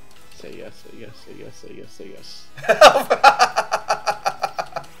 Say yes. Say yes. Say yes. Say yes. Say yes.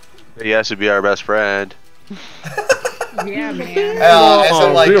 Yes, to be our best friend. Yeah, man. As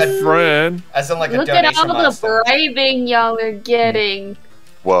in like be a a friend. As in like a Look at donation all the milestone. bribing y'all are getting.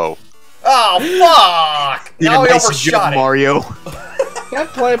 Whoa. Oh fuck! Did Now a we nice overshot job, it. Mario.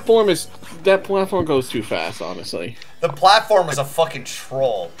 That platform goes too fast, honestly. The platform was a fucking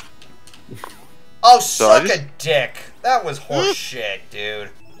troll. Oh, So I suck just- a dick. That was horse shit, dude.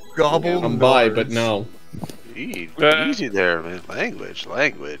 Gobble. I'm by, but no. Easy there, man. Language. We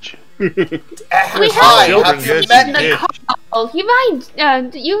Hi, have have you in met the me? call. You mind?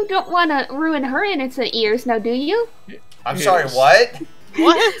 You don't want to ruin her innocent ears, now, do you? I'm sorry, what?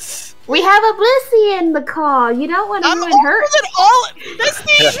 What? We have a Blissey in the call. You don't want to ruin her. older than all.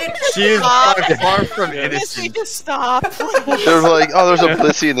 Misty, She is stop. far from Misty, innocent. just stop. They're like, oh, there's a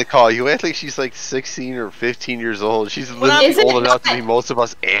Blissey in the call. You act like she's like 16 or 15 years old. She's literally Is it old enough to not- be most of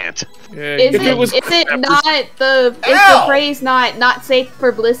us aunt. Yeah, Is if it, was is it not the Ow! phrase not safe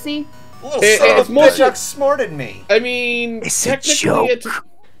for Blissey? Little It- son it's of a more- bitch outsmarted me. I mean, It's a technically it's joke.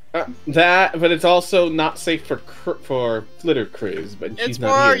 that, but it's also not safe for Flitter Cruise. But she's It's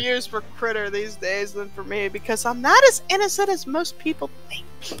not more here. used for Critter these days than for me because I'm not as innocent as most people think.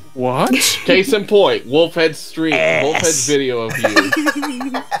 what? Case in point, Wolfhead stream, Yes. Wolfhead's video of you.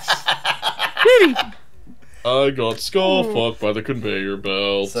 I got skull fucked by the conveyor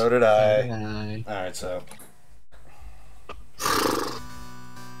belt. So did I. Hi. Alright, so.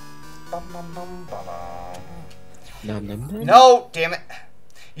 No, damn it.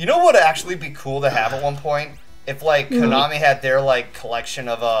 You know what would actually be cool to have at one point? If, like, Konami had their, like, collection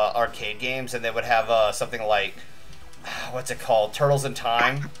of arcade games and they would have something like, what's it called? Turtles in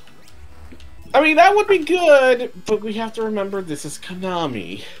Time? I mean, that would be good, but we have to remember this is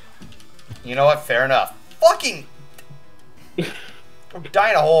Konami. You know what? Fair enough. Fucking... I'm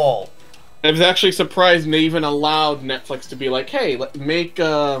dying a hole. I was actually surprised they even allowed Netflix to be like, "Hey, make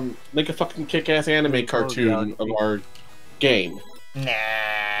a fucking kick-ass anime cartoon of our game."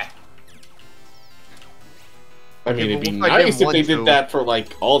 Nah. I mean, Yeah, it'd be but we'll fight nice him if they one, did too. that for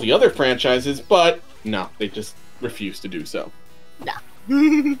like all the other franchises, but no, they just refuse to do so.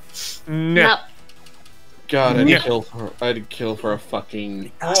 No. God, I'd Yeah. kill for a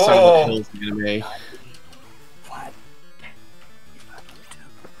fucking Oh. Silent Hills anime.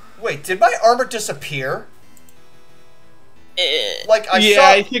 Wait, did my armor disappear? Like I Yeah, saw.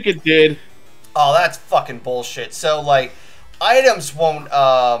 I think it did. Oh, that's fucking bullshit. So like, items won't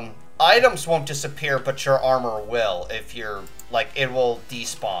disappear, but your armor will if you're like it will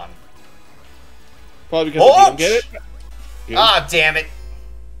despawn. Probably because if you don't get it. Ah, damn it!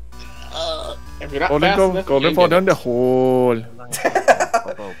 If you're not Golden fast go, enough, golden you fall ain't down the hole.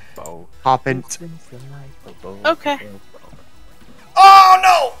 Hopping. Okay. Oh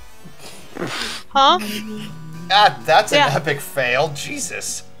no! Huh? Ah, that's Yeah. an epic fail.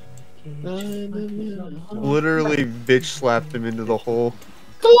 Jesus. Literally bitch slapped him into the hole.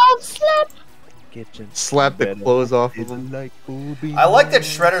 Glove slap. Slapped the clothes off of him. I like that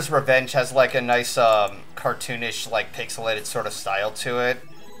Shredder's Revenge has like a nice cartoonish, like pixelated sort of style to it.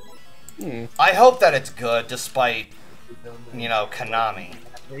 I hope that it's good, despite Konami.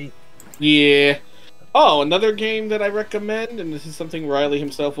 Yeah. Oh, another game that I recommend, and this is something Riley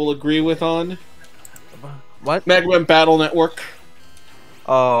himself will agree with on. What? Mega Man Battle Network.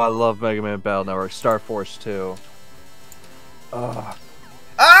 Oh, I love Mega Man Battle Network. Star Force 2.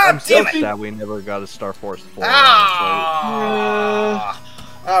 I'm so damn it! sad we never got a Star Force 4.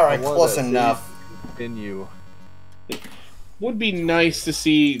 Alright, close enough. Continue. Would be nice to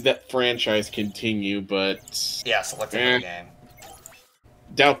see that franchise continue, but Yeah, select another game.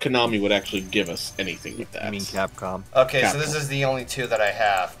 doubt Konami would actually give us anything with that. I mean Capcom. Okay, so this Capcom. is the only two that I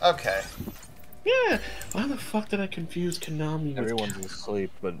have. Okay. Yeah. Why the fuck did I confuse Konami? Everyone's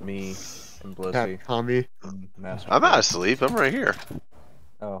asleep but me and Blissey. Tommy. I'm not asleep. I'm right here.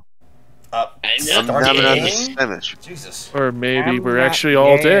 Oh. I'm Start having game? a sandwich. Jesus. Or maybe we're actually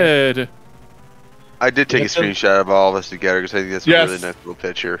all dead. I did take a Yes, sir. screenshot of all of us together because I think that's a Yes. really nice little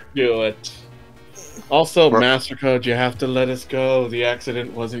picture. Do it. Also, We're- Master Code, you have to let us go. The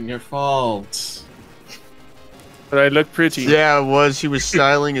accident wasn't your fault. But I look pretty. Yeah, it was. He was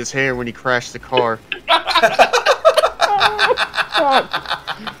styling his hair when he crashed the car. I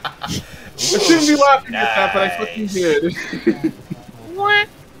shouldn't be laughing at that, but I fucking did.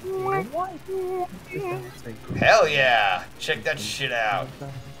 Hell yeah! Check that shit out.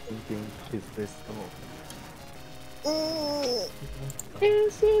 Is this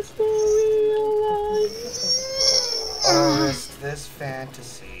the real life? Or is this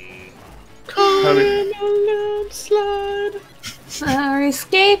fantasy? Caught in a landslide. Or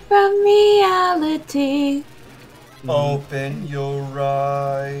escape from reality. Open your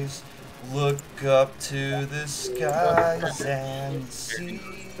eyes, look up to the skies and see.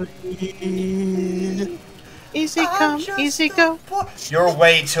 Easy come, easy go. You're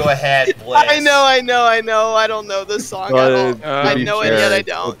way too ahead, Bliss. I know. I don't know this song at all. I know it yet I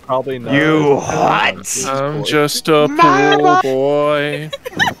don't. Probably not. You what? I'm just a pool boy.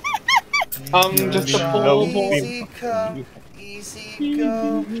 I'm just a pool boy. Easy come, easy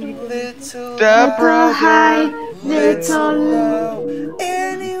go, little Little high, little low.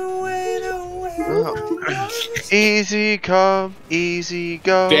 Anyway, the Easy come, easy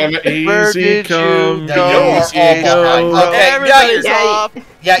go. Damn it. Where Easy did come, you Now go? you're all easy behind. go. Okay, Everybody's yeah, off.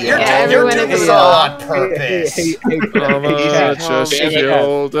 yeah, you're everyone doing is this all off. on purpose. Mama just Damn it.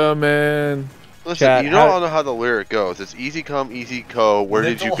 killed a man. Listen, Chat, you don't all know how the lyric goes. It's easy come, easy go. Where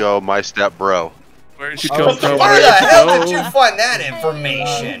did you Little- go, my step bro? Where'd you come from? Where Where'd the hell you did you go? find that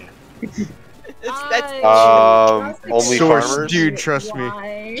information? That's Only Source, farmers. dude, trust me.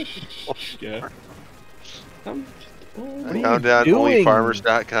 Why? Yeah. I found out doing?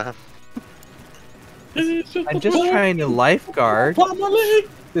 onlyfarmers.com. I'm just trying to lifeguard.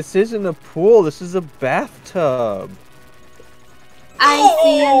 This isn't a pool, this is a bathtub. I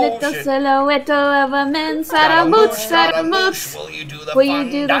see a Oh, little shit. silhouette of a man. Scaramouche, Scaramouche. Will you do the Will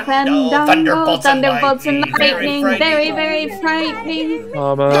you do the fandango? fandango? Thunderbolts and Very lightning. frightening. Very, very frightening.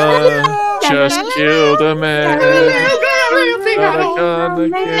 Mama just killed a man. Got a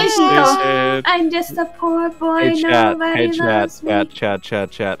gun against his head. I'm just a poor boy. Hey chat, Nobody loves me.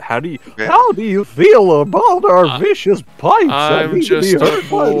 chat. How do you feel about our vicious pipes? that I'm need to be just a heard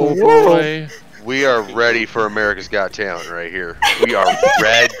by the pool world? boy. We are ready for America's Got Talent right here. We are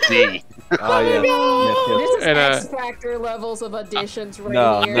ready. Oh yeah. This is And, X Factor levels of auditions right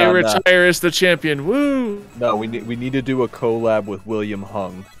no, here. They no. retire as the champion. Woo! No, we need to do a collab with William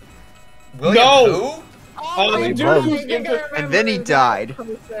Hung. William No! who? Oh, William dude, Hung. who's I think I remember And then he that died.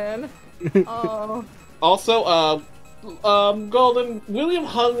 person. Oh. Also, Golden, William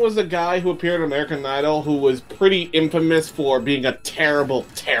Hung was a guy who appeared on American Idol who was pretty infamous for being a terrible,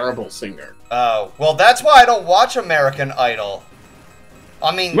 terrible singer. Oh, well, that's why I don't watch American Idol.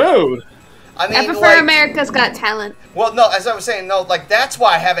 I mean... Mood! I prefer America's Got Talent. Well, no, as I was saying, no, like, that's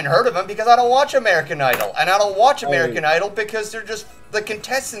why I haven't heard of him, because I don't watch American Idol. And I don't watch American Idol because they're just... The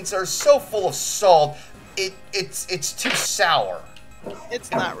contestants are so full of salt, it's too sour.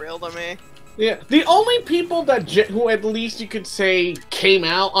 It's not real to me. Yeah, the only people that who at least you could say came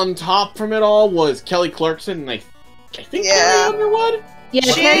out on top from it all was Kelly Clarkson and I think Carrie Underwood. Yeah,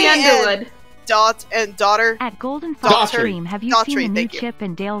 Carrie Underwood. Daughter. At GoldenFoxStream, have you seen the new Chip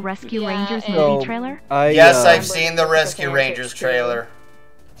and Dale Rescue Rangers movie trailer? Yes, I've seen the Rescue Rangers trailer.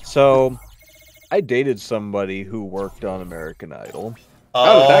 So, I dated somebody who worked on American Idol.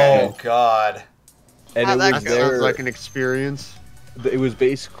 Oh, God. And it was sounds like an experience. It was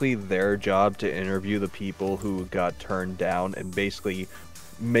basically their job to interview the people who got turned down and basically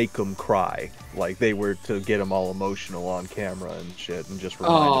make them cry. Like, they were to get them all emotional on camera and shit and just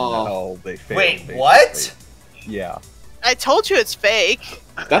remind them how they failed. Wait, basically. what? Yeah. I told you it's fake.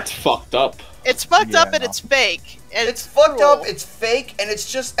 That's fucked up. It's fucked up and it's fake. And it's fucked up, it's fake, and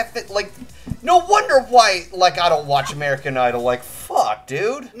it's just, like, no wonder why, like, I don't watch American Idol. Like, fuck,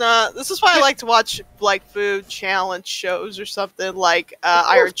 dude. Nah, this is why I like to watch, like, food challenge shows or something, like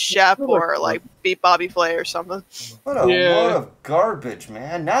Iron Chef or, like, Beat Bobby Flay or something. What a load of garbage,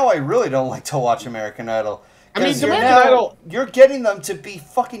 man. Now I really don't like to watch American Idol. I mean, American Idol, you're getting them to be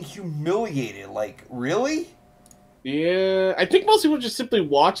fucking humiliated. Like, really? Yeah, I think most people just simply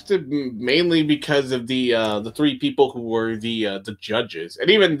watched it mainly because of the three people who were the judges, and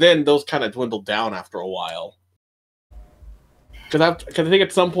even then, those kind of dwindled down after a while. Because I think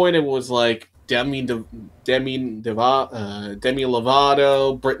at some point it was like Demi Lovato,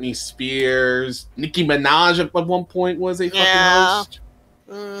 Britney Spears, Nicki Minaj at one point was a fucking host.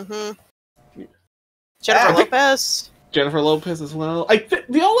 Mm-hmm. Jennifer Lopez. Jennifer Lopez as well.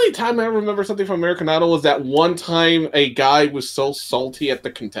 The only time I remember something from American Idol was that one time a guy was so salty at the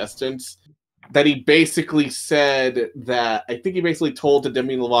contestants that he basically said that, I think he basically told to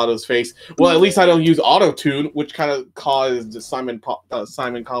Demi Lovato's face, well, at least I don't use auto-tune, which kind of caused Simon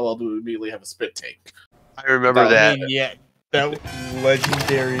Cowell to immediately have a spit take. I remember that. Yeah, that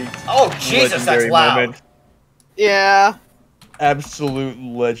legendary. Oh, Jesus, that's loud. Moment. Yeah. Absolute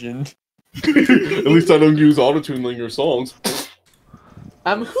legend. At least I don't use autotune in your songs.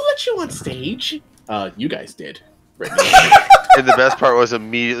 Who let you on stage? You guys did. And the best part was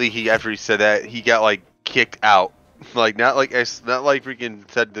immediately after he said that, he got like kicked out. Like not like freaking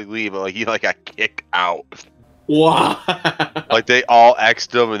said to leave, but like he like got kicked out. Wow. Like they all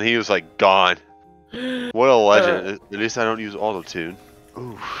X'd him and he was like gone. What a legend. At least I don't use autotune.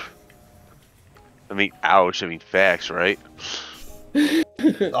 Oof. I mean, ouch. I mean, facts, right?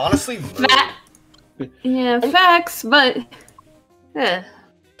 Honestly, yeah, facts, but I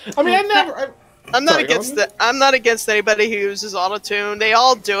mean, I'm not against anybody who uses autotune. They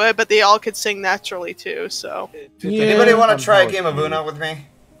all do it, but they all could sing naturally too. So, anybody want to try a game of Bootup with me?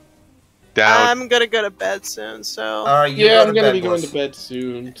 Down. I'm gonna go to bed soon. So, I'm gonna be going to bed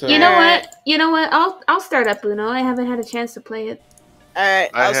soon. So. You know what? I'll start up Uno. I haven't had a chance to play it. All right,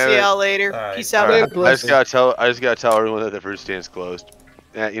 I'll see y'all later. Right. Peace out. I just gotta tell everyone that the fruit stand's closed.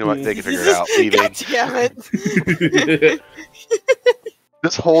 You know what? They can figure it out. Leaving. God damn it!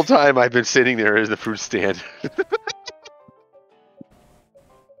 This whole time I've been sitting there as the fruit stand.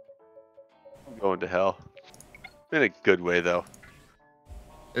 I'm going to hell. In a good way, though.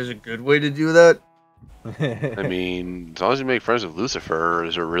 There's a good way to do that? I mean, as long as you make friends with Lucifer,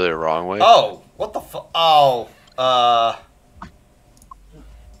 is there really a wrong way? Oh, what the fuck? Oh,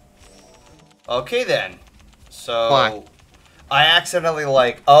 okay then. So, Why? I accidentally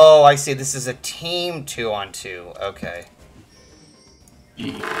oh, I see, this is a team 2-on-2. Okay.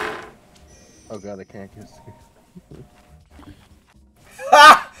 Oh god, I can't kiss.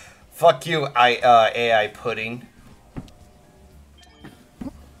 Ha! Fuck you, AI pudding.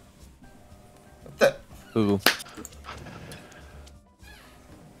 What the? Ooh.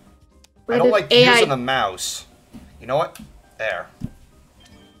 I don't like using the mouse. You know what? There.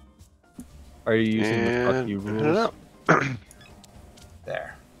 Are you using the fuck you rules?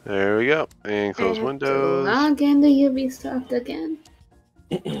 There. There we go. And close windows. Log into Ubisoft again.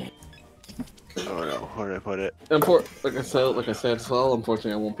 Oh no, where did I put it? Like I said, as well,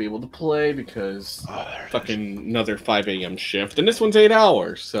 unfortunately I won't be able to play because fucking another 5 a.m. shift, and this one's 8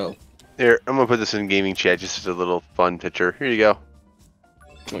 hours, so. Here, I'm gonna put this in gaming chat just as a little fun picture. Here you go.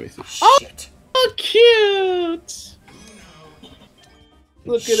 Let me see. Shit. Oh, cute!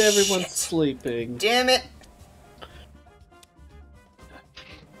 Look at everyone sleeping. Damn it!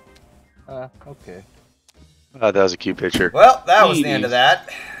 Okay. Oh, that was a cute picture. Well, that was the end of that.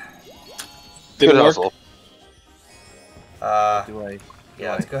 Good Didn't work. hustle. Yeah,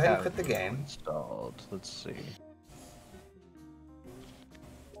 let's go ahead and quit the game. Installed. Let's see.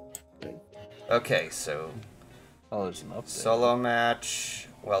 Okay, so Oh, there's an update. solo match.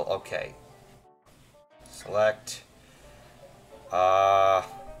 Well, okay. Select.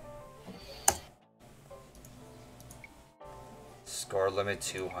 Score limit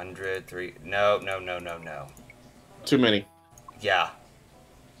 200. 3. No. Too many. Yeah.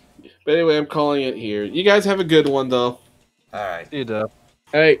 But anyway, I'm calling it here. You guys have a good one, though. All right. See you, Duff.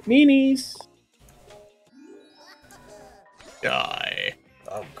 All right, Neenies. Die.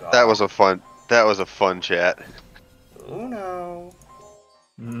 Oh god. That was a fun chat. Uno.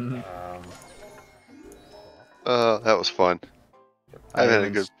 That was fun. I had a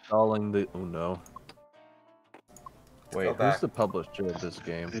good. Installing the Uno. Wait, Go who's back. the publisher of this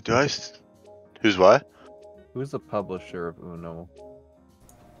game? Who's what? Who's the publisher of Uno?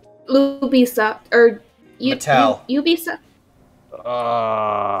 Ubisoft or Mattel. Ubisoft.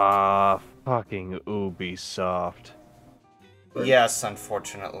 Fucking Ubisoft. Yes,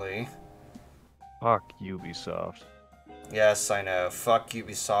 unfortunately. Fuck Ubisoft. Yes, I know. Fuck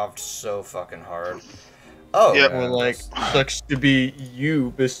Ubisoft so fucking hard. Oh, Yep. More like, sucks to be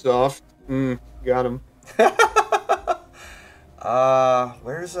Ubisoft. Got him.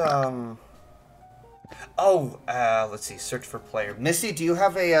 Where's let's see. Search for player. Misty, do you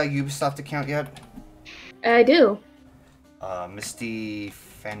have a Ubisoft account yet? I do. Misty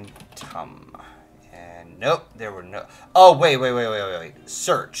Phantom. And nope, there were no. Oh, wait.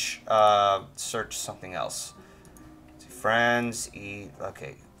 Search. Search something else. Friends.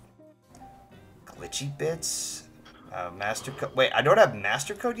 Okay. Glitchy bits. Master code. Wait, I don't have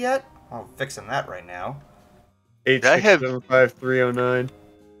master code yet. I'm fixing that right now. 8675309.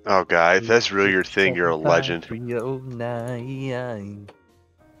 Oh god, if that's really your thing, you're a legend. 309.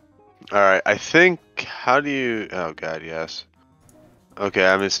 Alright, I think. How do you. Oh god, yes. Okay,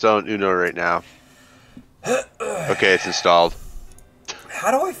 I'm installing Uno right now. Okay, it's installed.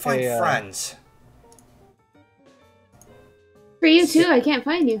 How do I find friends? For you too, I can't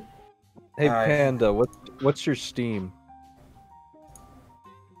find you. Hey Alright. Panda, what's your Steam?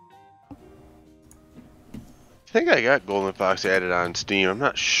 I think I got Golden Fox added on Steam. I'm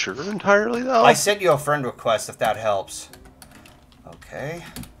not sure entirely though. I sent you a friend request if that helps. Okay.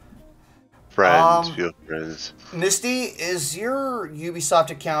 Friends, feel friends. Misty, is your Ubisoft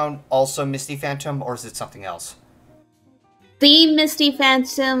account also Misty Phantom, or is it something else? The Misty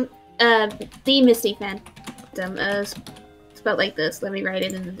Phantom. The Misty Phantom. Spelled like this. Let me write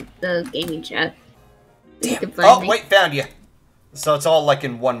it in the gaming chat. Damn. Oh, wait, found you. So it's all like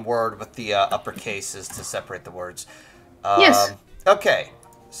in one word with the uppercases to separate the words. Yes. Okay.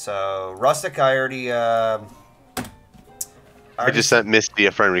 So Rustic, I already. I just sent Misty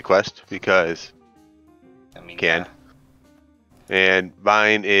a friend request because can. And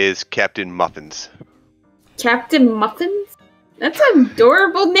mine is Captain Muffins. Captain Muffins? That's an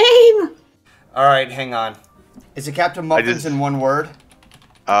adorable name. All right, hang on. Is it Captain Muffins in one word?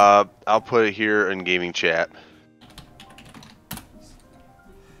 I'll put it here in gaming chat.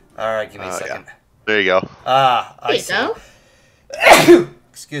 All right, give me a second. Yeah. There you go. I see. Go.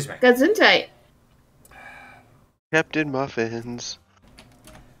 Excuse me. That's in tight. Captain Muffins.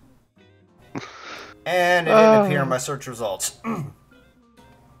 And it didn't appear in my search results. I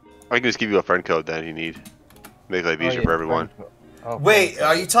can just give you a friend code that you need. Make life easier for everyone. Wait,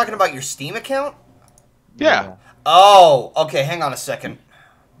 are you talking about your Steam account? Yeah. Oh, okay. Hang on a second.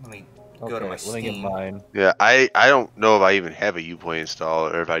 Let me go to my let me get Steam. mine. Yeah, I don't know if I even have a Uplay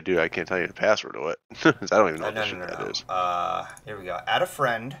installed, or if I do, I can't tell you the password to it. 'Cause I don't even know what the shit that is. Here we go. Add a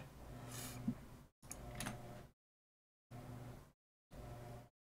friend.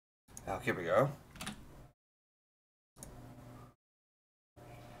 Oh, here we go.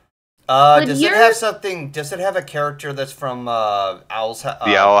 Does it have something? Does it have a character that's from Owl's House?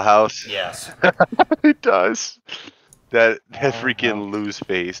 The Owl House? Yes. It does. That freaking lose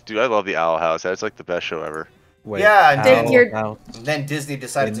face. Dude, I love the Owl House. That's like the best show ever. Yeah, and then Disney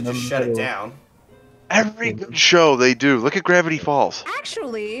decided to just shut it down. Every good show they do. Look at Gravity Falls.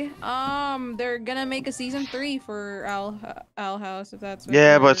 Actually, they're gonna make a season 3 for Owl House, if that's what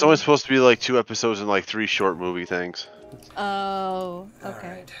Yeah, you're- but it's only supposed to be like 2 episodes and like 3 short movie things. Oh,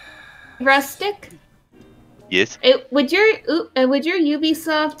 okay. Rustic? Yes. Would your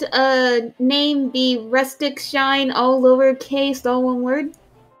Ubisoft name be Rustic Shine, all lowercase, all one word?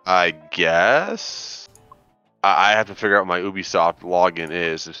 I guess. I have to figure out what my Ubisoft login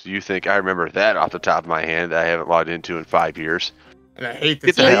is. If you think I remember that off the top of my hand that I haven't logged into in 5 years. And I hate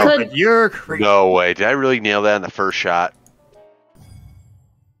Get this, the hell. but you're crazy. No way. Did I really nail that in the first shot?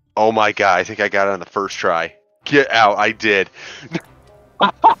 Oh my god, I think I got it on the first try. Get out, I did.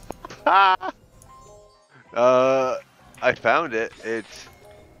 I found it. It's...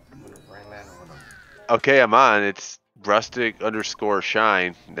 Okay, I'm on. It's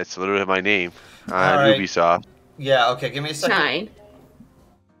rustic_shine. That's literally my name on Ubisoft. Yeah, okay, give me a second. Shine.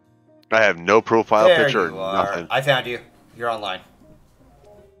 I have no profile There picture you or are. nothing. I found you. You're online.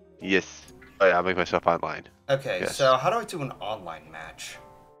 Yes. Oh, yeah, I'll make myself online. Okay, Yes. so how do I do an online match?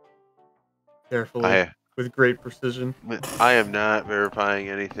 Carefully, with great precision. I am not verifying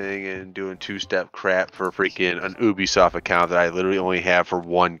anything and doing two-step crap for freaking an Ubisoft account that I literally only have for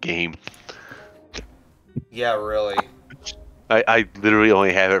one game. Yeah, really. I literally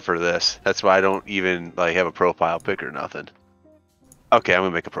only have it for this. That's why I don't even like have a profile pic or nothing. Okay, I'm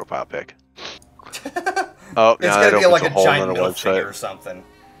gonna make a profile pic. Oh, It's now gonna be like a whole giant other middle finger website. or something.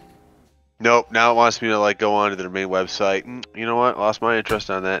 Nope. Now it wants me to like go on to their main website. You know what? Lost my interest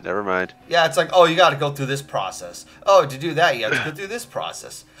on that. Never mind. Yeah, it's like, oh, you gotta go through this process. Oh, to do that, you have to go through this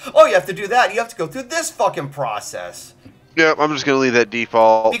process. Oh, you have to do that, you have to go through this fucking process. Yep, I'm just gonna leave that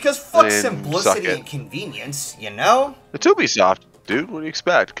default. Because fuck and simplicity suck it. and convenience, you know? It's Ubisoft, dude. What do you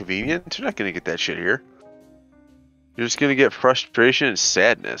expect? Convenient? You're not gonna get that shit here. You're just gonna get frustration and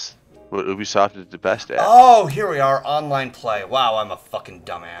sadness. What Ubisoft is the best at. Oh, here we are, online play. Wow, I'm a fucking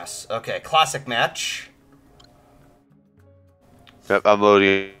dumbass. Okay, classic match. Yep, I'm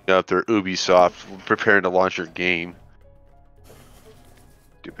loading up their Ubisoft, preparing to launch your game.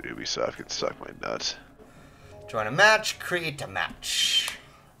 Stupid Ubisoft can suck my nuts. Join a match, create a match.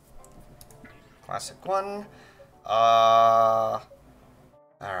 Classic one.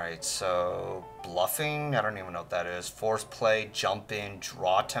 Alright, so bluffing, I don't even know what that is. Force play, jump in,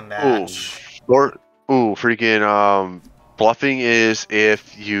 draw to match. Freaking bluffing is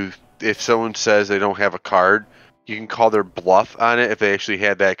if someone says they don't have a card, you can call their bluff on it if they actually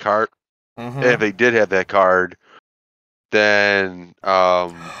had that card. And if they did have that card, then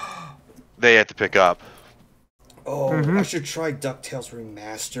they have to pick up. Oh, I should try DuckTales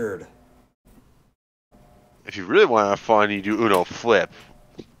Remastered. If you really want to have fun, you do Uno Flip.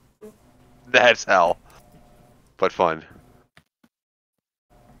 That's hell. But fun.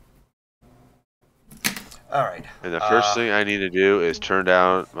 Alright. And the first thing I need to do is turn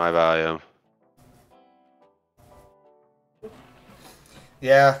down my volume.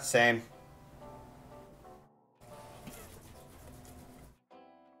 Yeah, same.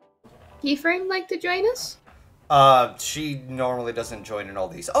 Keyframe like to join us? She normally doesn't join in all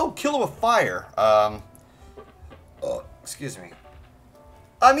these. Oh, Killer with Fire. Oh, excuse me.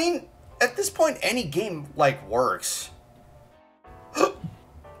 I mean, at this point, any game, like, works.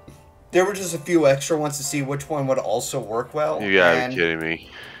 There were just a few extra ones to see which one would also work well. You gotta be kidding me.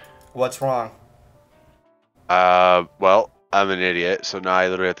 What's wrong? Well, I'm an idiot, so now I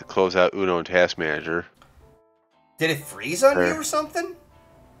literally have to close out Uno and Task Manager. Did it freeze on you or something?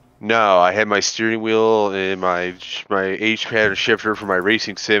 No, I had my steering wheel and my H pattern shifter for my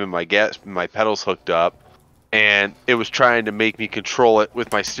racing sim and my pedals hooked up, and it was trying to make me control it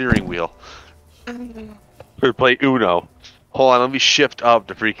with my steering wheel. Or play Uno. Hold on, let me shift up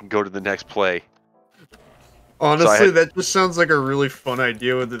to freaking go to the next play. Honestly, that just sounds like a really fun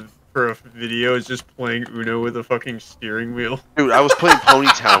idea for a video, is just playing Uno with a fucking steering wheel. Dude, I was playing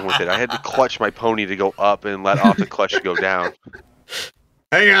Ponytown with it. I had to clutch my pony to go up and let off the clutch to go down.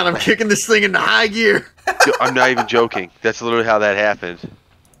 Hang on, I'm kicking this thing into high gear. Dude, I'm not even joking. That's literally how that happened.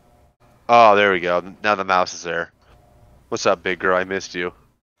 Oh, there we go. Now the mouse is there. What's up, big girl? I missed you.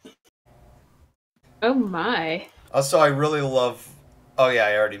 Oh my. Also, I really love. Oh yeah,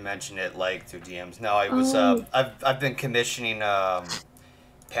 I already mentioned it, like through DMs. No, I was. I've been commissioning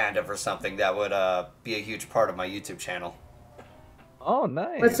Panda for something that would be a huge part of my YouTube channel. Oh,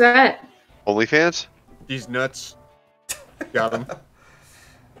 nice. What's that? OnlyFans? These nuts. Got him.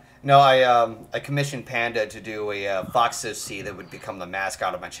 No, I commissioned Panda to do a Fox OC that would become the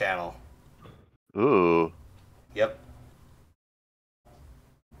mascot of my channel. Ooh. Yep.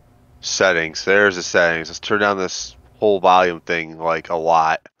 Settings. There's the settings. Let's turn down this whole volume thing like a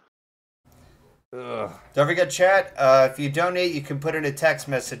lot. Ugh. Don't forget, chat. If you donate, you can put in a text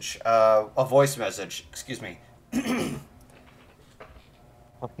message, a voice message. Excuse me.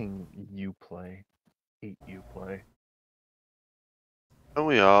 Fucking Uplay. Hate Uplay. Don't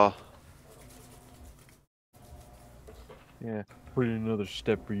we all? Yeah, put in another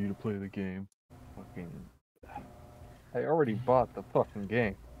step for you to play the game. Fucking. I already bought the fucking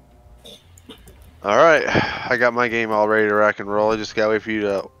game. Alright, I got my game all ready to rock and roll. I just gotta wait for you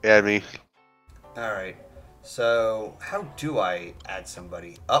to add me. Alright. So, how do I add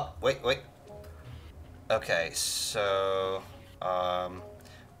somebody? Oh, wait. Okay, so,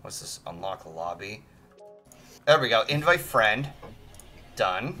 what's this? Unlock lobby. There we go. Invite friend.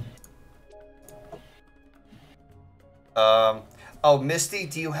 Done. Oh, Misty,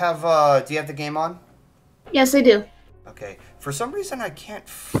 do you have the game on? Yes, I do. Okay. For some reason, I can't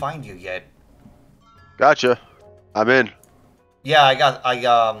find you yet. Gotcha. I'm in. Yeah, I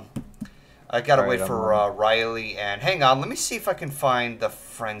gotta Alright, wait I'm for on. Riley, and hang on, let me see if I can find the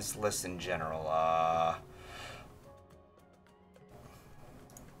friends list in general. I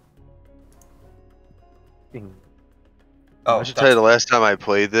should tell you the last time I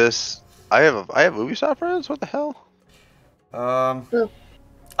played this, I have Ubisoft friends. What the hell?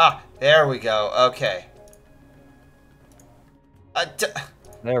 There we go. Okay.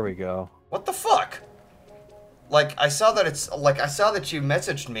 There we go. What the fuck? Like, I saw that you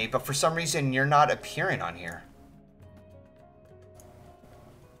messaged me, but for some reason you're not appearing on here.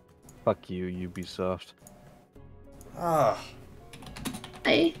 Fuck you, Ubisoft. Oh,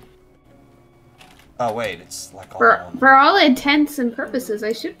 wait, it's like all For all intents and purposes,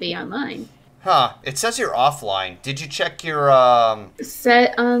 I should be online. Huh, it says you're offline. Did you check your,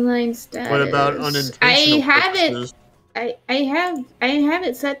 Set online status. What about unintentional I have purposes? it. I have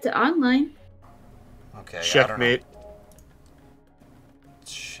it set to online. Okay, Checkmate.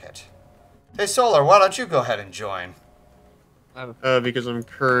 Shit. Hey, Solar, why don't you go ahead and join? Because I'm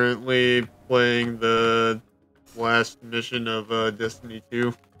currently playing the last mission of Destiny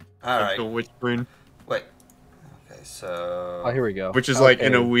 2. Alright. The Witch Queen. Wait. Okay, so... Oh, here we go. Which is like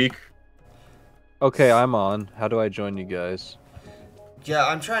in a week. Okay, I'm on. How do I join you guys? Yeah,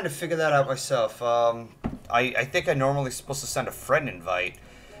 I'm trying to figure that out myself. I think I'm normally supposed to send a friend invite,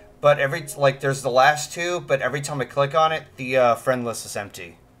 but there's the last two, but every time I click on it, the friend list is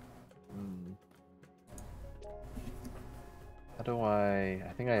empty. How do I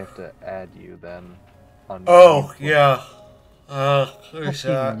think I have to add you then. On yeah. There's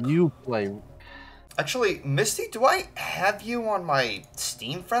you play. Actually, Misty, do I have you on my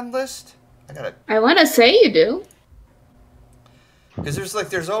Steam friend list? I want to say you do. Because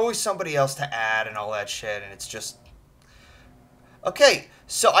there's always somebody else to add and all that shit, and it's just... Okay,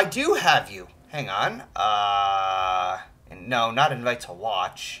 so I do have you. Hang on. No, not invite to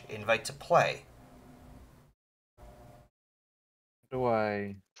watch. Invite to play. How do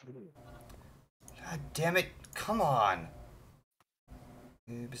I... God damn it. Come on.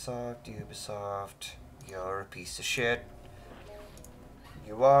 Ubisoft. You're a piece of shit.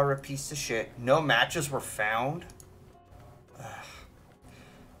 You are a piece of shit. No matches were found? Ugh.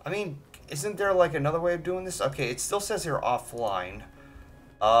 I mean, isn't there like another way of doing this? Okay, it still says you're offline.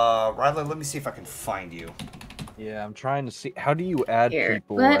 Riley, let me see if I can find you. Yeah, I'm trying to see. How do you add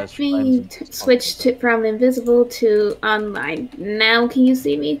people Let as me friends? switch from invisible to online. Now, can you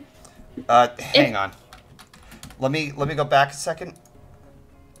see me? Hang on. Let me go back a second.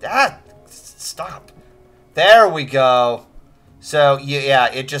 Stop. There we go. So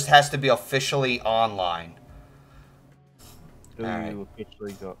yeah, it just has to be officially online. Do you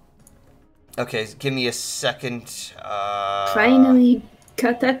officially go? Okay, give me a second. Finally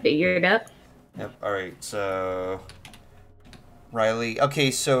got that figured out. Yep. All right. So Riley.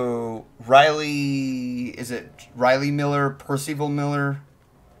 Okay. So Riley. Is it Riley Miller? Percival Miller?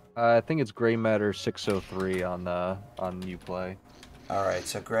 I think it's Gray Matter 603 on Uplay. All right.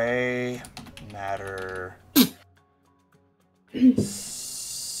 So Gray Matter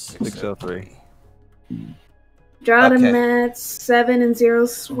 603. Draw to match 7 and 0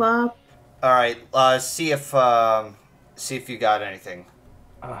 swap. All right. See if you got anything.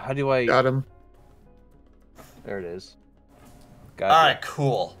 How do I... Got him. There it is. All right.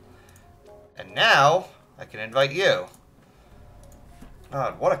 Cool. And now I can invite you.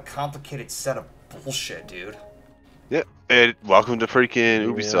 God, what a complicated set of bullshit, dude. Yeah, and welcome to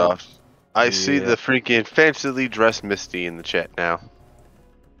freaking Ubisoft. I see the freaking fancily dressed Misty in the chat now.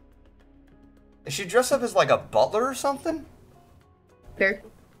 Is she dressed up as like a butler or something? Fair.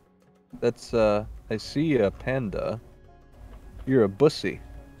 That's I see a panda. You're a bussy.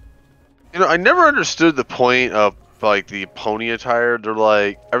 You know, I never understood the point of like the pony attire. They're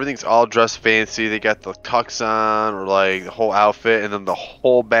like everything's all dressed fancy. They got the tux on or like the whole outfit, and then the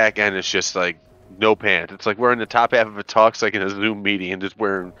whole back end is just like no pants. It's like wearing the top half of a tux like in a Zoom meeting and just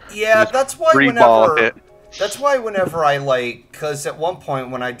wearing. Yeah, just that's why free-ball whenever. it. That's why whenever I like, because at one point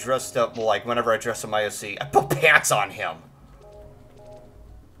when I dressed up, like whenever I dressed up my OC, I put pants on him.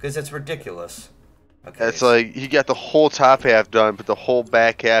 Because it's ridiculous. Okay. It's like he got the whole top half done, but the whole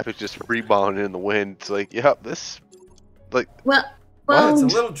back half is just rebounding in the wind. It's like, yep, this, like. Well, it's a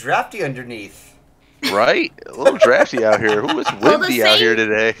little drafty underneath. Right? A little drafty out here. Who is windy out here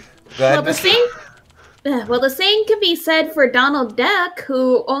today? Well, the same can be said for Donald Duck,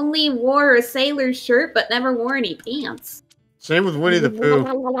 who only wore a sailor's shirt but never wore any pants. Same with Winnie the Pooh.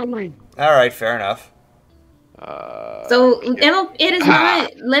 All right, fair enough. So it is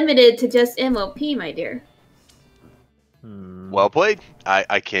not limited to just MOP, my dear. Well played.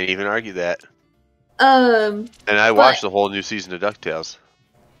 I can't even argue that. And I watched the whole new season of DuckTales.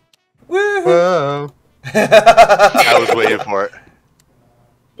 Whoa. I was waiting for it.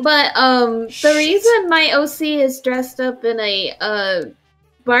 But the reason my OC is dressed up in a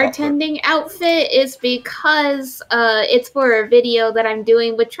bartending outfit is because it's for a video that I'm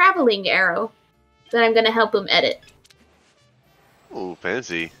doing with Traveling Arrow that I'm gonna help him edit. Ooh,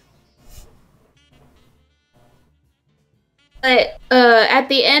 fancy. But at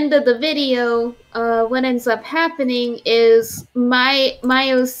the end of the video, what ends up happening is my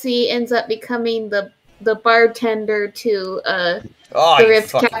OC ends up becoming the bartender to the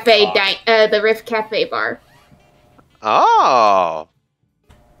Rift Cafe the Rift Cafe bar. Oh,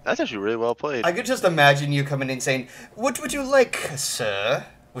 that's actually really well played. I could just imagine you coming in saying, "What would you like, sir?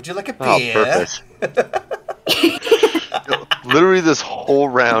 Would you like a Oh, beer?" perfect. Literally this whole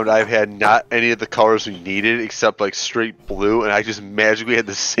round, I've had not any of the colors we needed except like straight blue, and I just magically had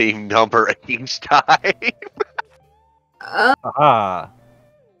the same number each time. Ah.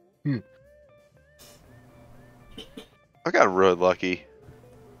 I got really lucky.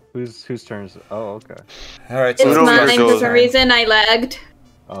 Whose turn is it? Oh, okay. All right, It's mine for some reason. I lagged.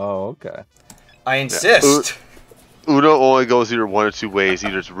 Oh, okay. I insist. Uno only goes either one or two ways.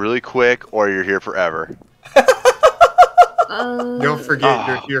 Either it's really quick or you're here forever. Don't forget,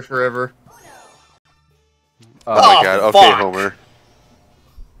 you're here forever. Oh my god, okay, fuck. Homer.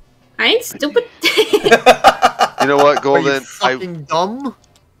 I ain't stupid. You know what, Golden? Are you fucking dumb?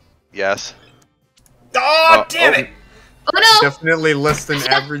 Yes. Oh, damn it! Oh no! Definitely less than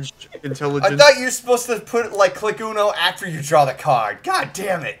average intelligence. I thought you were supposed to put click Uno after you draw the card. God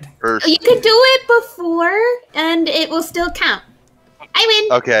damn it! You could do it before, and it will still count. I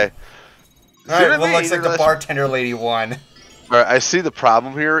win. Okay. Alright, well, looks like the bartender lady won. Alright, I see the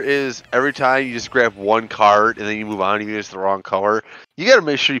problem here is every time you just grab one card and then you move on, even if it's the wrong color, you gotta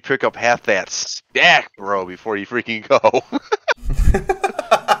make sure you pick up half that stack, bro, before you freaking go.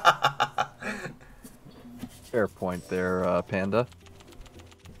 Fair point there, Panda.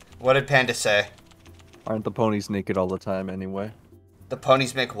 What did Panda say? Aren't the ponies naked all the time anyway? The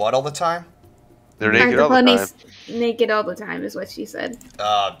ponies make what all the time? They're naked all the time. Ponies naked all the time is what she said.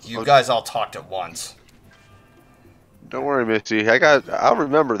 You guys all talked at once. Don't worry, Misty. I'll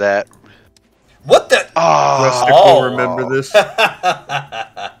remember that. What the? Will remember this.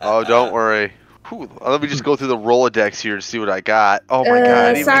 Oh, don't worry. Whew, let me just go through the Rolodex here to see what I got. Oh my god.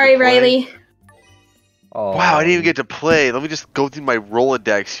 I didn't Sorry, even get to play. Riley. Oh. Wow, I didn't even get to play. Let me just go through my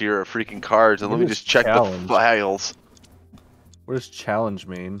Rolodex here of freaking cards and let me just check the files. What does challenge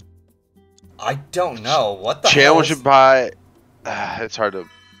mean? I don't know. What the Challenge hell? it by... it's hard to...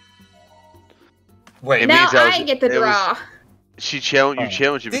 Wait, now I get the draw. You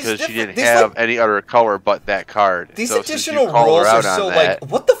challenged it because she didn't these, have any other color but that card. These so since you additional called her rules are out on so that,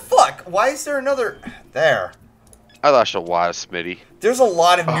 what the fuck? Why is there another... There. I lost a lot, Smitty. There's a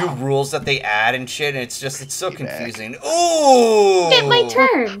lot of new rules that they add and shit, and it's so confusing. Ooh! Get my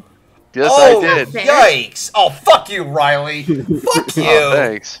turn. Yes, I did. Yikes! Oh, fuck you, Riley. Fuck you. Oh,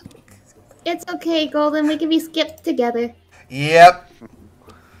 thanks. It's okay, Golden. We can be skipped together. Yep.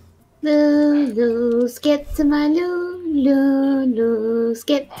 Lulu, skip to my Lulu,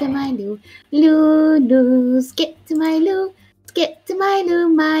 skip to my Lulu, skip to my Lulu, skip to my Lulu,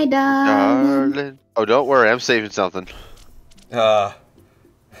 my darling. Oh, don't worry. I'm saving something. Don't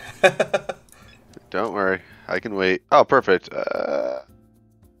worry. I can wait. Oh, perfect.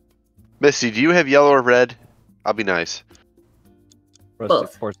 Misty, do you have yellow or red? I'll be nice.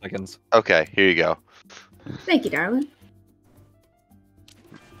 Both. 4 seconds. Okay, here you go. Thank you, darling.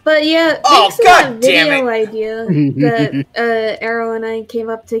 But yeah, Oh, thanks to God that damn video idea that Arrow and I came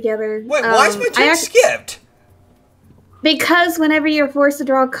up together. Wait, why is my turn skipped? Because whenever you're forced to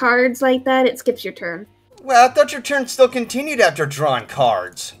draw cards like that, it skips your turn. Well, I thought your turn still continued after drawing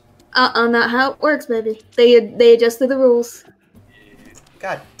cards. Not how it works, baby. They adjusted the rules.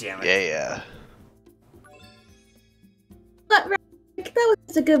 God damn it. Yeah. But Rick, that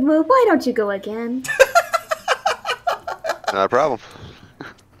was a good move. Why don't you go again? Not a problem.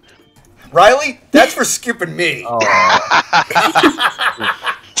 Riley, that's for skipping me.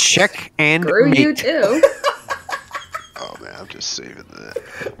 Check and Screw mate. you too. Oh man, I'm just saving that.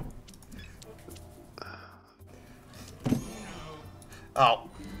 Oh.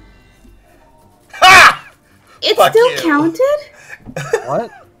 Ha! It Fuck still you.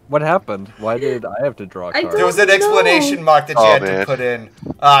 What? What happened? Why did I have to draw a card? There was an exclamation mark that you had to put in.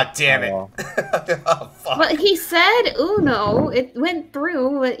 Ah, damn it. But he said Uno. It went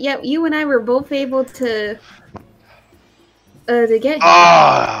through, but yet you and I were both able to get him.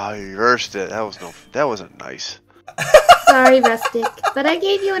 Ah, you reversed it. That wasn't nice. Sorry, Rustic. But I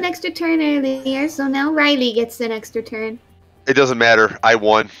gave you an extra turn earlier, so now Riley gets an extra turn. It doesn't matter. I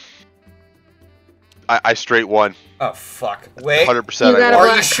won. I straight won. Oh, fuck. Wait. 100% got I a won. Are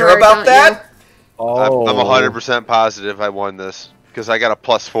you black sure card, about don't that? Oh. I'm 100% positive I won this. Because I got a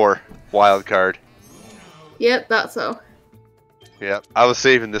 +4 wild card. Yep, thought so. Yep. I was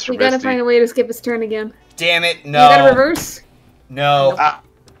saving this for We gotta Misty. find a way to skip his turn again. Damn it, no. You gotta reverse? No.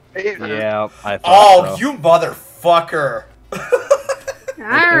 Yeah, I thought Oh, so. you motherfucker.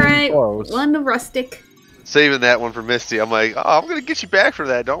 Alright, close. one to Rustic. Saving that one for Misty. I'm like, oh, I'm going to get you back for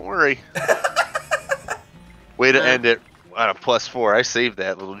that. Don't worry. Way to end it on a +4. I saved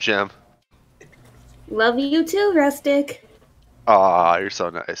that little gem. Love you too, Rustic. Aw, you're so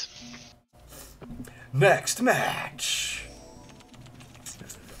nice. Next match.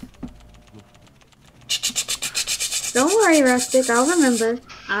 Don't worry, Rustic. I'll remember.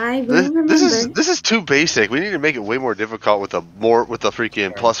 I will remember. This is too basic. We need to make it way more difficult with the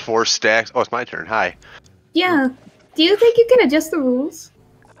freaking +4 stacks. Oh, it's my turn. Hi. Yeah. Do you think you can adjust the rules?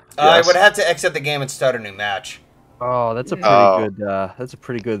 I Yes. would have to exit the game and start a new match. Oh, that's a pretty good. That's a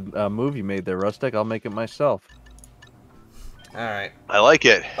pretty good move you made there, Rustic. I'll make it myself. All right. I like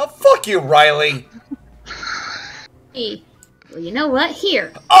it. Oh, fuck you, Riley. Hey. Well, you know what?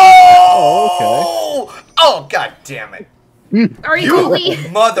 Here. Oh, okay. Oh, god damn it. Are you You bully?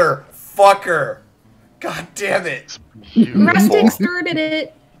 motherfucker. God damn it. Rustic started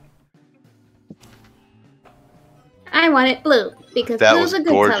it. I want it blue because That blue's was a good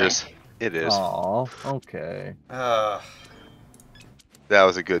gorgeous. color. It is. Oh, okay. That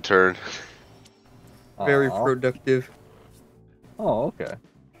was a good turn. Very Aw. productive. Oh, okay.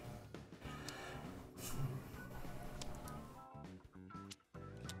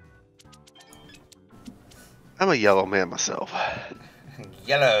 I'm a yellow man myself.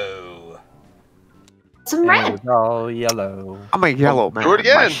 Yellow. Some red. It's all yellow. I'm a yellow man Do it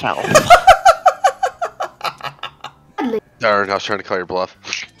again. myself. Darn, I was trying to call your bluff.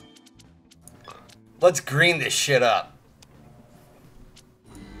 Let's green this shit up.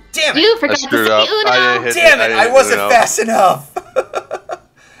 Damn it. You forgot to say screwed up. Uno. I didn't hit Damn it. didn't I hit wasn't Uno. fast enough.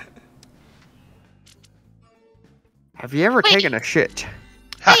 Have you ever taken a shit?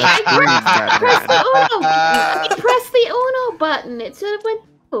 Hey, I That's pressed green, the Uno. You pressed the Uno button. It should have went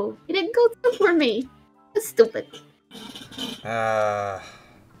through. It didn't go through for me. That's stupid.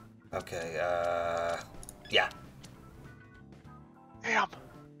 Okay, yeah. Damn.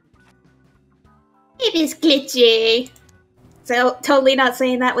 It is glitchy. So, totally not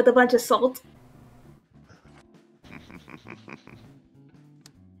saying that with a bunch of salt.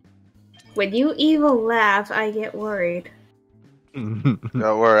 When you evil laugh, I get worried. Don't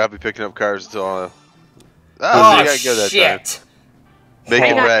worry, I'll be picking up cards until Oh, you gotta go that shit. time. Make I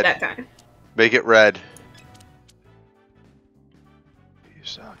it got red. that time. Make it red. You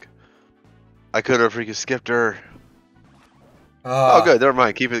suck. I could have freaking skipped her. Oh, good. Never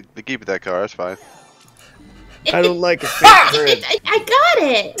mind. Keep it that card. That's fine. I don't like it. I got it! I got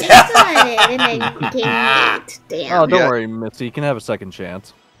it! And I became late. Damn. Oh, don't Yeah. worry, Misty. You can have a second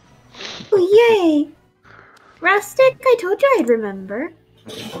chance. Oh, yay! Rustic, I told you I'd remember.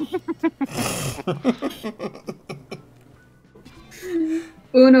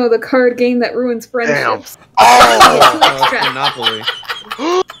 Uno, the card game that ruins friendships. Monopoly.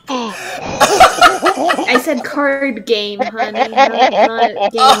 I said card game, honey,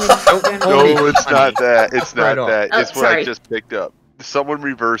 not game in general. No, it's not that. It's not Right on. that. Oh, It's what I sorry. just picked up. Someone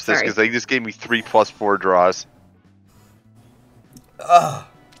reversed this Sorry. because they just gave me 3 +4 draws. Oh,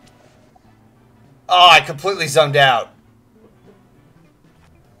 I completely zoned out.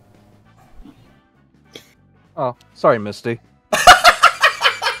 Oh, sorry, Misty.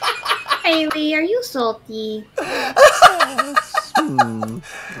 Haley, are you salty? I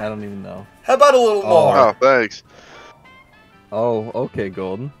don't even know. How about a little more? Oh, thanks. Oh, okay,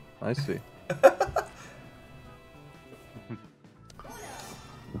 Golden. I see.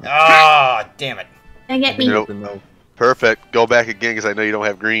 Ah, damn it. I get me. Nope. Perfect. Go back again because I know you don't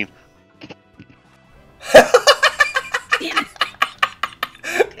have green.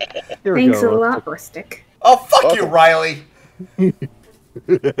 Here we Thanks go. a lot, Rustic. Oh, fuck you, Riley.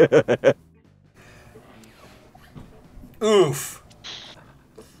 Oof.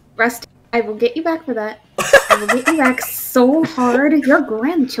 Rustic, I will get you back for that. I will get you back so hard. Your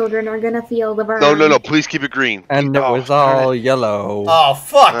grandchildren are gonna feel the burn. No. Please keep it green. And it was all yellow. Oh,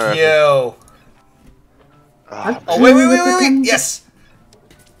 fuck you. Oh, wait. Yes.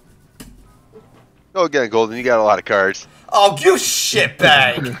 Go again, Golden. You got a lot of cards. Oh, you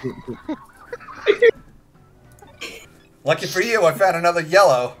shitbag. Lucky for you, I found another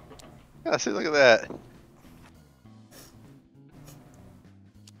yellow. Yeah, see, look at that.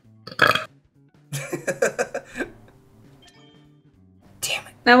 Damn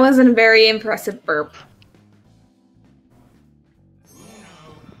it. That wasn't a very impressive burp.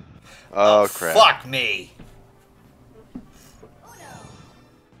 Oh, crap. Fuck me.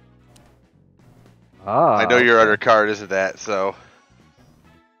 I know your other card isn't that, so.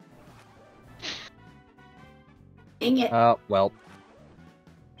 Dang it. Well.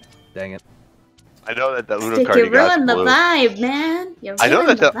 Dang it. I know that the Uno Stick, card you you got ruined is the blue. vibe, man. You I know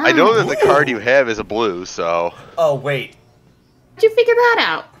ruined that the vibe. card you have is a blue, so. Oh, wait. How'd you figure that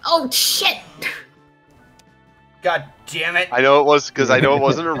out? Oh, shit. God damn it. I know it was because I know it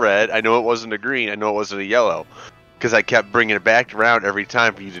wasn't a red. I know it wasn't a green. I know it wasn't a yellow. Because I kept bringing it back around every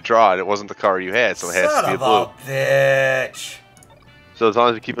time for you to draw it. It wasn't the card you had, so it has to be a blue. Son of a bitch. So as long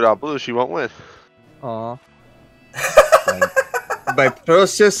as we keep it all blue, she won't win. Aw. By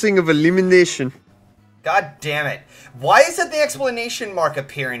processing of elimination. God damn it. Why isn't the explanation mark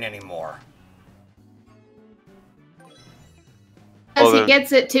appearing anymore? Because Well, he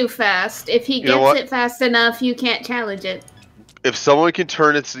gets it too fast. If he You know gets what? it fast enough, you can't challenge it. If someone can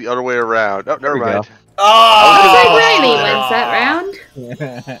turn it to the other way around. Oh, never we mind. go. Oh! Looks like Riley wins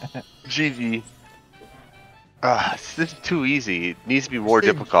that round. GG. This is too easy. It needs to be more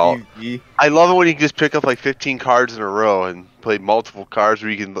difficult. I love it when you can just pick up like 15 cards in a row and play multiple cards where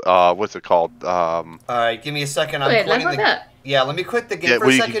you can, what's it called? Alright, give me a second. I'm Wait, quitting level the... up. Yeah, let me quit the game Yeah, for where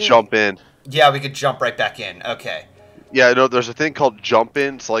a you second. can jump in. Yeah, we could jump right back in. Okay. Yeah, no, there's a thing called jump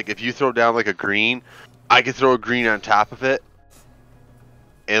in. So like if you throw down like a green, I can throw a green on top of it.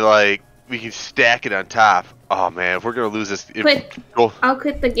 And like we can stack it on top. Oh man, if we're gonna lose this, I'll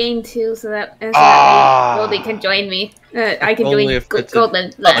quit the game too, so that Goldie can join me. I can Only join if it's a-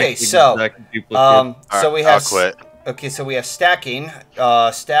 Golden. Okay, so so we I'll have quit. Okay, so we have stacking,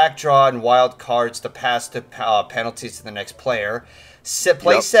 stack, draw, and wild cards to pass the penalties to the next player.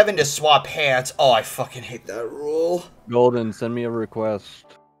 Play Yep. 7 to swap hands. Oh, I fucking hate that rule. Golden, send me a request.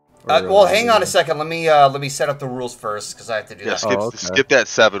 Well, hang on a second. Let me set up the rules first because I have to do Yeah, that. skip that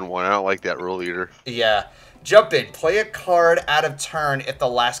 7-1. I don't like that rule either. Yeah. Jump in. Play a card out of turn if the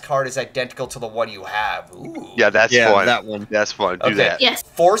last card is identical to the one you have. Ooh. Yeah, that's Yeah, fun. that one. That's fun. Do Okay. that. Yes.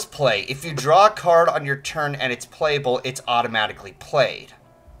 Force play. If you draw a card on your turn and it's playable, it's automatically played.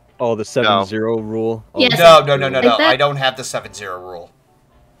 Oh, the 7-0 rule? Oh, Yes. No. Like that? I don't have the 7-0 rule.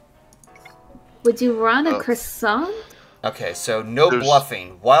 Would you run a croissant? Okay, so no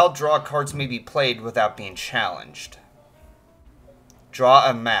bluffing. Wild draw cards may be played without being challenged. Draw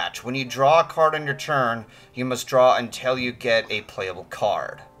a match. When you draw a card on your turn, you must draw until you get a playable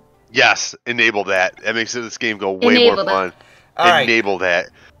card. Yes, enable that. That makes this game go way Enable more that. fun. Alright. Enable that.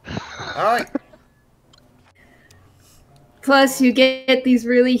 Alright. Plus, you get these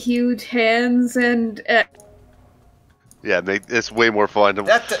really huge hands and. Yeah, it's way more fun.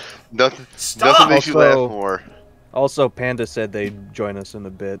 Nothing Stop! makes you laugh more. Also, Panda said they'd join us in a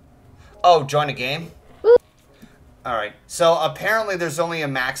bit. Oh, join a game? Alright, so apparently there's only a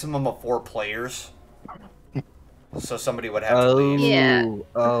maximum of 4 players. So somebody would have to leave. Yeah.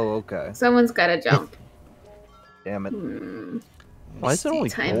 Oh, okay. Someone's gotta jump. Damn it. Why is it only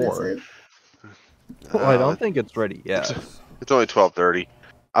Time is 4? it? Well, I don't think it's ready yet. It's only 12:30.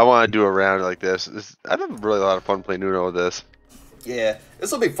 I want to do a round like this. I've had really a lot of fun playing Uno with this. Yeah,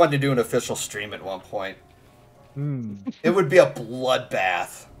 this will be fun to do an official stream at one point. It would be a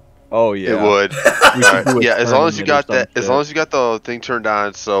bloodbath. Oh yeah, It would. We should do a Yeah, as long as you got tournament or that, as long as you got the thing turned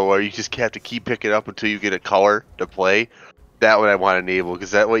on, so you just have to keep picking it up until you get a color to play. That one I want to enable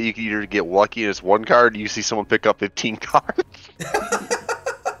because that way you can either get lucky and it's one card, you see someone pick up 15 cards.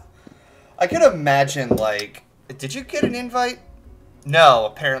 I could imagine, like, did you get an invite? No,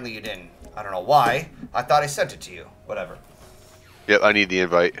 apparently you didn't. I don't know why. I thought I sent it to you. Whatever. Yep, I need the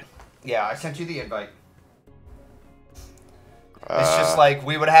invite. Yeah, I sent you the invite. It's just like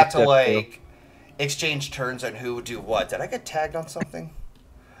we would have to like exchange turns on who would do what. Did I get tagged on something?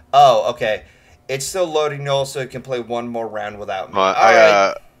 Oh, okay. It's still loading now, so it can play one more round without me.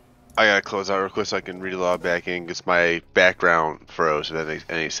 I gotta close out real quick so I can relog back in because my background froze. If that makes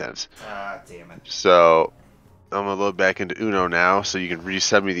any sense. Ah, damn it. So I'm gonna load back into Uno now, so you can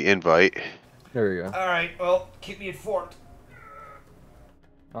resend me the invite. There we go. All right. Well, keep me informed.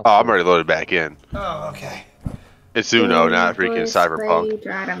 Oh, I'm already loaded back in. Oh, okay. It's Uno, not freaking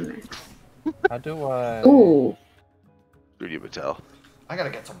Cyberpunk. How do I? Ooh. Rudy would tell. I gotta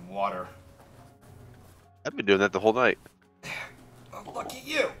get some water. I've been doing that the whole night. Oh, lucky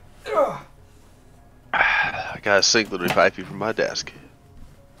you. Ugh. I got a sink literally 5 feet from my desk.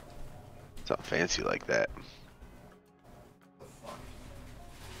 It's not fancy like that.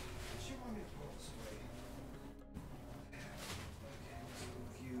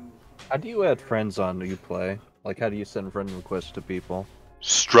 How do you add friends on Uplay? Like, how do you send friend requests to people?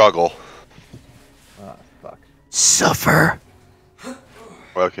 Struggle. Ah, fuck. Suffer.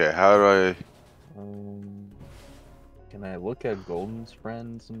 Okay, how do I... Can I look at Golden's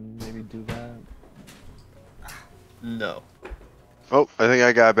friends and maybe do that? No. Oh, I think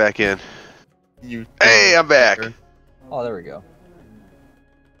I got back in. You. Hey, I'm back. Oh, there we go.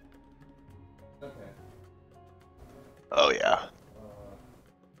 Oh yeah.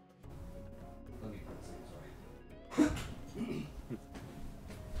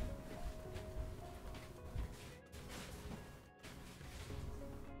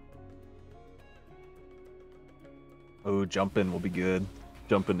 Oh, jumping will be good.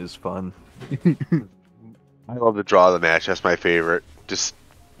 Jumping is fun. I love the draw of the match. That's my favorite. Just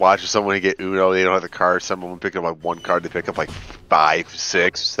watching someone get Uno. They don't have the card. Someone pick up like one card. They pick up like 5,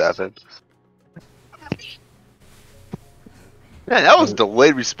 6, 7. Man, that was a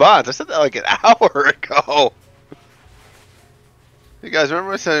delayed response. I said that like an hour ago. Hey guys,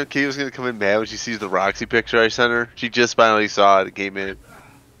 remember I said Katie was gonna come in mad when she sees the Roxy picture I sent her? She just finally saw it and came in.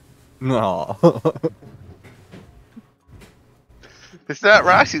 No. It's not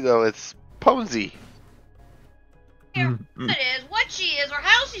Roxy though, it's Ponzi. It is, what she is, or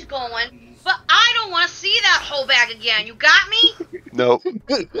how she's going, but I don't want to see that whole bag again. You got me? Nope.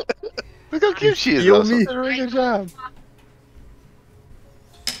 Look how cute she is though. She's doing a really good job.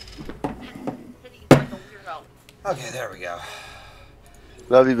 Okay, there we go.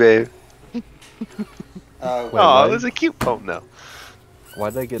 Love you, babe. Wait, oh, it was a cute poem now.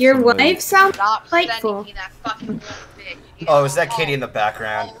 Why'd I get Your so many- wife sounds delightful. Oh, is that Kitty in the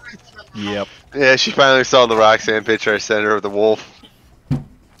background? Yep. Yeah, she finally saw the Roxanne picture I sent her of the wolf.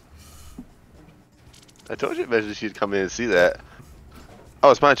 I told you eventually she'd come in and see that. Oh,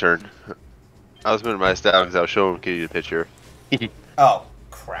 it's my turn. I was moving my style because I was showing Kitty the picture. Oh,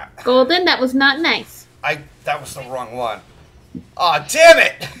 crap. Golden, that was not nice. That was the wrong one. Aw, damn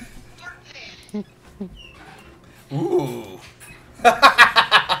it! Ooh. A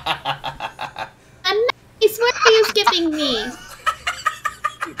nice, what are you giving me?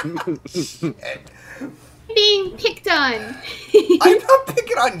 Being picked on. I'm not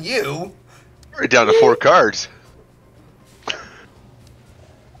picking on you. We're down to 4 cards.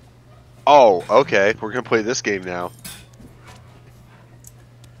 Oh, okay. We're gonna play this game now.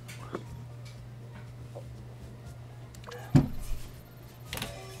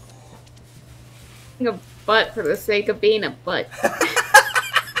 A butt for the sake of being a butt.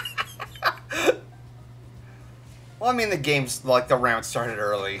 Well, I mean, the game's, like, the round started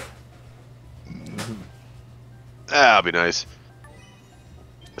early. That'll be nice.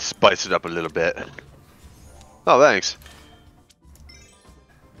 Spice it up a little bit. Oh, thanks.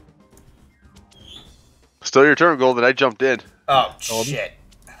 Still your turn, Golden. I jumped in. Oh, shit.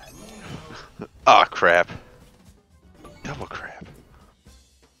 Oh, crap. Double crap.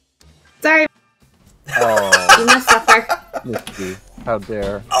 Sorry. Oh. You must suffer. How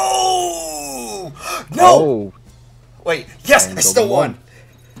dare. Oh! No! Oh. Wait, yes, I still won.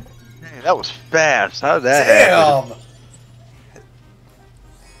 Man, that was fast. How did that happen?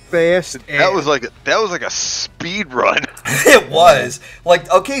 Fast. That was like a speed run. It was. Like,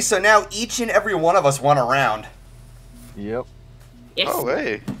 okay, so now each and every one of us won a round. Yep. Yes. Oh,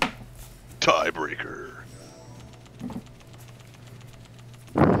 hey. Tiebreaker.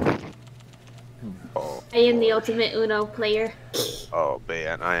 Oh. I am the ultimate Uno player. Oh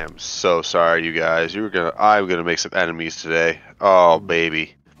man, I am so sorry, you guys. I'm gonna make some enemies today. Oh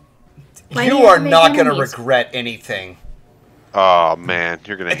baby. You are not gonna regret anything. Oh man,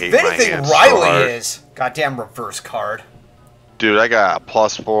 you're gonna hate If my anything, hand so Riley hard. is. Goddamn reverse card. Dude, I got a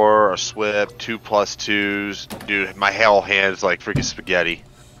 +4, a SWIP, 2 +2s. Dude, my whole hand is like freaking spaghetti.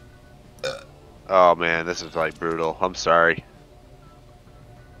 Oh man, this is like brutal. I'm sorry.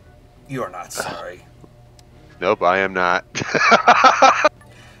 You are not sorry. Nope, I am not.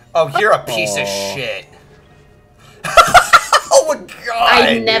 Oh, you're a piece of shit. Oh my god!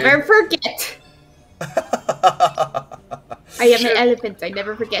 I never forget. I am an elephant. I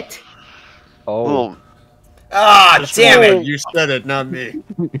never forget. Oh. Ah, damn it! You said it, not me.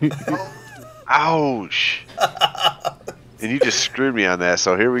 Ouch. And you just screwed me on that,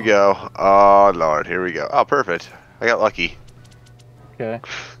 so here we go. Oh lord, here we go. Oh, perfect. I got lucky. Okay.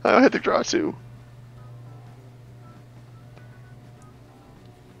 I had to draw 2.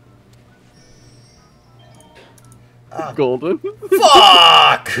 Golden.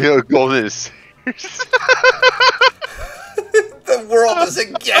 Fuck! Golden is. The world is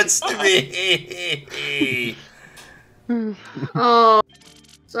against me. Oh,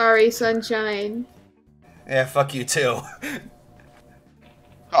 sorry, sunshine. Yeah, fuck you too.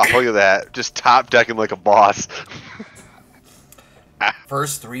 Oh, look at that! Just top decking like a boss.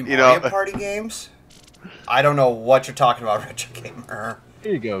 First 3 Mario Party games? I don't know what you're talking about, Retro Gamer.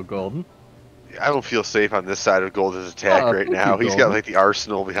 Here you go, Golden. I don't feel safe on this side of Golden's attack right now. He's got like the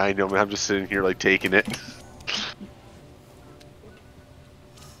arsenal behind him, and I'm just sitting here like taking it.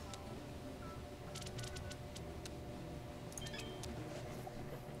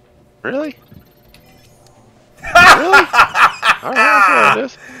 Really? Really? Alright, that's what it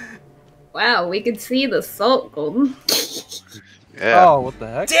is. Wow, we could see the salt, Golden. Yeah. Oh, what the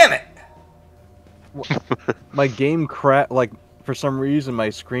heck? Damn it! My game like, for some reason, my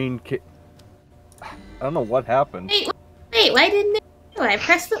screen I don't know what happened. Wait, why didn't it do? I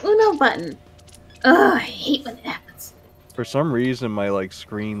pressed the Uno button. Ugh, I hate when it happens. For some reason, my like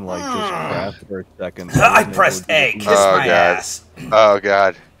screen like just crashed for a second. I pressed A. Kiss my ass. Oh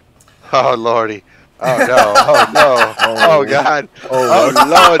god. Oh lordy. Oh no. Oh no. Oh god. Oh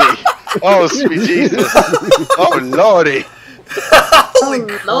lordy. Oh sweet Jesus. Oh lordy. Holy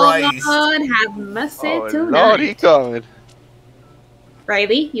Christ. Lord, have mercy Oh tonight. lordy coming.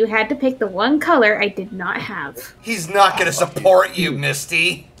 Riley, you had to pick the one color I did not have. He's not gonna support you,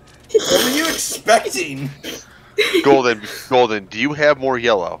 Misty. What were you expecting? Golden, do you have more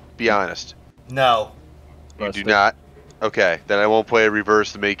yellow? Be honest. No. You do not? Okay, then I won't play a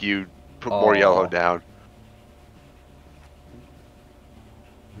reverse to make you put more yellow down.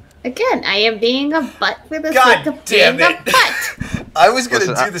 Again, I am being a butt for the God sake of damn being it. a butt. I was gonna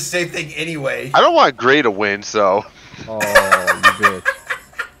Listen, do the same thing anyway. I don't want Gray to win, so. Oh, you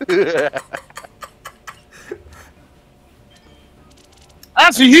bitch.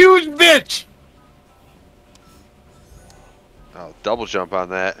 That's a huge bitch! Oh, double jump on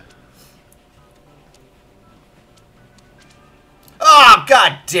that. Oh,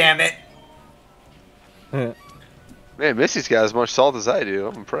 god damn it. Man, Missy's got as much salt as I do.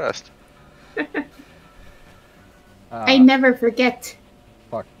 I'm impressed. I never forget.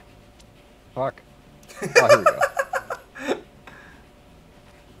 Fuck. Oh, here we go.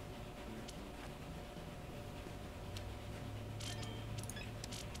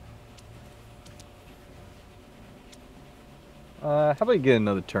 How about you get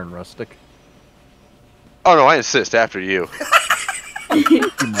another turn, Rustic? Oh no, I insist after you.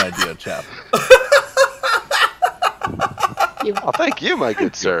 Good idea, chap. Oh, thank you, my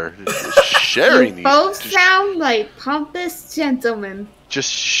good sir. Just sharing You these. both sound like pompous gentlemen.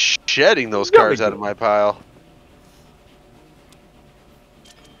 Just shedding those cards out of my pile.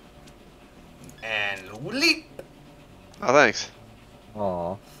 And leap. Oh, thanks.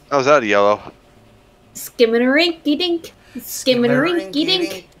 Aw. I was out of yellow. Skimming-a-rinky dink. Skimming-a-rinky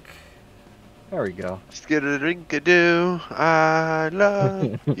dink. There we go. Skid-a-dink-a-doo. I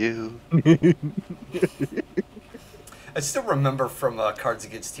love you. I still remember from Cards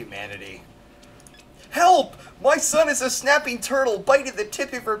Against Humanity. Help! My son is a snapping turtle biting the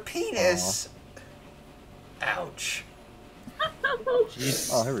tip of her penis. Ouch.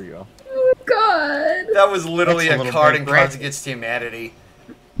 Oh, here we go. Oh, God. That was literally That's a a little card bit in Cards graphic. Against Humanity.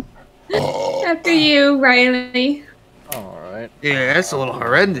 After you, Riley. Alright. Yeah, that's a little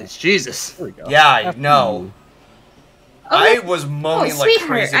horrendous. Jesus. There we go. Yeah, I know. I was Oh, moaning like sweetheart,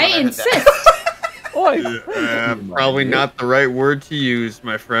 crazy when I I heard insist. Probably not the right word to use,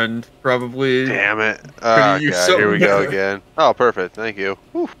 my friend. Probably. Damn it. Could've Oh, used God, here we go something better. again. Oh, perfect. Thank you.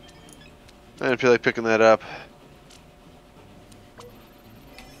 Whew. I didn't feel like picking that up.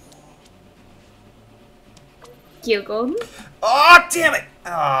 You, Golden. Oh, damn it!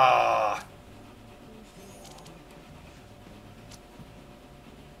 Ah.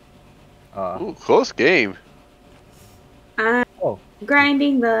 Ooh, close game. I'm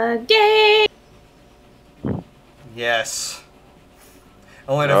grinding the game. Yes.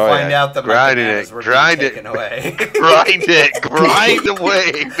 Only to Oh, find yeah. out that my Grinding bananas it, were grind being it. taken away. Grind it. Grind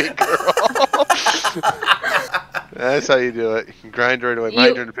away, big girl. That's how you do it. You can grind right away. My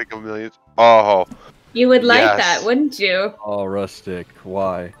You- turn to pick up millions. Oh. You would like Yes. that, wouldn't you? Oh, Rustic.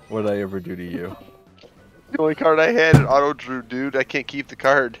 Why? What did I ever do to you? The only card I had, an auto drew, dude. I can't keep the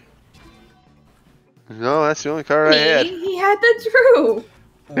card. No, that's the only card I had. He had the drew.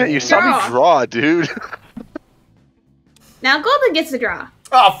 Yeah, you saw me draw, dude. Now Golden gets the draw.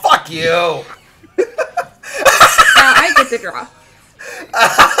 Oh, fuck you! it's a draw.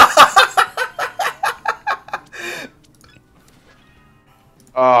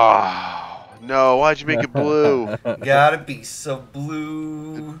 Oh no! Why'd you make it blue? Gotta be so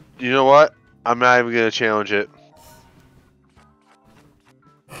blue. You know what? I'm not even gonna challenge it.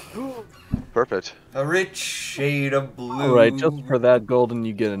 Perfect. A rich shade of blue. Alright, just for that, Golden,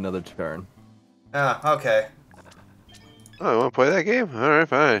 you get another turn. Ah, okay. Oh, you want to play that game? Alright,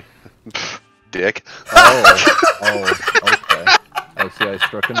 fine. Dick. Oh, okay. I see I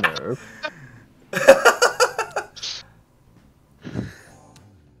struck a nerve.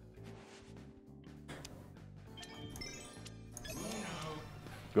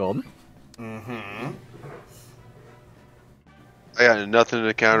 Golden? Mm-hmm. I got nothing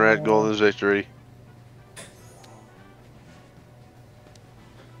to counteract Golden's victory.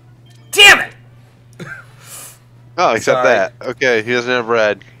 Damn it! Oh, except Sorry. that. Okay, he doesn't have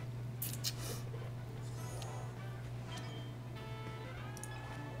red.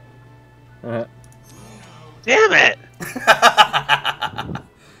 Damn it!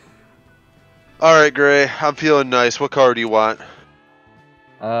 Alright, Gray. I'm feeling nice. What card do you want?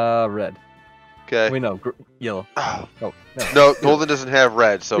 Red. Okay. Wait, no, yellow. Oh. Oh, no. No, Golden doesn't have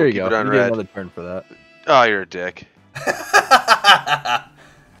red, so Here you keep go. it on You get red. another turn for that. Oh, you're a dick.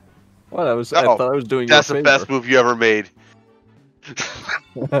 Well, I thought I was doing you a That's the favor. best move you ever made.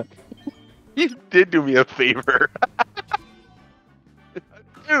 You did do me a favor.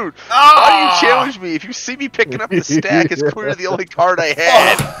 Dude, why do you challenge me? If you see me picking up the stack, it's clearly the only card I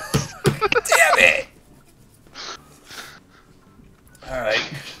had. Damn it! Alright.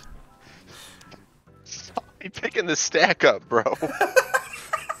 Stop me picking the stack up, bro.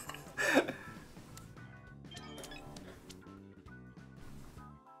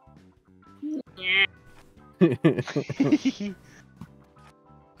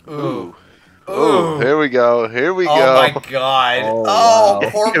 Ooh. Ooh, here we go. Here we go. Oh my god. Oh,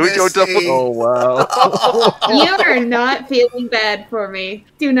 poor Here we go, Missy. Oh, wow. You are not feeling bad for me.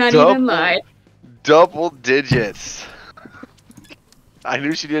 Do not even lie. Double digits. I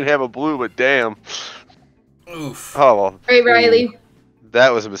knew she didn't have a blue, but damn. Oof. Oh, well. Right, Riley.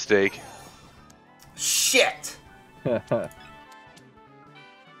 That was a mistake. Shit.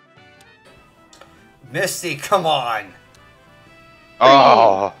 Misty, come on.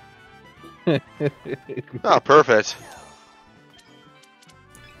 Oh. Oh, perfect.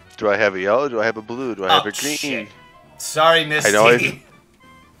 Do I have a yellow? Do I have a blue? Do I have a green? Shit. Sorry, Misty. I know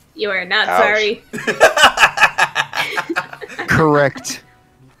You are not Ouch. sorry. Correct.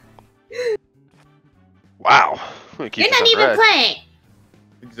 Wow. You're not even playing.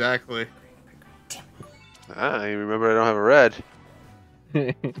 Exactly. I remember I don't have a red.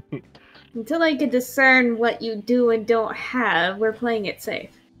 Until I can discern what you do and don't have, we're playing it safe.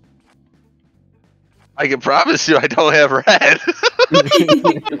 I can promise you I don't have red.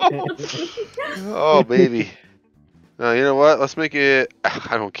 Oh, baby. You know what? Let's make it...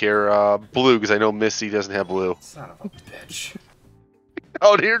 I don't care. Blue, because I know Misty doesn't have blue. Son of a bitch.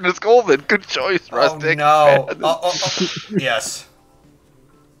 Oh, here it is Golden. Good choice, Rustic. Oh, no. Yes.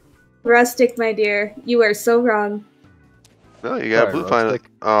 Rustic, my dear, you are so wrong. No, you got Sorry, blue final. Rustic.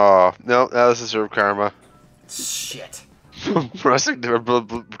 Oh, no, that was deserved karma. Shit. Rustic,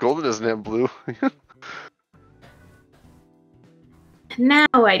 Golden doesn't have blue. Now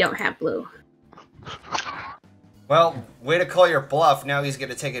I don't have blue. Well, way to call your bluff. Now he's going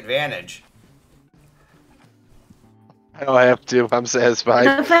to take advantage. I don't have to. I'm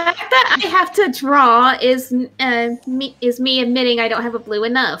satisfied. The fact that I have to draw is me admitting I don't have a blue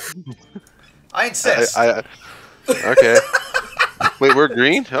enough. I insist. Okay. Wait, we're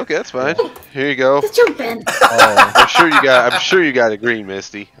green? Okay, that's fine. Here you go. Just jump in. Oh, I'm sure you got a green,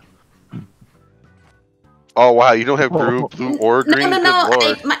 Misty. Oh wow, you don't have blue or green? No.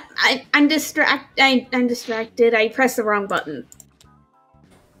 Good Lord. I'm distracted. I pressed the wrong button.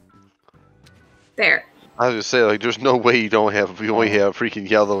 There. I was gonna say, like, there's no way you only have freaking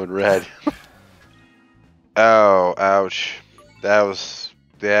yellow and red. Oh, ouch. That was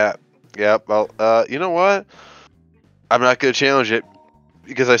Yep. Well, you know what? I'm not gonna challenge it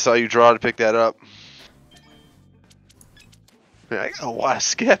because I saw you draw to pick that up. Man, I got a lot of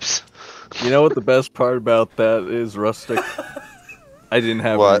skips. You know what the best part about that is, Rustic? I didn't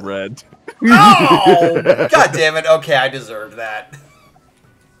have What? any red. Oh! God damn it. Okay, I deserved that.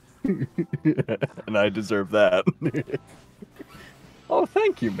 And I deserve that. Oh,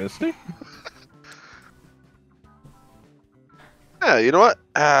 thank you, Misty. Yeah, you know what?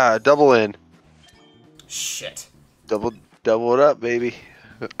 Double in. Shit. Double it up, baby.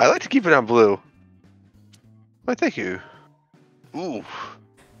 I like to keep it on blue. Why, thank you. Ooh.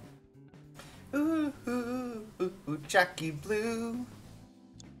 Ooh, Jackie Blue.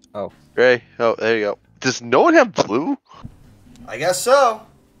 Oh. Gray. Oh, there you go. Does no one have blue? I guess so.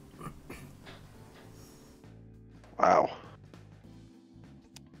 Wow.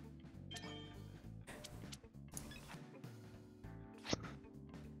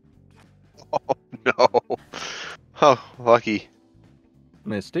 Oh, no. Oh, lucky.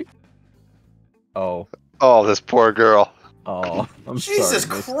 Misty? Oh. Oh, this poor girl. Oh, I'm Jesus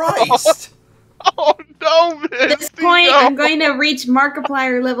sorry. Misty. Christ! Oh, no, Misty, At this point, no. I'm going to reach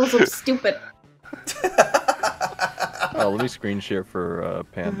Markiplier levels of stupid. Oh, let me screen share for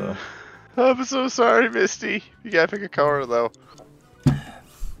Panda. I'm so sorry, Misty. You gotta pick a color, though.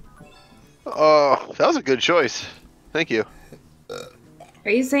 Oh, that was a good choice. Thank you.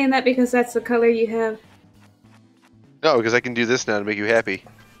 Are you saying that because that's the color you have? No, because I can do this now to make you happy.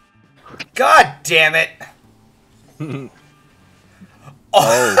 God damn it!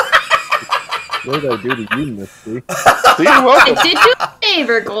 Oh. What did I do to you, Misty? You're welcome. I did you a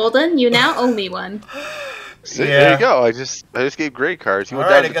favor, Golden. You now owe me one. See, there you go. I just gave great cards. You went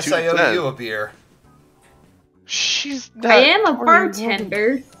Alright, down I to guess 2 I to owe 10. you a beer. She's not. I am a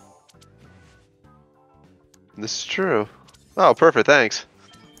bartender. This is true. Oh, perfect. Thanks.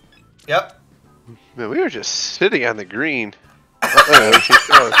 Yep. Man, we were just sitting on the green. There she's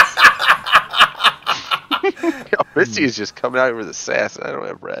going. Yo, Misty is just coming out here with a sass, and I don't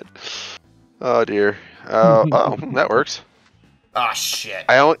have red. Oh dear. Oh, that works. Ah, shit.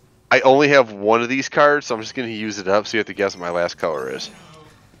 I only have one of these cards, so I'm just gonna use it up. So you have to guess what my last color is.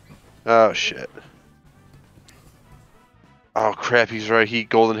 Oh shit. Oh crap, he's right.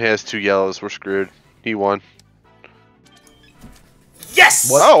 Golden has 2 yellows. We're screwed. He won.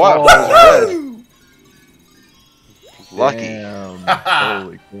 Yes! What? Oh wow. Oh, Red. Lucky. Damn.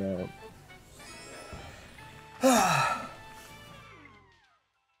 Holy crap.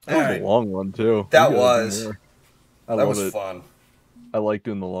 That was a long one too. That You gotta do was. more. That love was it. fun. I like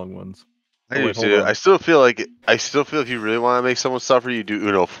doing the long ones. I Oh, do wait, hold too. on. I still feel if you really want to make someone suffer, you do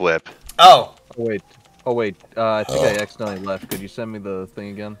Uno flip. Oh. Oh wait. I think I accidentally left. Could you send me the thing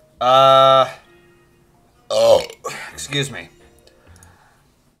again? Oh. Excuse me.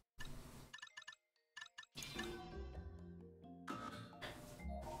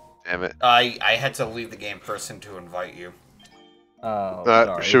 Damn it. I had to leave the game person to invite you. Oh,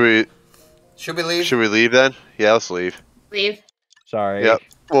 sorry. Should we leave? Should we leave then? Yeah, let's leave. Leave. Sorry. Yep.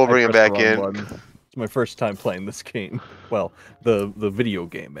 We'll I bring him pressed back the in. wrong button. It's my first time playing this game. Well, the video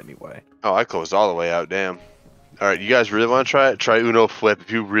game anyway. Oh, I closed all the way out. Damn. All right, you guys really want to try it? Try Uno Flip if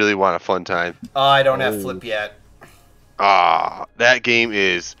you really want a fun time. I don't have flip yet. Ah, that game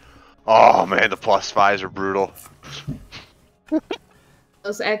is. Oh man, the +5s are brutal.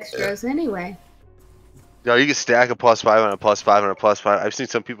 Those extras anyway. No, you can stack a +5 on a +5 on a +5. I've seen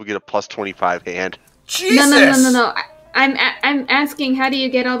some people get a +25 hand. Jesus! No. I'm asking, how do you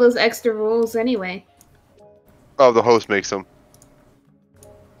get all those extra rolls anyway? Oh, the host makes them.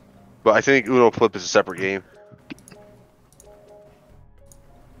 But I think Uno Flip is a separate game.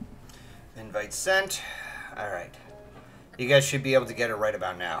 Invite sent. Alright. You guys should be able to get it right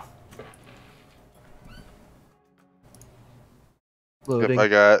about now. Loading.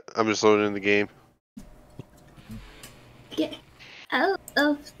 Yep, I'm just loading in the game. Get out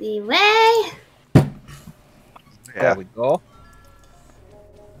of the way. Yeah. There we go.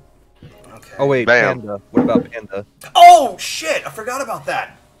 Okay. Oh wait, Bam. Panda. What about Panda? Oh shit! I forgot about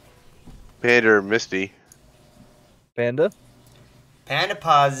that. Panda or Misty. Panda? Panda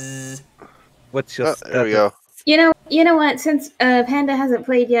pause. What's your There we go. You know what? Since Panda hasn't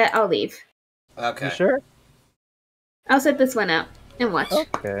played yet, I'll leave. Okay. You sure? I'll set this one out and watch.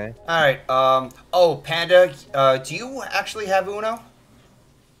 Okay. Alright, oh, Panda, do you actually have Uno?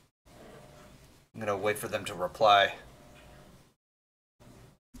 I'm gonna wait for them to reply.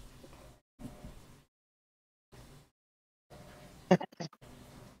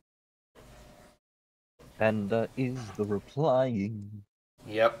 Panda is the replying.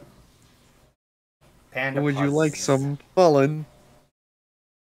 Yep. Panda Would you pause. like some fallen?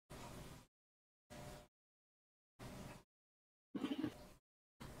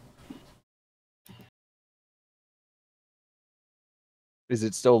 Is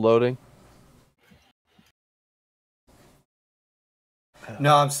it still loading?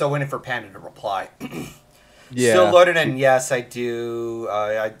 No, I'm still waiting for Panda to reply. Yeah. Still loaded, and yes, I do.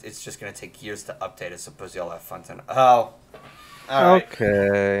 It's just gonna take years to update. I suppose y'all have fun tonight. Oh. Alright.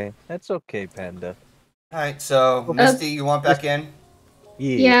 Okay. That's okay, Panda. Alright, so, Misty, you want back in?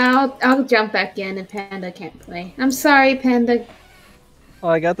 Yeah, I'll jump back in if Panda can't play. I'm sorry, Panda. Oh,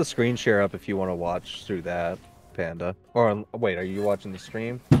 I got the screen share up if you want to watch through that, Panda. Or wait, are you watching the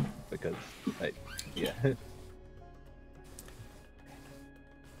stream? Because, yeah.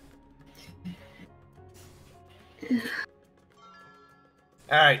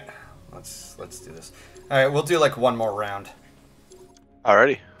 All right, let's do this. All right, we'll do like one more round.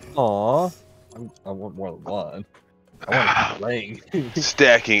 Alrighty. Aw. I want more than one. I want to keep playing.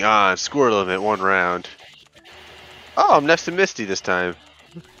 Stacking on. Score limit, 1 round. Oh, I'm next to Misty this time.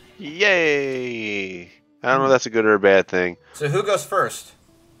 Yay! I don't know if that's a good or a bad thing. So who goes first?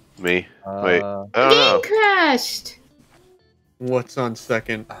 Me. Wait. I don't Game know. crashed. What's on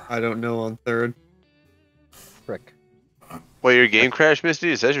second? I don't know on third. Frick. Wait, your game crashed,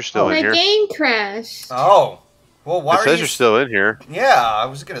 Misty? It says you're still in My here. game crashed. Oh, well, why It are says you? you're still in here. Yeah, I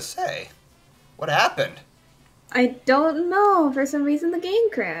was gonna say. What happened? I don't know. For some reason, the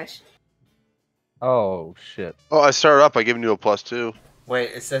game crashed. Oh, shit. Oh, I started up by giving you a +2. Wait,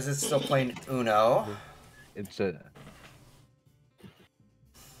 it says it's still playing Uno. It's a...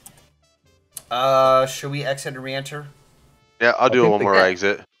 Should we exit and re-enter? Yeah, I'll do one more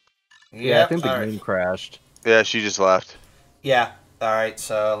exit. Yeah, I think the all right. game crashed. Yeah, she just left. Yeah. All right.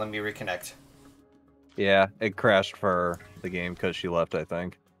 So let me reconnect. Yeah, it crashed for the game because she left, I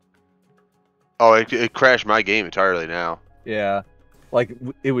think. Oh, it crashed my game entirely now. Yeah. Like,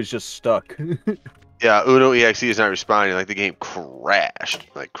 it was just stuck. Yeah, Uno EXE is not responding. Like, the game crashed.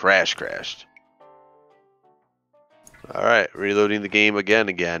 Like, crashed. Alright, reloading the game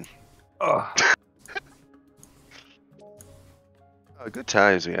again. Oh, good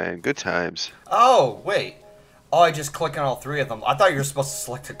times, man. Good times. Oh wait. Oh, I just click on all 3 of them. I thought you were supposed to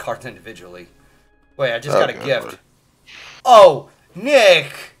select a card individually. Wait, I just got a gift. Oh,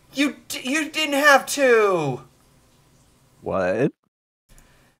 Nick, you didn't have to. What?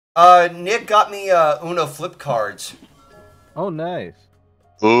 Nick got me Uno flip cards. Oh, nice.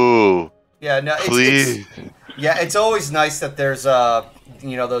 Ooh. Yeah, no, please. It's always nice that there's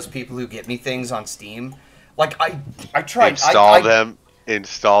those people who get me things on Steam. Like I tried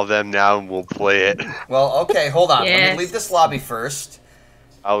Install them now and we'll play it. Well, okay, hold on. Let Yes. me leave this lobby first.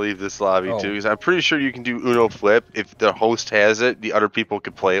 I'll leave this lobby too, because I'm pretty sure you can do Uno Flip. If the host has it, the other people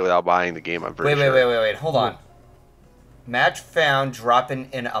can play it without buying the game, I'm pretty sure. Wait, hold on. Match found, dropping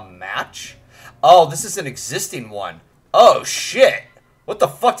in a match? Oh, this is an existing one. Oh, shit. What the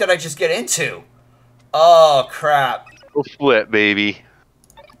fuck did I just get into? Oh, crap. Uno Flip, baby.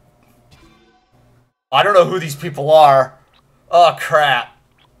 I don't know who these people are. Oh, crap.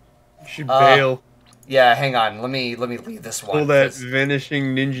 You should bail. Yeah, hang on. Let me leave this one. Pull that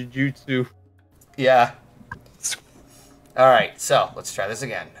vanishing ninja jutsu. Yeah. Alright, so let's try this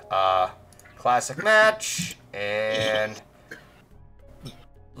again. Classic match and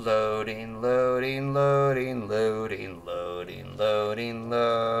loading.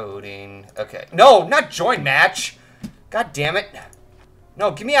 Okay. No, not join match. God damn it.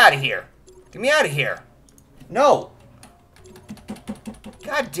 No, get me out of here. Get me out of here. No.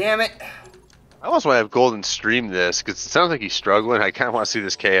 God damn it. I almost want to have Golden stream this, because it sounds like he's struggling. I kind of want to see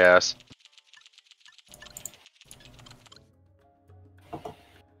this chaos.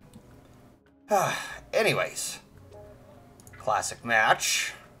 Anyways. Classic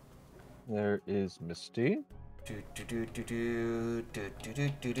match. There is Misty.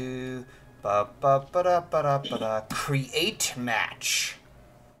 Create match.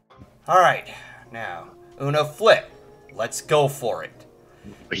 Alright, now, Uno flip. Let's go for it.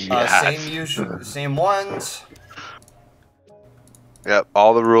 Same ones. Yep,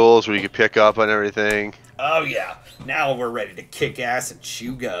 all the rules where you can pick up on everything. Oh yeah, now we're ready to kick ass and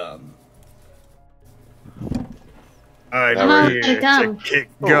chew gum. I'm here to kick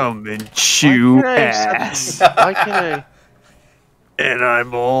gum and chew ass. Why can't I? And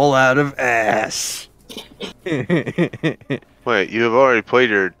I'm all out of ass. Wait, you have already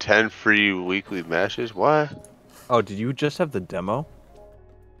played your 10 free weekly matches? What? Oh, did you just have the demo?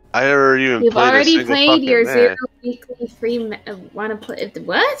 I never even You've played already a single played your match. 0 weekly free. Want to play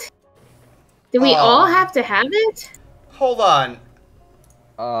what? Do we all have to have it? Hold on.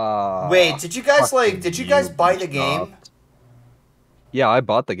 Wait, did you guys buy the game? Yeah, I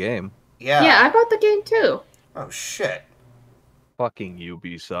bought the game. Yeah. Yeah, I bought the game too. Oh shit. Fucking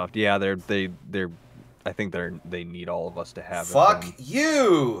Ubisoft. Yeah, they're I think they need all of us to have it. Fuck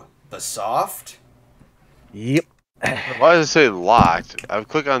you, Ubisoft. Yep. Why does it say locked? I've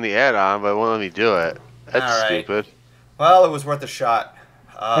clicked on the add-on, but it won't let me do it. That's All right. stupid. Well, it was worth a shot.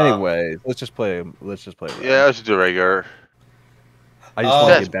 Anyway, let's just play. Let's just play. Yeah, let's do regular. I just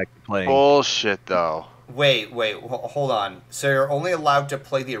want to get back to playing. Bullshit, though. Wait, hold on. So you're only allowed to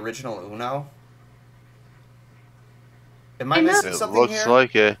play the original Uno? Am I missing something here? It looks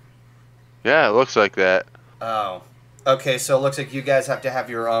like it. Yeah, it looks like that. Oh. Okay, so it looks like you guys have to have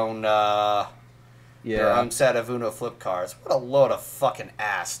your own, your own set of Uno flip cards. What a load of fucking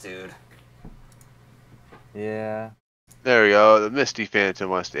ass, dude. Yeah. There we go. The Misty Phantom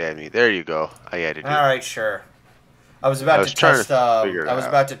wants to add me. There you go. I added you. All right, sure. I was about to trying test. to figure it I was out.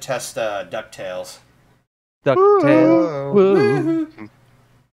 about to test DuckTales. DuckTales. Woo.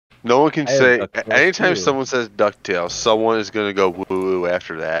 No one can I have say. DuckTales Anytime too. someone says DuckTales, someone is gonna go woo woo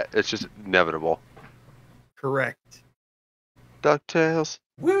after that. It's just inevitable. Correct. DuckTales.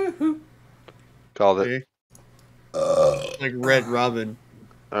 Woohoo! Called it. Like Red Robin.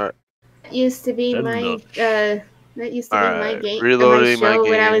 All right. That used to be my my Alright, game, reloading my my show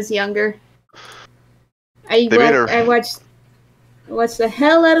when I game. was younger. I They made a- watched the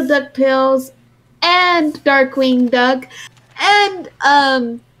hell out of DuckTales and Darkwing Duck and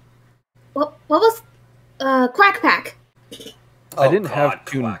what was Quack Pack. I didn't have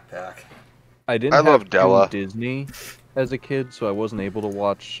Toon. I didn't I have love Toon Della. Disney as a kid, so I wasn't able to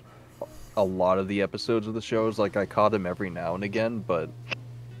watch a lot of the episodes of the shows. Like I caught them every now and again, but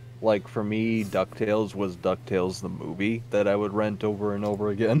like for me, DuckTales was DuckTales the movie that I would rent over and over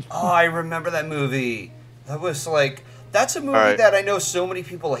again. Oh, I remember that movie. That was like that's a movie Alright. that I know so many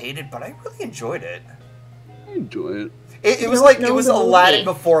people hated, but I really enjoyed it. I enjoy it. It was like it was Aladdin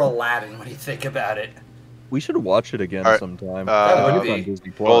before Aladdin when you think about it. We should watch it again Alright, sometime. That would It's be. on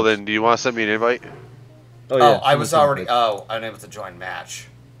Disney Plus. Golden, do you want to send me an invite? Oh, Oh, yeah, I send was us an already. invite. Oh, unable to join match.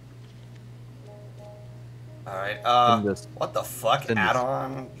 All right. Send this. What the fuck? Send this.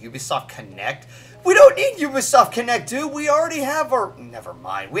 Add-on Ubisoft Connect. We don't need Ubisoft Connect, dude. We already have our. Never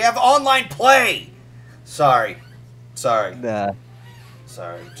mind. We have online play. Sorry. Nah.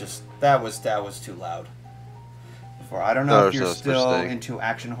 Sorry. Just that was too loud. Before I don't know No, if you're there's no such still thing. into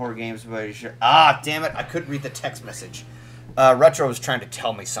action horror games, but you sure. Ah, damn it! I couldn't read the text message. Retro was trying to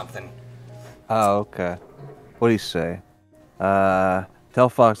tell me something. Oh, okay. What do you say? Tell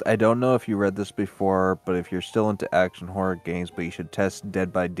Fox, I don't know if you read this before, but if you're still into action horror games, but you should test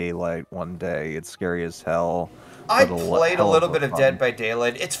Dead by Daylight one day. It's scary as hell. I but played a hell little a bit of fun. Dead by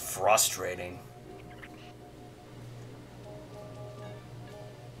Daylight. It's frustrating.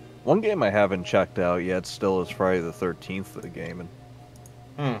 One game I haven't checked out yet still is Friday the 13th of the game.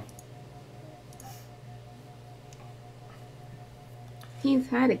 He's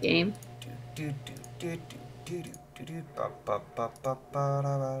had a game.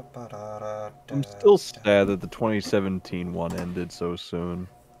 I'm still sad that the 2017 one ended so soon.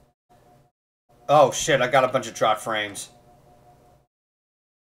 Oh shit! I got a bunch of drop frames.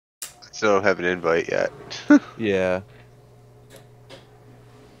 Still don't have an invite yet. Yeah.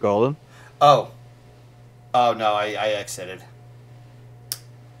 Golden? Oh no! I exited.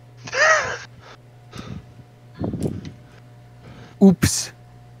 Oops.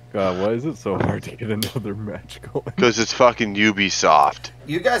 God, why is it so hard to get another match going? Because it's fucking Ubisoft.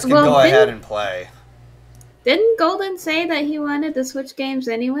 You guys can Well, go didn't- ahead and play. Didn't Golden say that he wanted to switch games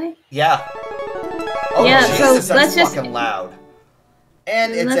anyway? Yeah. Oh Yeah, so Jesus, that's let's just- fucking loud.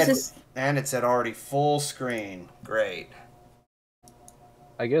 And it's Let's at, just- and it's at already full screen. Great.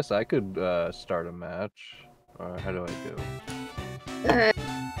 I guess I could start a match. Or how do I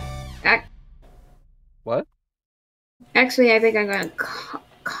do? What? Actually, I think I'm gonna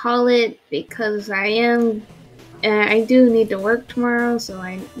call it because I do need to work tomorrow, so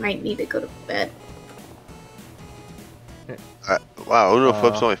I might need to go to bed. Wow, Uno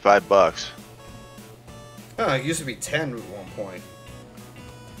Flip's only $5. Oh, it used to be 10 at one point.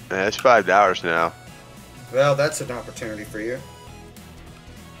 Yeah, it's $5 now. Well, that's an opportunity for you.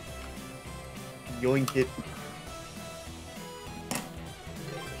 Yoink it.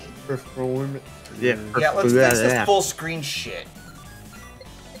 Perform. Yeah. Yeah, let's fix this full screen shit.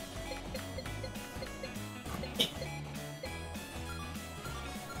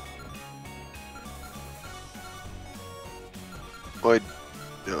 Wait.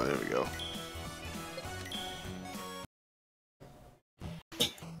 Oh, there we go.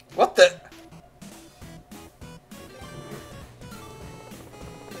 What the?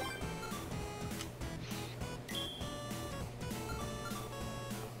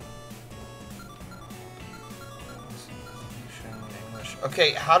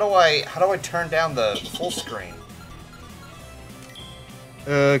 Okay, how do I turn down the full screen?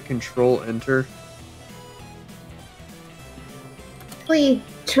 Control Enter. Please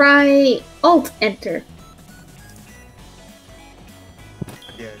try Alt Enter.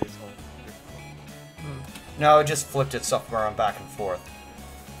 Yeah, it is Alt No, it just flipped itself around back and forth.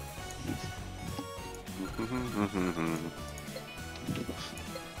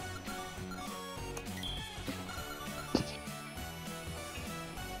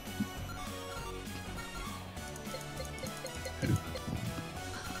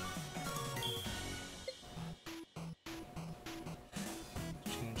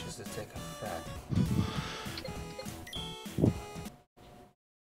 Changes to take effect.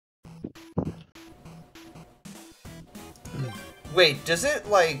 Wait, does it,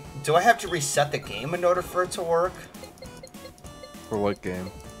 like... Do I have to reset the game in order for it to work? For what game?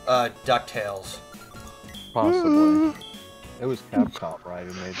 DuckTales. Possibly. It was Capcom, right,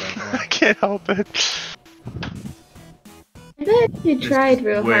 who made that one? I can't help it. I bet if you tried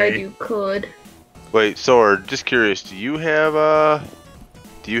real hard, you could. Wait, Sword, just curious, do you have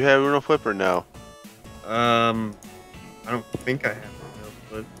Uno Flip or no? I don't think I have Uno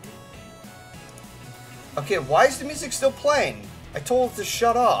Flip. Okay, why is the music still playing? I told it to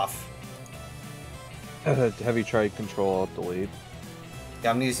shut off. Have you tried Control-Alt-Delete? Yeah,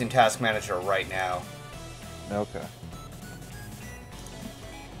 I'm using Task Manager right now. Okay.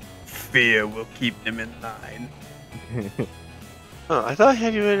 Fear will keep them in line. Oh, I thought I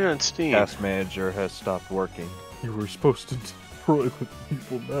had you in on Steam. Task Manager has stopped working. You were supposed to destroy the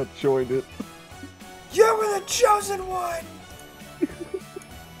people, not join it. You were the chosen one!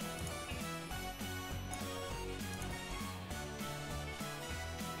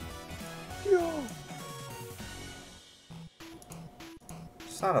 Yo.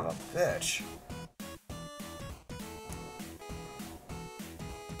 Son of a bitch.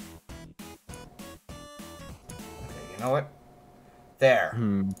 Okay, you know what? There.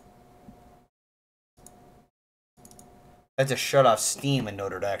 I had to shut off Steam in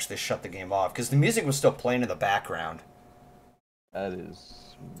order to actually shut the game off, because the music was still playing in the background. That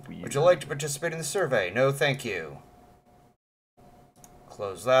is weird. Would you like to participate in the survey? No, thank you.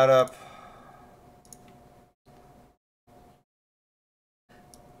 Close that up.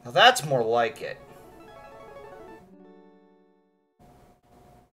 Now that's more like it.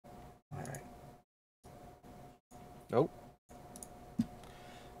 Alright. Nope.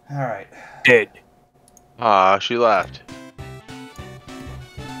 Alright. Dead. Ah, she left.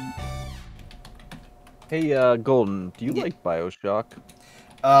 Hey, Golden, do you like Bioshock?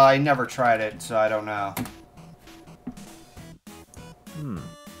 I never tried it, so I don't know.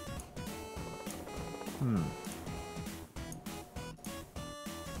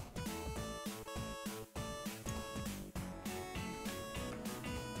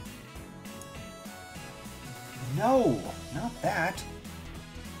 No, not that.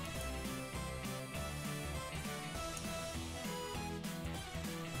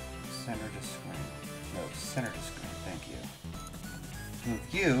 Center to screen. No, center to screen. Thank you.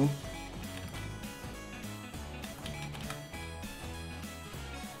 Move you.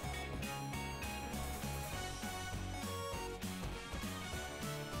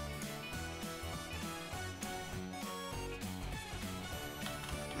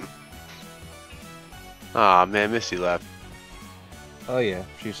 Aw, man, Missy left. Oh yeah,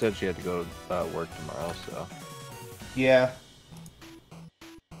 she said she had to go to work tomorrow, so. Yeah.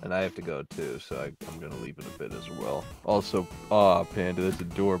 And I have to go too, so I'm gonna leave it a bit as well. Also, Panda, that's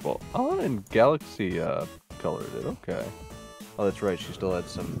adorable. Oh, and Galaxy colored it. Okay. Oh, that's right. She still had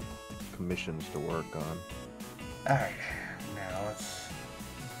some commissions to work on. All right. Now let's.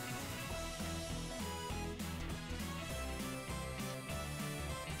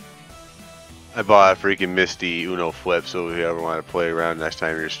 I bought a freaking Misty Uno Flip, so if you ever want to play around next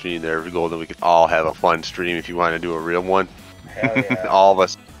time you're streaming there, Golden, we can all have a fun stream if you want to do a real one. Hell yeah. All of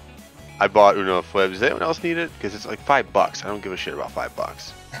us. I bought Uno Flip. Does anyone else need it? Because it's like $5. I don't give a shit about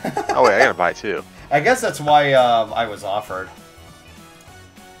 $5. Oh wait, I gotta buy two. I guess that's why I was offered.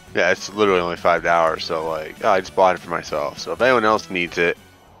 Yeah, it's literally only $5, so like, I just bought it for myself. So if anyone else needs it,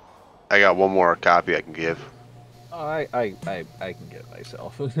 I got one more copy I can give. I can get it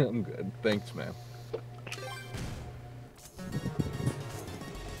myself. I'm good. Thanks, man.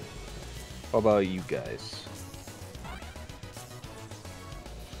 How about you guys?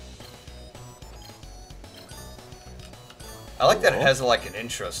 I like that it has like an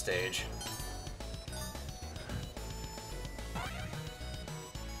intro stage.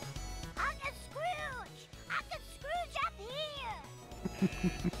 Uncle Scrooge! Uncle Scrooge up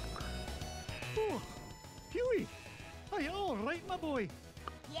here! Oh, Huey! Are you all right, my boy?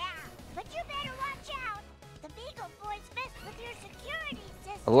 Yeah, but you better watch out. The Beagle Boys messed with your security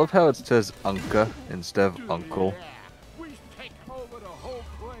system. I love how it says Unca instead of Uncle. We take over the whole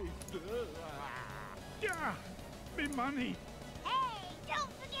place. Yeah, me money. Hey, don't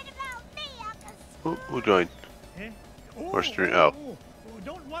forget about me, Uncle Who joined? Eh? Or stream? Oh.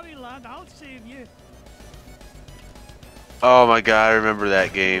 Don't worry, lad. I'll save you. Oh my god, I remember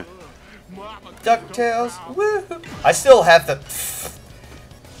that game. DuckTales. Woo! I still have the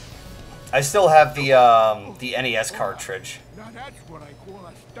NES cartridge. Now that's what I call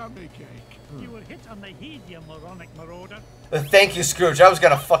a stomachache. You were hit on the head, you moronic marauder. Thank you, Scrooge. I was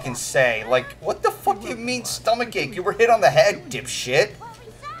gonna fucking say, like, what the fuck do you mean stomachache? You were hit on the head, dipshit.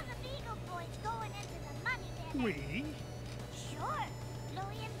 We? Sure.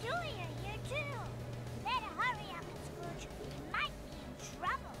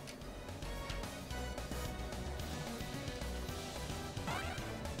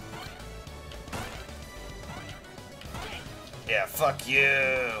 Yeah, fuck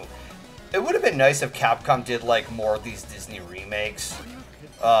you. It would have been nice if Capcom did like more of these Disney remakes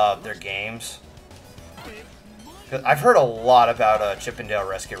of their games. 'Cause I've heard a lot about Chip 'n Dale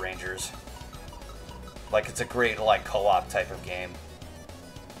Rescue Rangers. Like, it's a great like co-op type of game.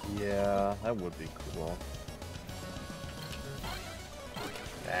 Yeah, that would be cool.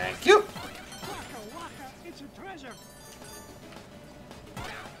 Thank you. It's a treasure.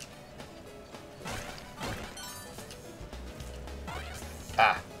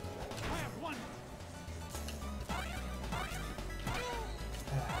 Ah.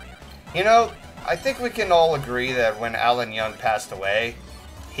 You know, I think we can all agree that when Alan Young passed away,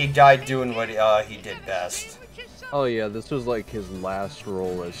 he died doing what he did best. Oh yeah, this was like his last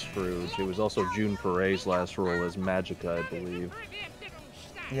role as Scrooge. It was also June Fourier's last role as Magica, I believe.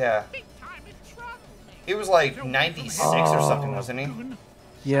 Yeah. He was like 96 or something, wasn't he?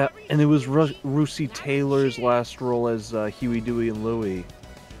 Yeah, and it was Russi Taylor's last role as Huey, Dewey, and Louie.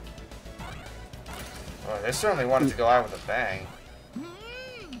 Well, they certainly wanted to go out with a bang.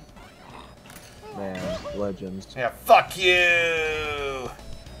 Man, legends. Yeah, fuck you!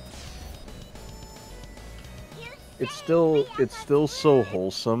 It's still so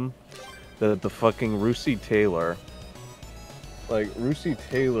wholesome that the fucking Russi Taylor, like Russi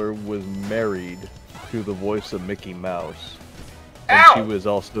Taylor was married to the voice of Mickey Mouse, and she was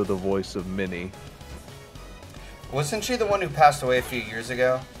also the voice of Minnie. Wasn't she the one who passed away a few years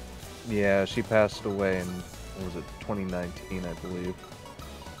ago? Yeah, she passed away in, what was it, 2019, I believe.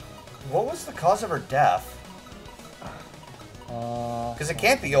 What was the cause of her death? Because it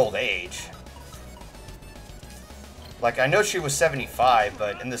can't be old age. Like, I know she was 75,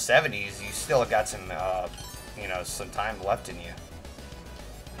 but in the 70s, you still got some, you know, some time left in you.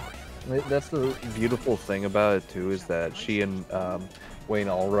 That's the beautiful thing about it too, is that she and Wayne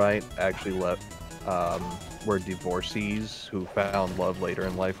Allwright actually were divorcees who found love later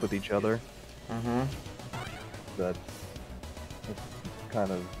in life with each other. Mm-hmm. That kind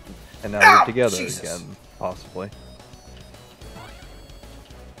of, and now they're together Jesus. again, possibly.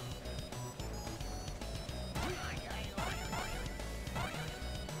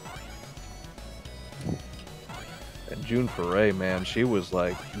 And June Foray, man, she was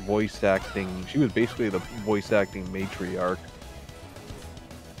like voice acting. She was basically the voice acting matriarch.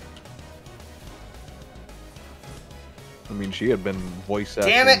 I mean, she had been voice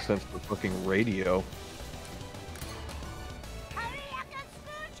acting since the fucking radio.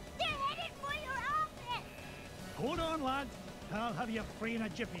 Hold on, lad. I'll have you free in a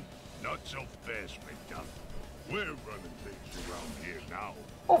jiffy. Not so fast, McDuck. We're running things around here now.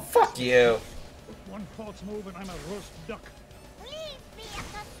 Oh, fuck you. One false move and I'm a roast duck. Leave me,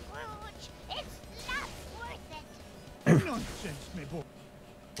 Uncle Scrooge. It's not worth it. Nonsense, me boy.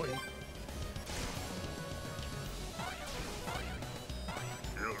 Boy.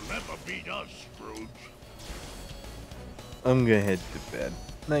 You'll never beat us, Scrooge. I'm gonna head to bed.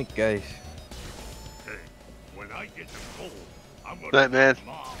 Night, guys. Hey, when I get to coal, I'm gonna Night, man.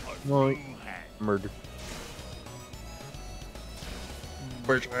 Night. Murder.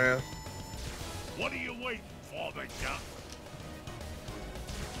 What are you waiting for, McDuck?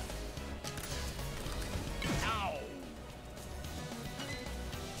 Ow!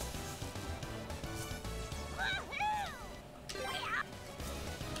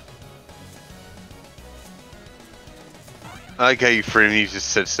 I like how you frame him, he just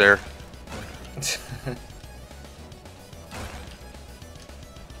sits there.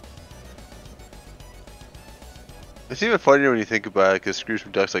 It's even funnier when you think about it, because Scrooge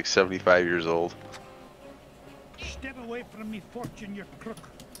McDuck's like 75 years old. Step away from me, fortune, you crook.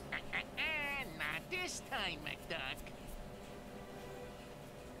 Not this time, McDuck.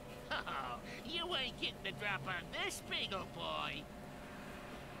 Oh, you ain't getting the drop on this big ol' boy.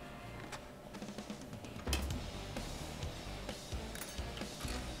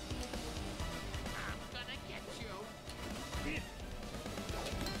 I'm gonna get you.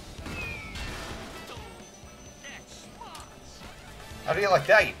 That's smart. How do you like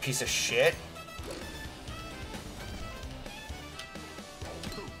that, you piece of shit?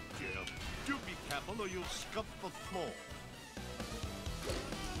 Do be careful or you'll scuff the floor.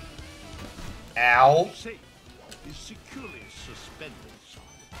 Ow. Safe is securely suspended.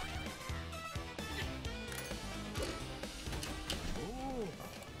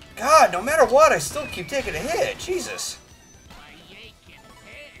 God, no matter what, I still keep taking a hit. Jesus.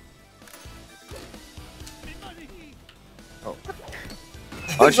 Oh.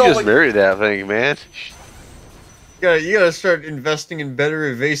 Why don't you just marry that thing, man? You gotta start investing in better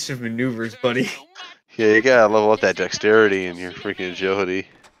evasive maneuvers, buddy. Yeah, you gotta level up that dexterity and your freaking agility.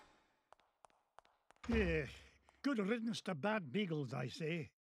 Yeah, Good riddance to bad beagles, I say.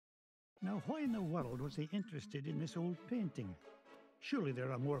 Now, why in the world was he interested in this old painting? Surely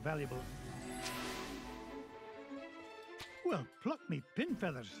there are more valuable... Well, pluck me pin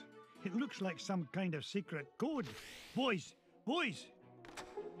feathers. It looks like some kind of secret code. Boys, boys!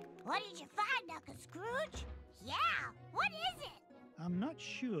 What did you find, Uncle Scrooge? Yeah, what is it? I'm not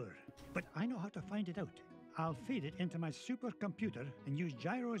sure, but I know how to find it out. I'll feed it into my supercomputer and use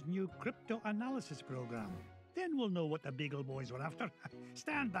Gyro's new crypto analysis program. Then we'll know what the Beagle Boys were after.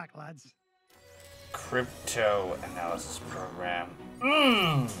 Stand back, lads. Crypto analysis program.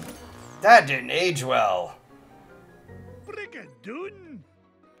 That didn't age well. Brigadoon!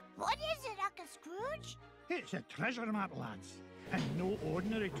 What is it, Uncle Scrooge? It's a treasure map, lads. And no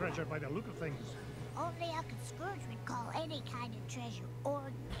ordinary treasure by the look of things. Only Uncle Scrooge would call any kind of treasure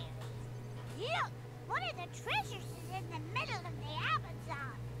ordinary. Look! One of the treasures is in the middle of the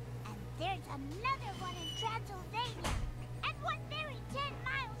Amazon. And there's another one in Transylvania. And one buried 10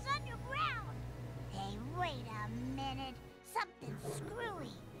 miles underground. Hey, wait a minute. Something's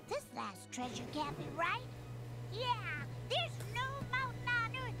screwy. This last treasure can't be right. Yeah, there's no mountain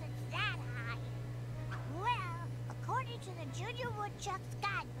on Earth that's that high. Well, according to the Junior Woodchuck's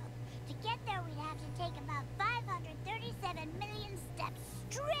guidebook, to get there we'd have to take about 537 million steps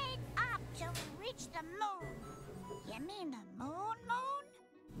straight up till we reach the moon. You mean the moon?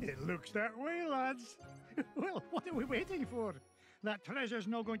 It looks that way, lads. Well, what are we waiting for? That treasure's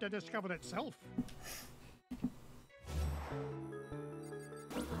not going to discover itself.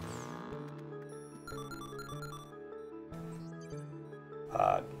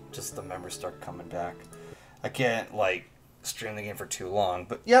 Just the members start coming back. I can't, like, stream the game for too long,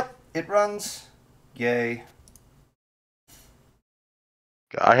 but yep, it runs. Yay.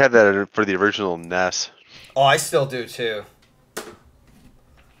 I had that for the original NES. Oh, I still do too.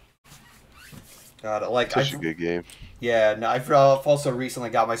 God, like Such a good game. Yeah, no, I've also recently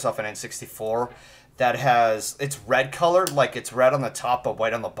got myself an N64 that has, it's red colored, like it's red on the top but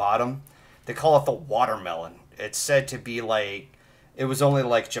white on the bottom. They call it the watermelon. It's said to be like, it was only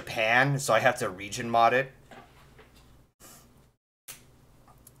like Japan, so I have to region mod it.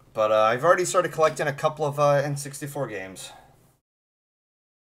 But I've already started collecting a couple of N64 games.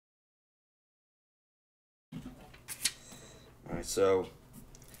 Alright, so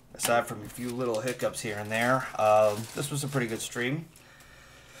aside from a few little hiccups here and there, this was a pretty good stream.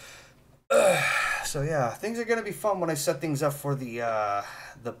 So yeah, things are gonna be fun when I set things up for the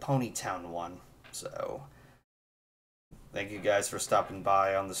Ponytown one. So thank you guys for stopping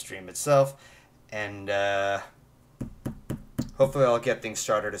by on the stream itself, and hopefully I'll get things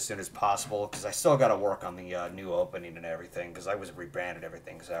started as soon as possible, because I still got to work on the new opening and everything, because I was rebranded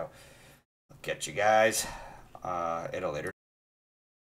everything. So I'll catch you guys at a later